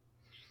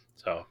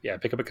 So, yeah,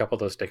 pick up a couple of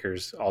those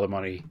stickers. All the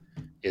money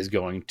is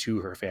going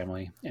to her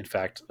family. In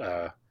fact,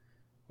 what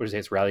is it?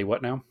 It's Rally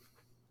what now?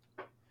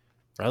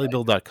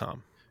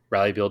 Rallybuild.com.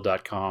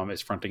 Rallybuild.com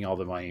is fronting all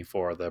the money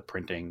for the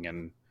printing,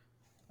 and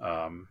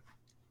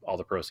all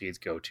the proceeds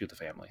go to the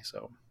family.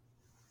 So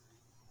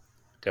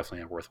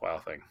definitely a worthwhile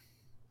thing.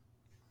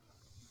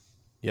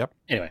 Yep.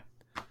 Anyway,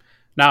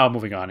 now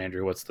moving on,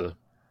 Andrew, what's the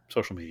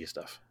social media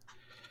stuff?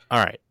 All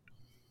right.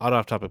 Auto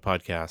Off Topic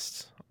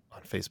Podcast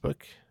on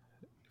Facebook,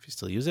 if you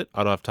still use it.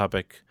 Auto Off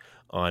Topic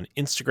on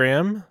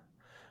Instagram.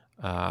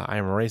 I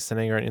am Ray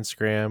Seninger on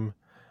Instagram.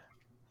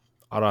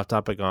 Auto Off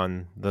Topic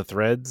on the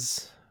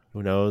Threads.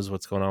 Who knows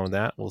what's going on with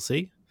that? We'll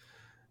see.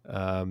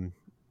 And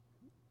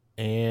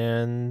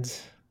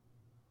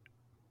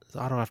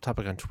Auto Off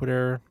Topic on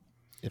Twitter,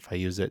 if I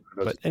use it.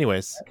 But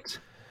anyways,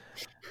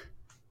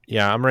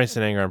 yeah, I'm Ray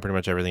Seninger on pretty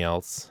much everything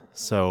else.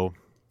 So,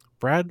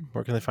 Brad,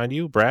 where can they find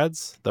you?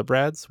 The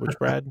Brads? Which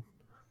Brad?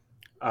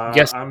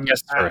 Guess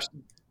first.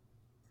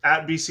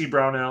 At BC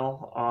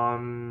Brownell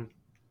on...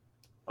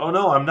 Oh,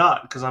 no, I'm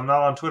not, because I'm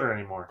not on Twitter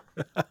anymore.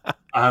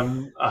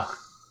 I'm...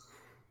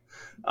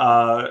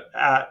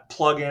 at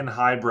plugin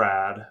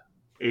Hybrad,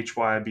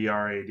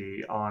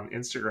 HYBRAD on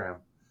Instagram,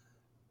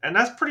 and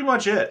that's pretty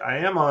much it. I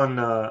am on.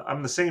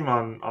 I'm the same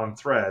on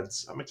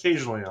Threads. I'm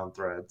occasionally on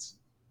Threads,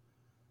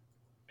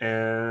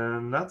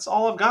 and that's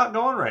all I've got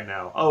going right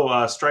now.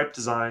 Oh, Stripe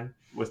Design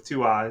with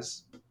 2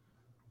 eyes.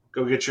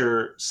 Go get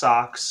your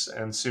socks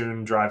and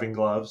soon driving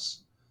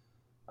gloves.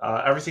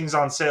 Everything's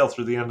on sale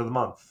through the end of the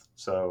month,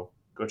 so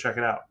go check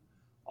it out.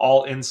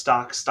 All in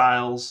stock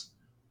styles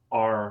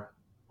are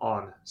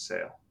on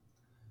sale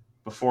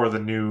before the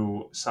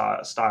new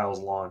styles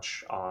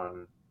launch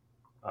on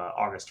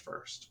August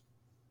 1st.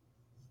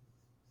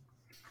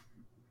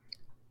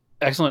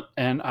 Excellent.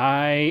 And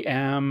I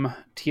am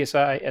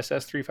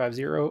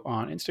TSISS350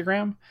 on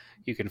Instagram.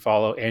 You can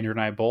follow Andrew and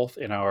I both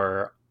in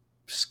our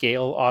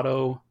Scale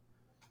Auto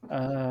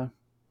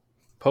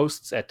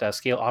posts at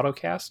Scale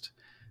Autocast.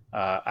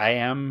 I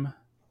am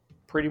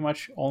pretty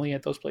much only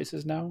at those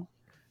places now.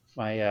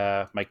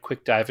 My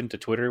quick dive into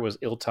Twitter was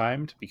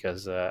ill-timed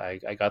because I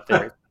got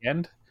there at the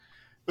end.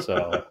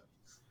 So it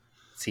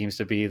seems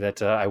to be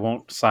that I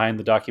won't sign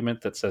the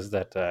document that says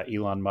that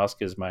Elon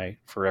Musk is my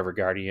forever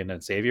guardian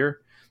and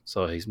savior.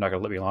 So he's not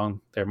going to let me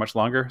along there much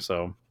longer.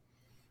 So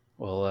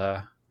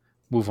we'll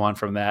move on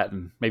from that,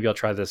 and maybe I'll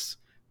try this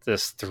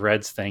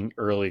Threads thing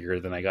earlier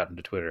than I got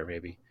into Twitter.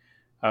 Maybe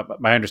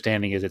my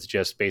understanding is it's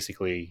just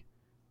basically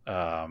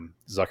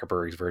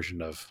Zuckerberg's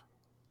version of.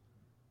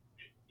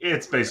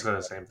 It's basically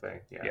the same thing.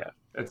 Yeah.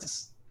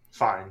 It's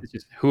fine. It's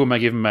just, who am I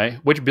giving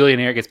which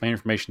billionaire gets my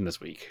information this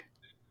week?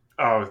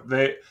 Oh,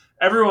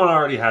 everyone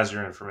already has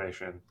your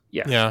information.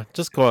 Yeah. Yeah.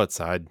 Just go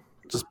outside.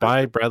 Just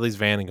buy Bradley's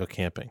van and go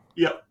camping.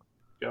 Yep.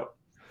 Yeah.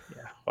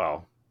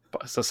 Well,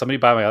 so somebody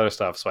buy my other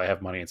stuff so I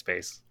have money and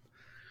space.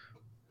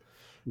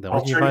 Where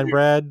can you find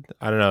Brad?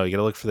 I don't know. You got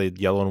to look for the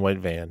yellow and white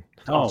van.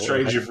 I'll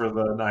trade you for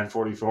the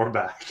 944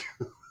 back.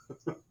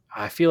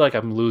 I feel like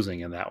I'm losing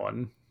in that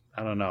one.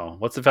 I don't know.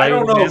 What's the value? I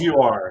don't know if you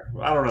are.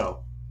 I don't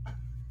know.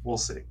 We'll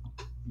see.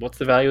 What's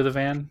the value of the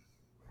van?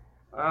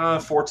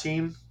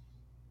 14.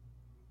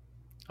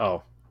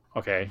 Oh,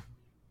 okay.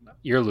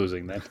 You're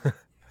losing then.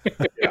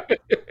 Yeah.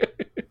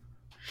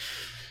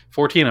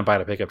 14, I'm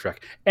buying a pickup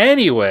truck.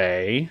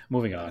 Anyway,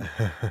 moving on.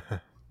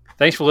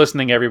 Thanks for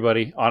listening,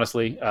 everybody.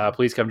 Honestly,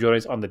 please come join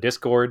us on the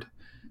Discord.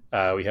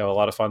 We have a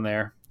lot of fun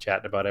there,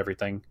 chatting about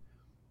everything,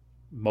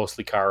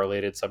 mostly car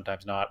related,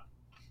 sometimes not.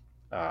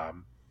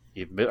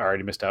 You've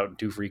already missed out on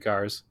 2 free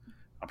cars.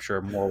 I'm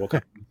sure more will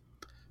come.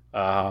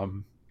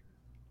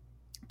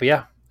 But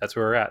yeah, that's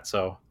where we're at.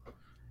 So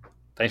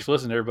thanks for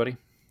listening, everybody.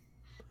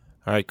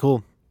 All right,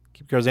 cool.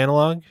 Keep cars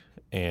analog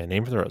and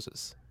aim for the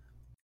roses.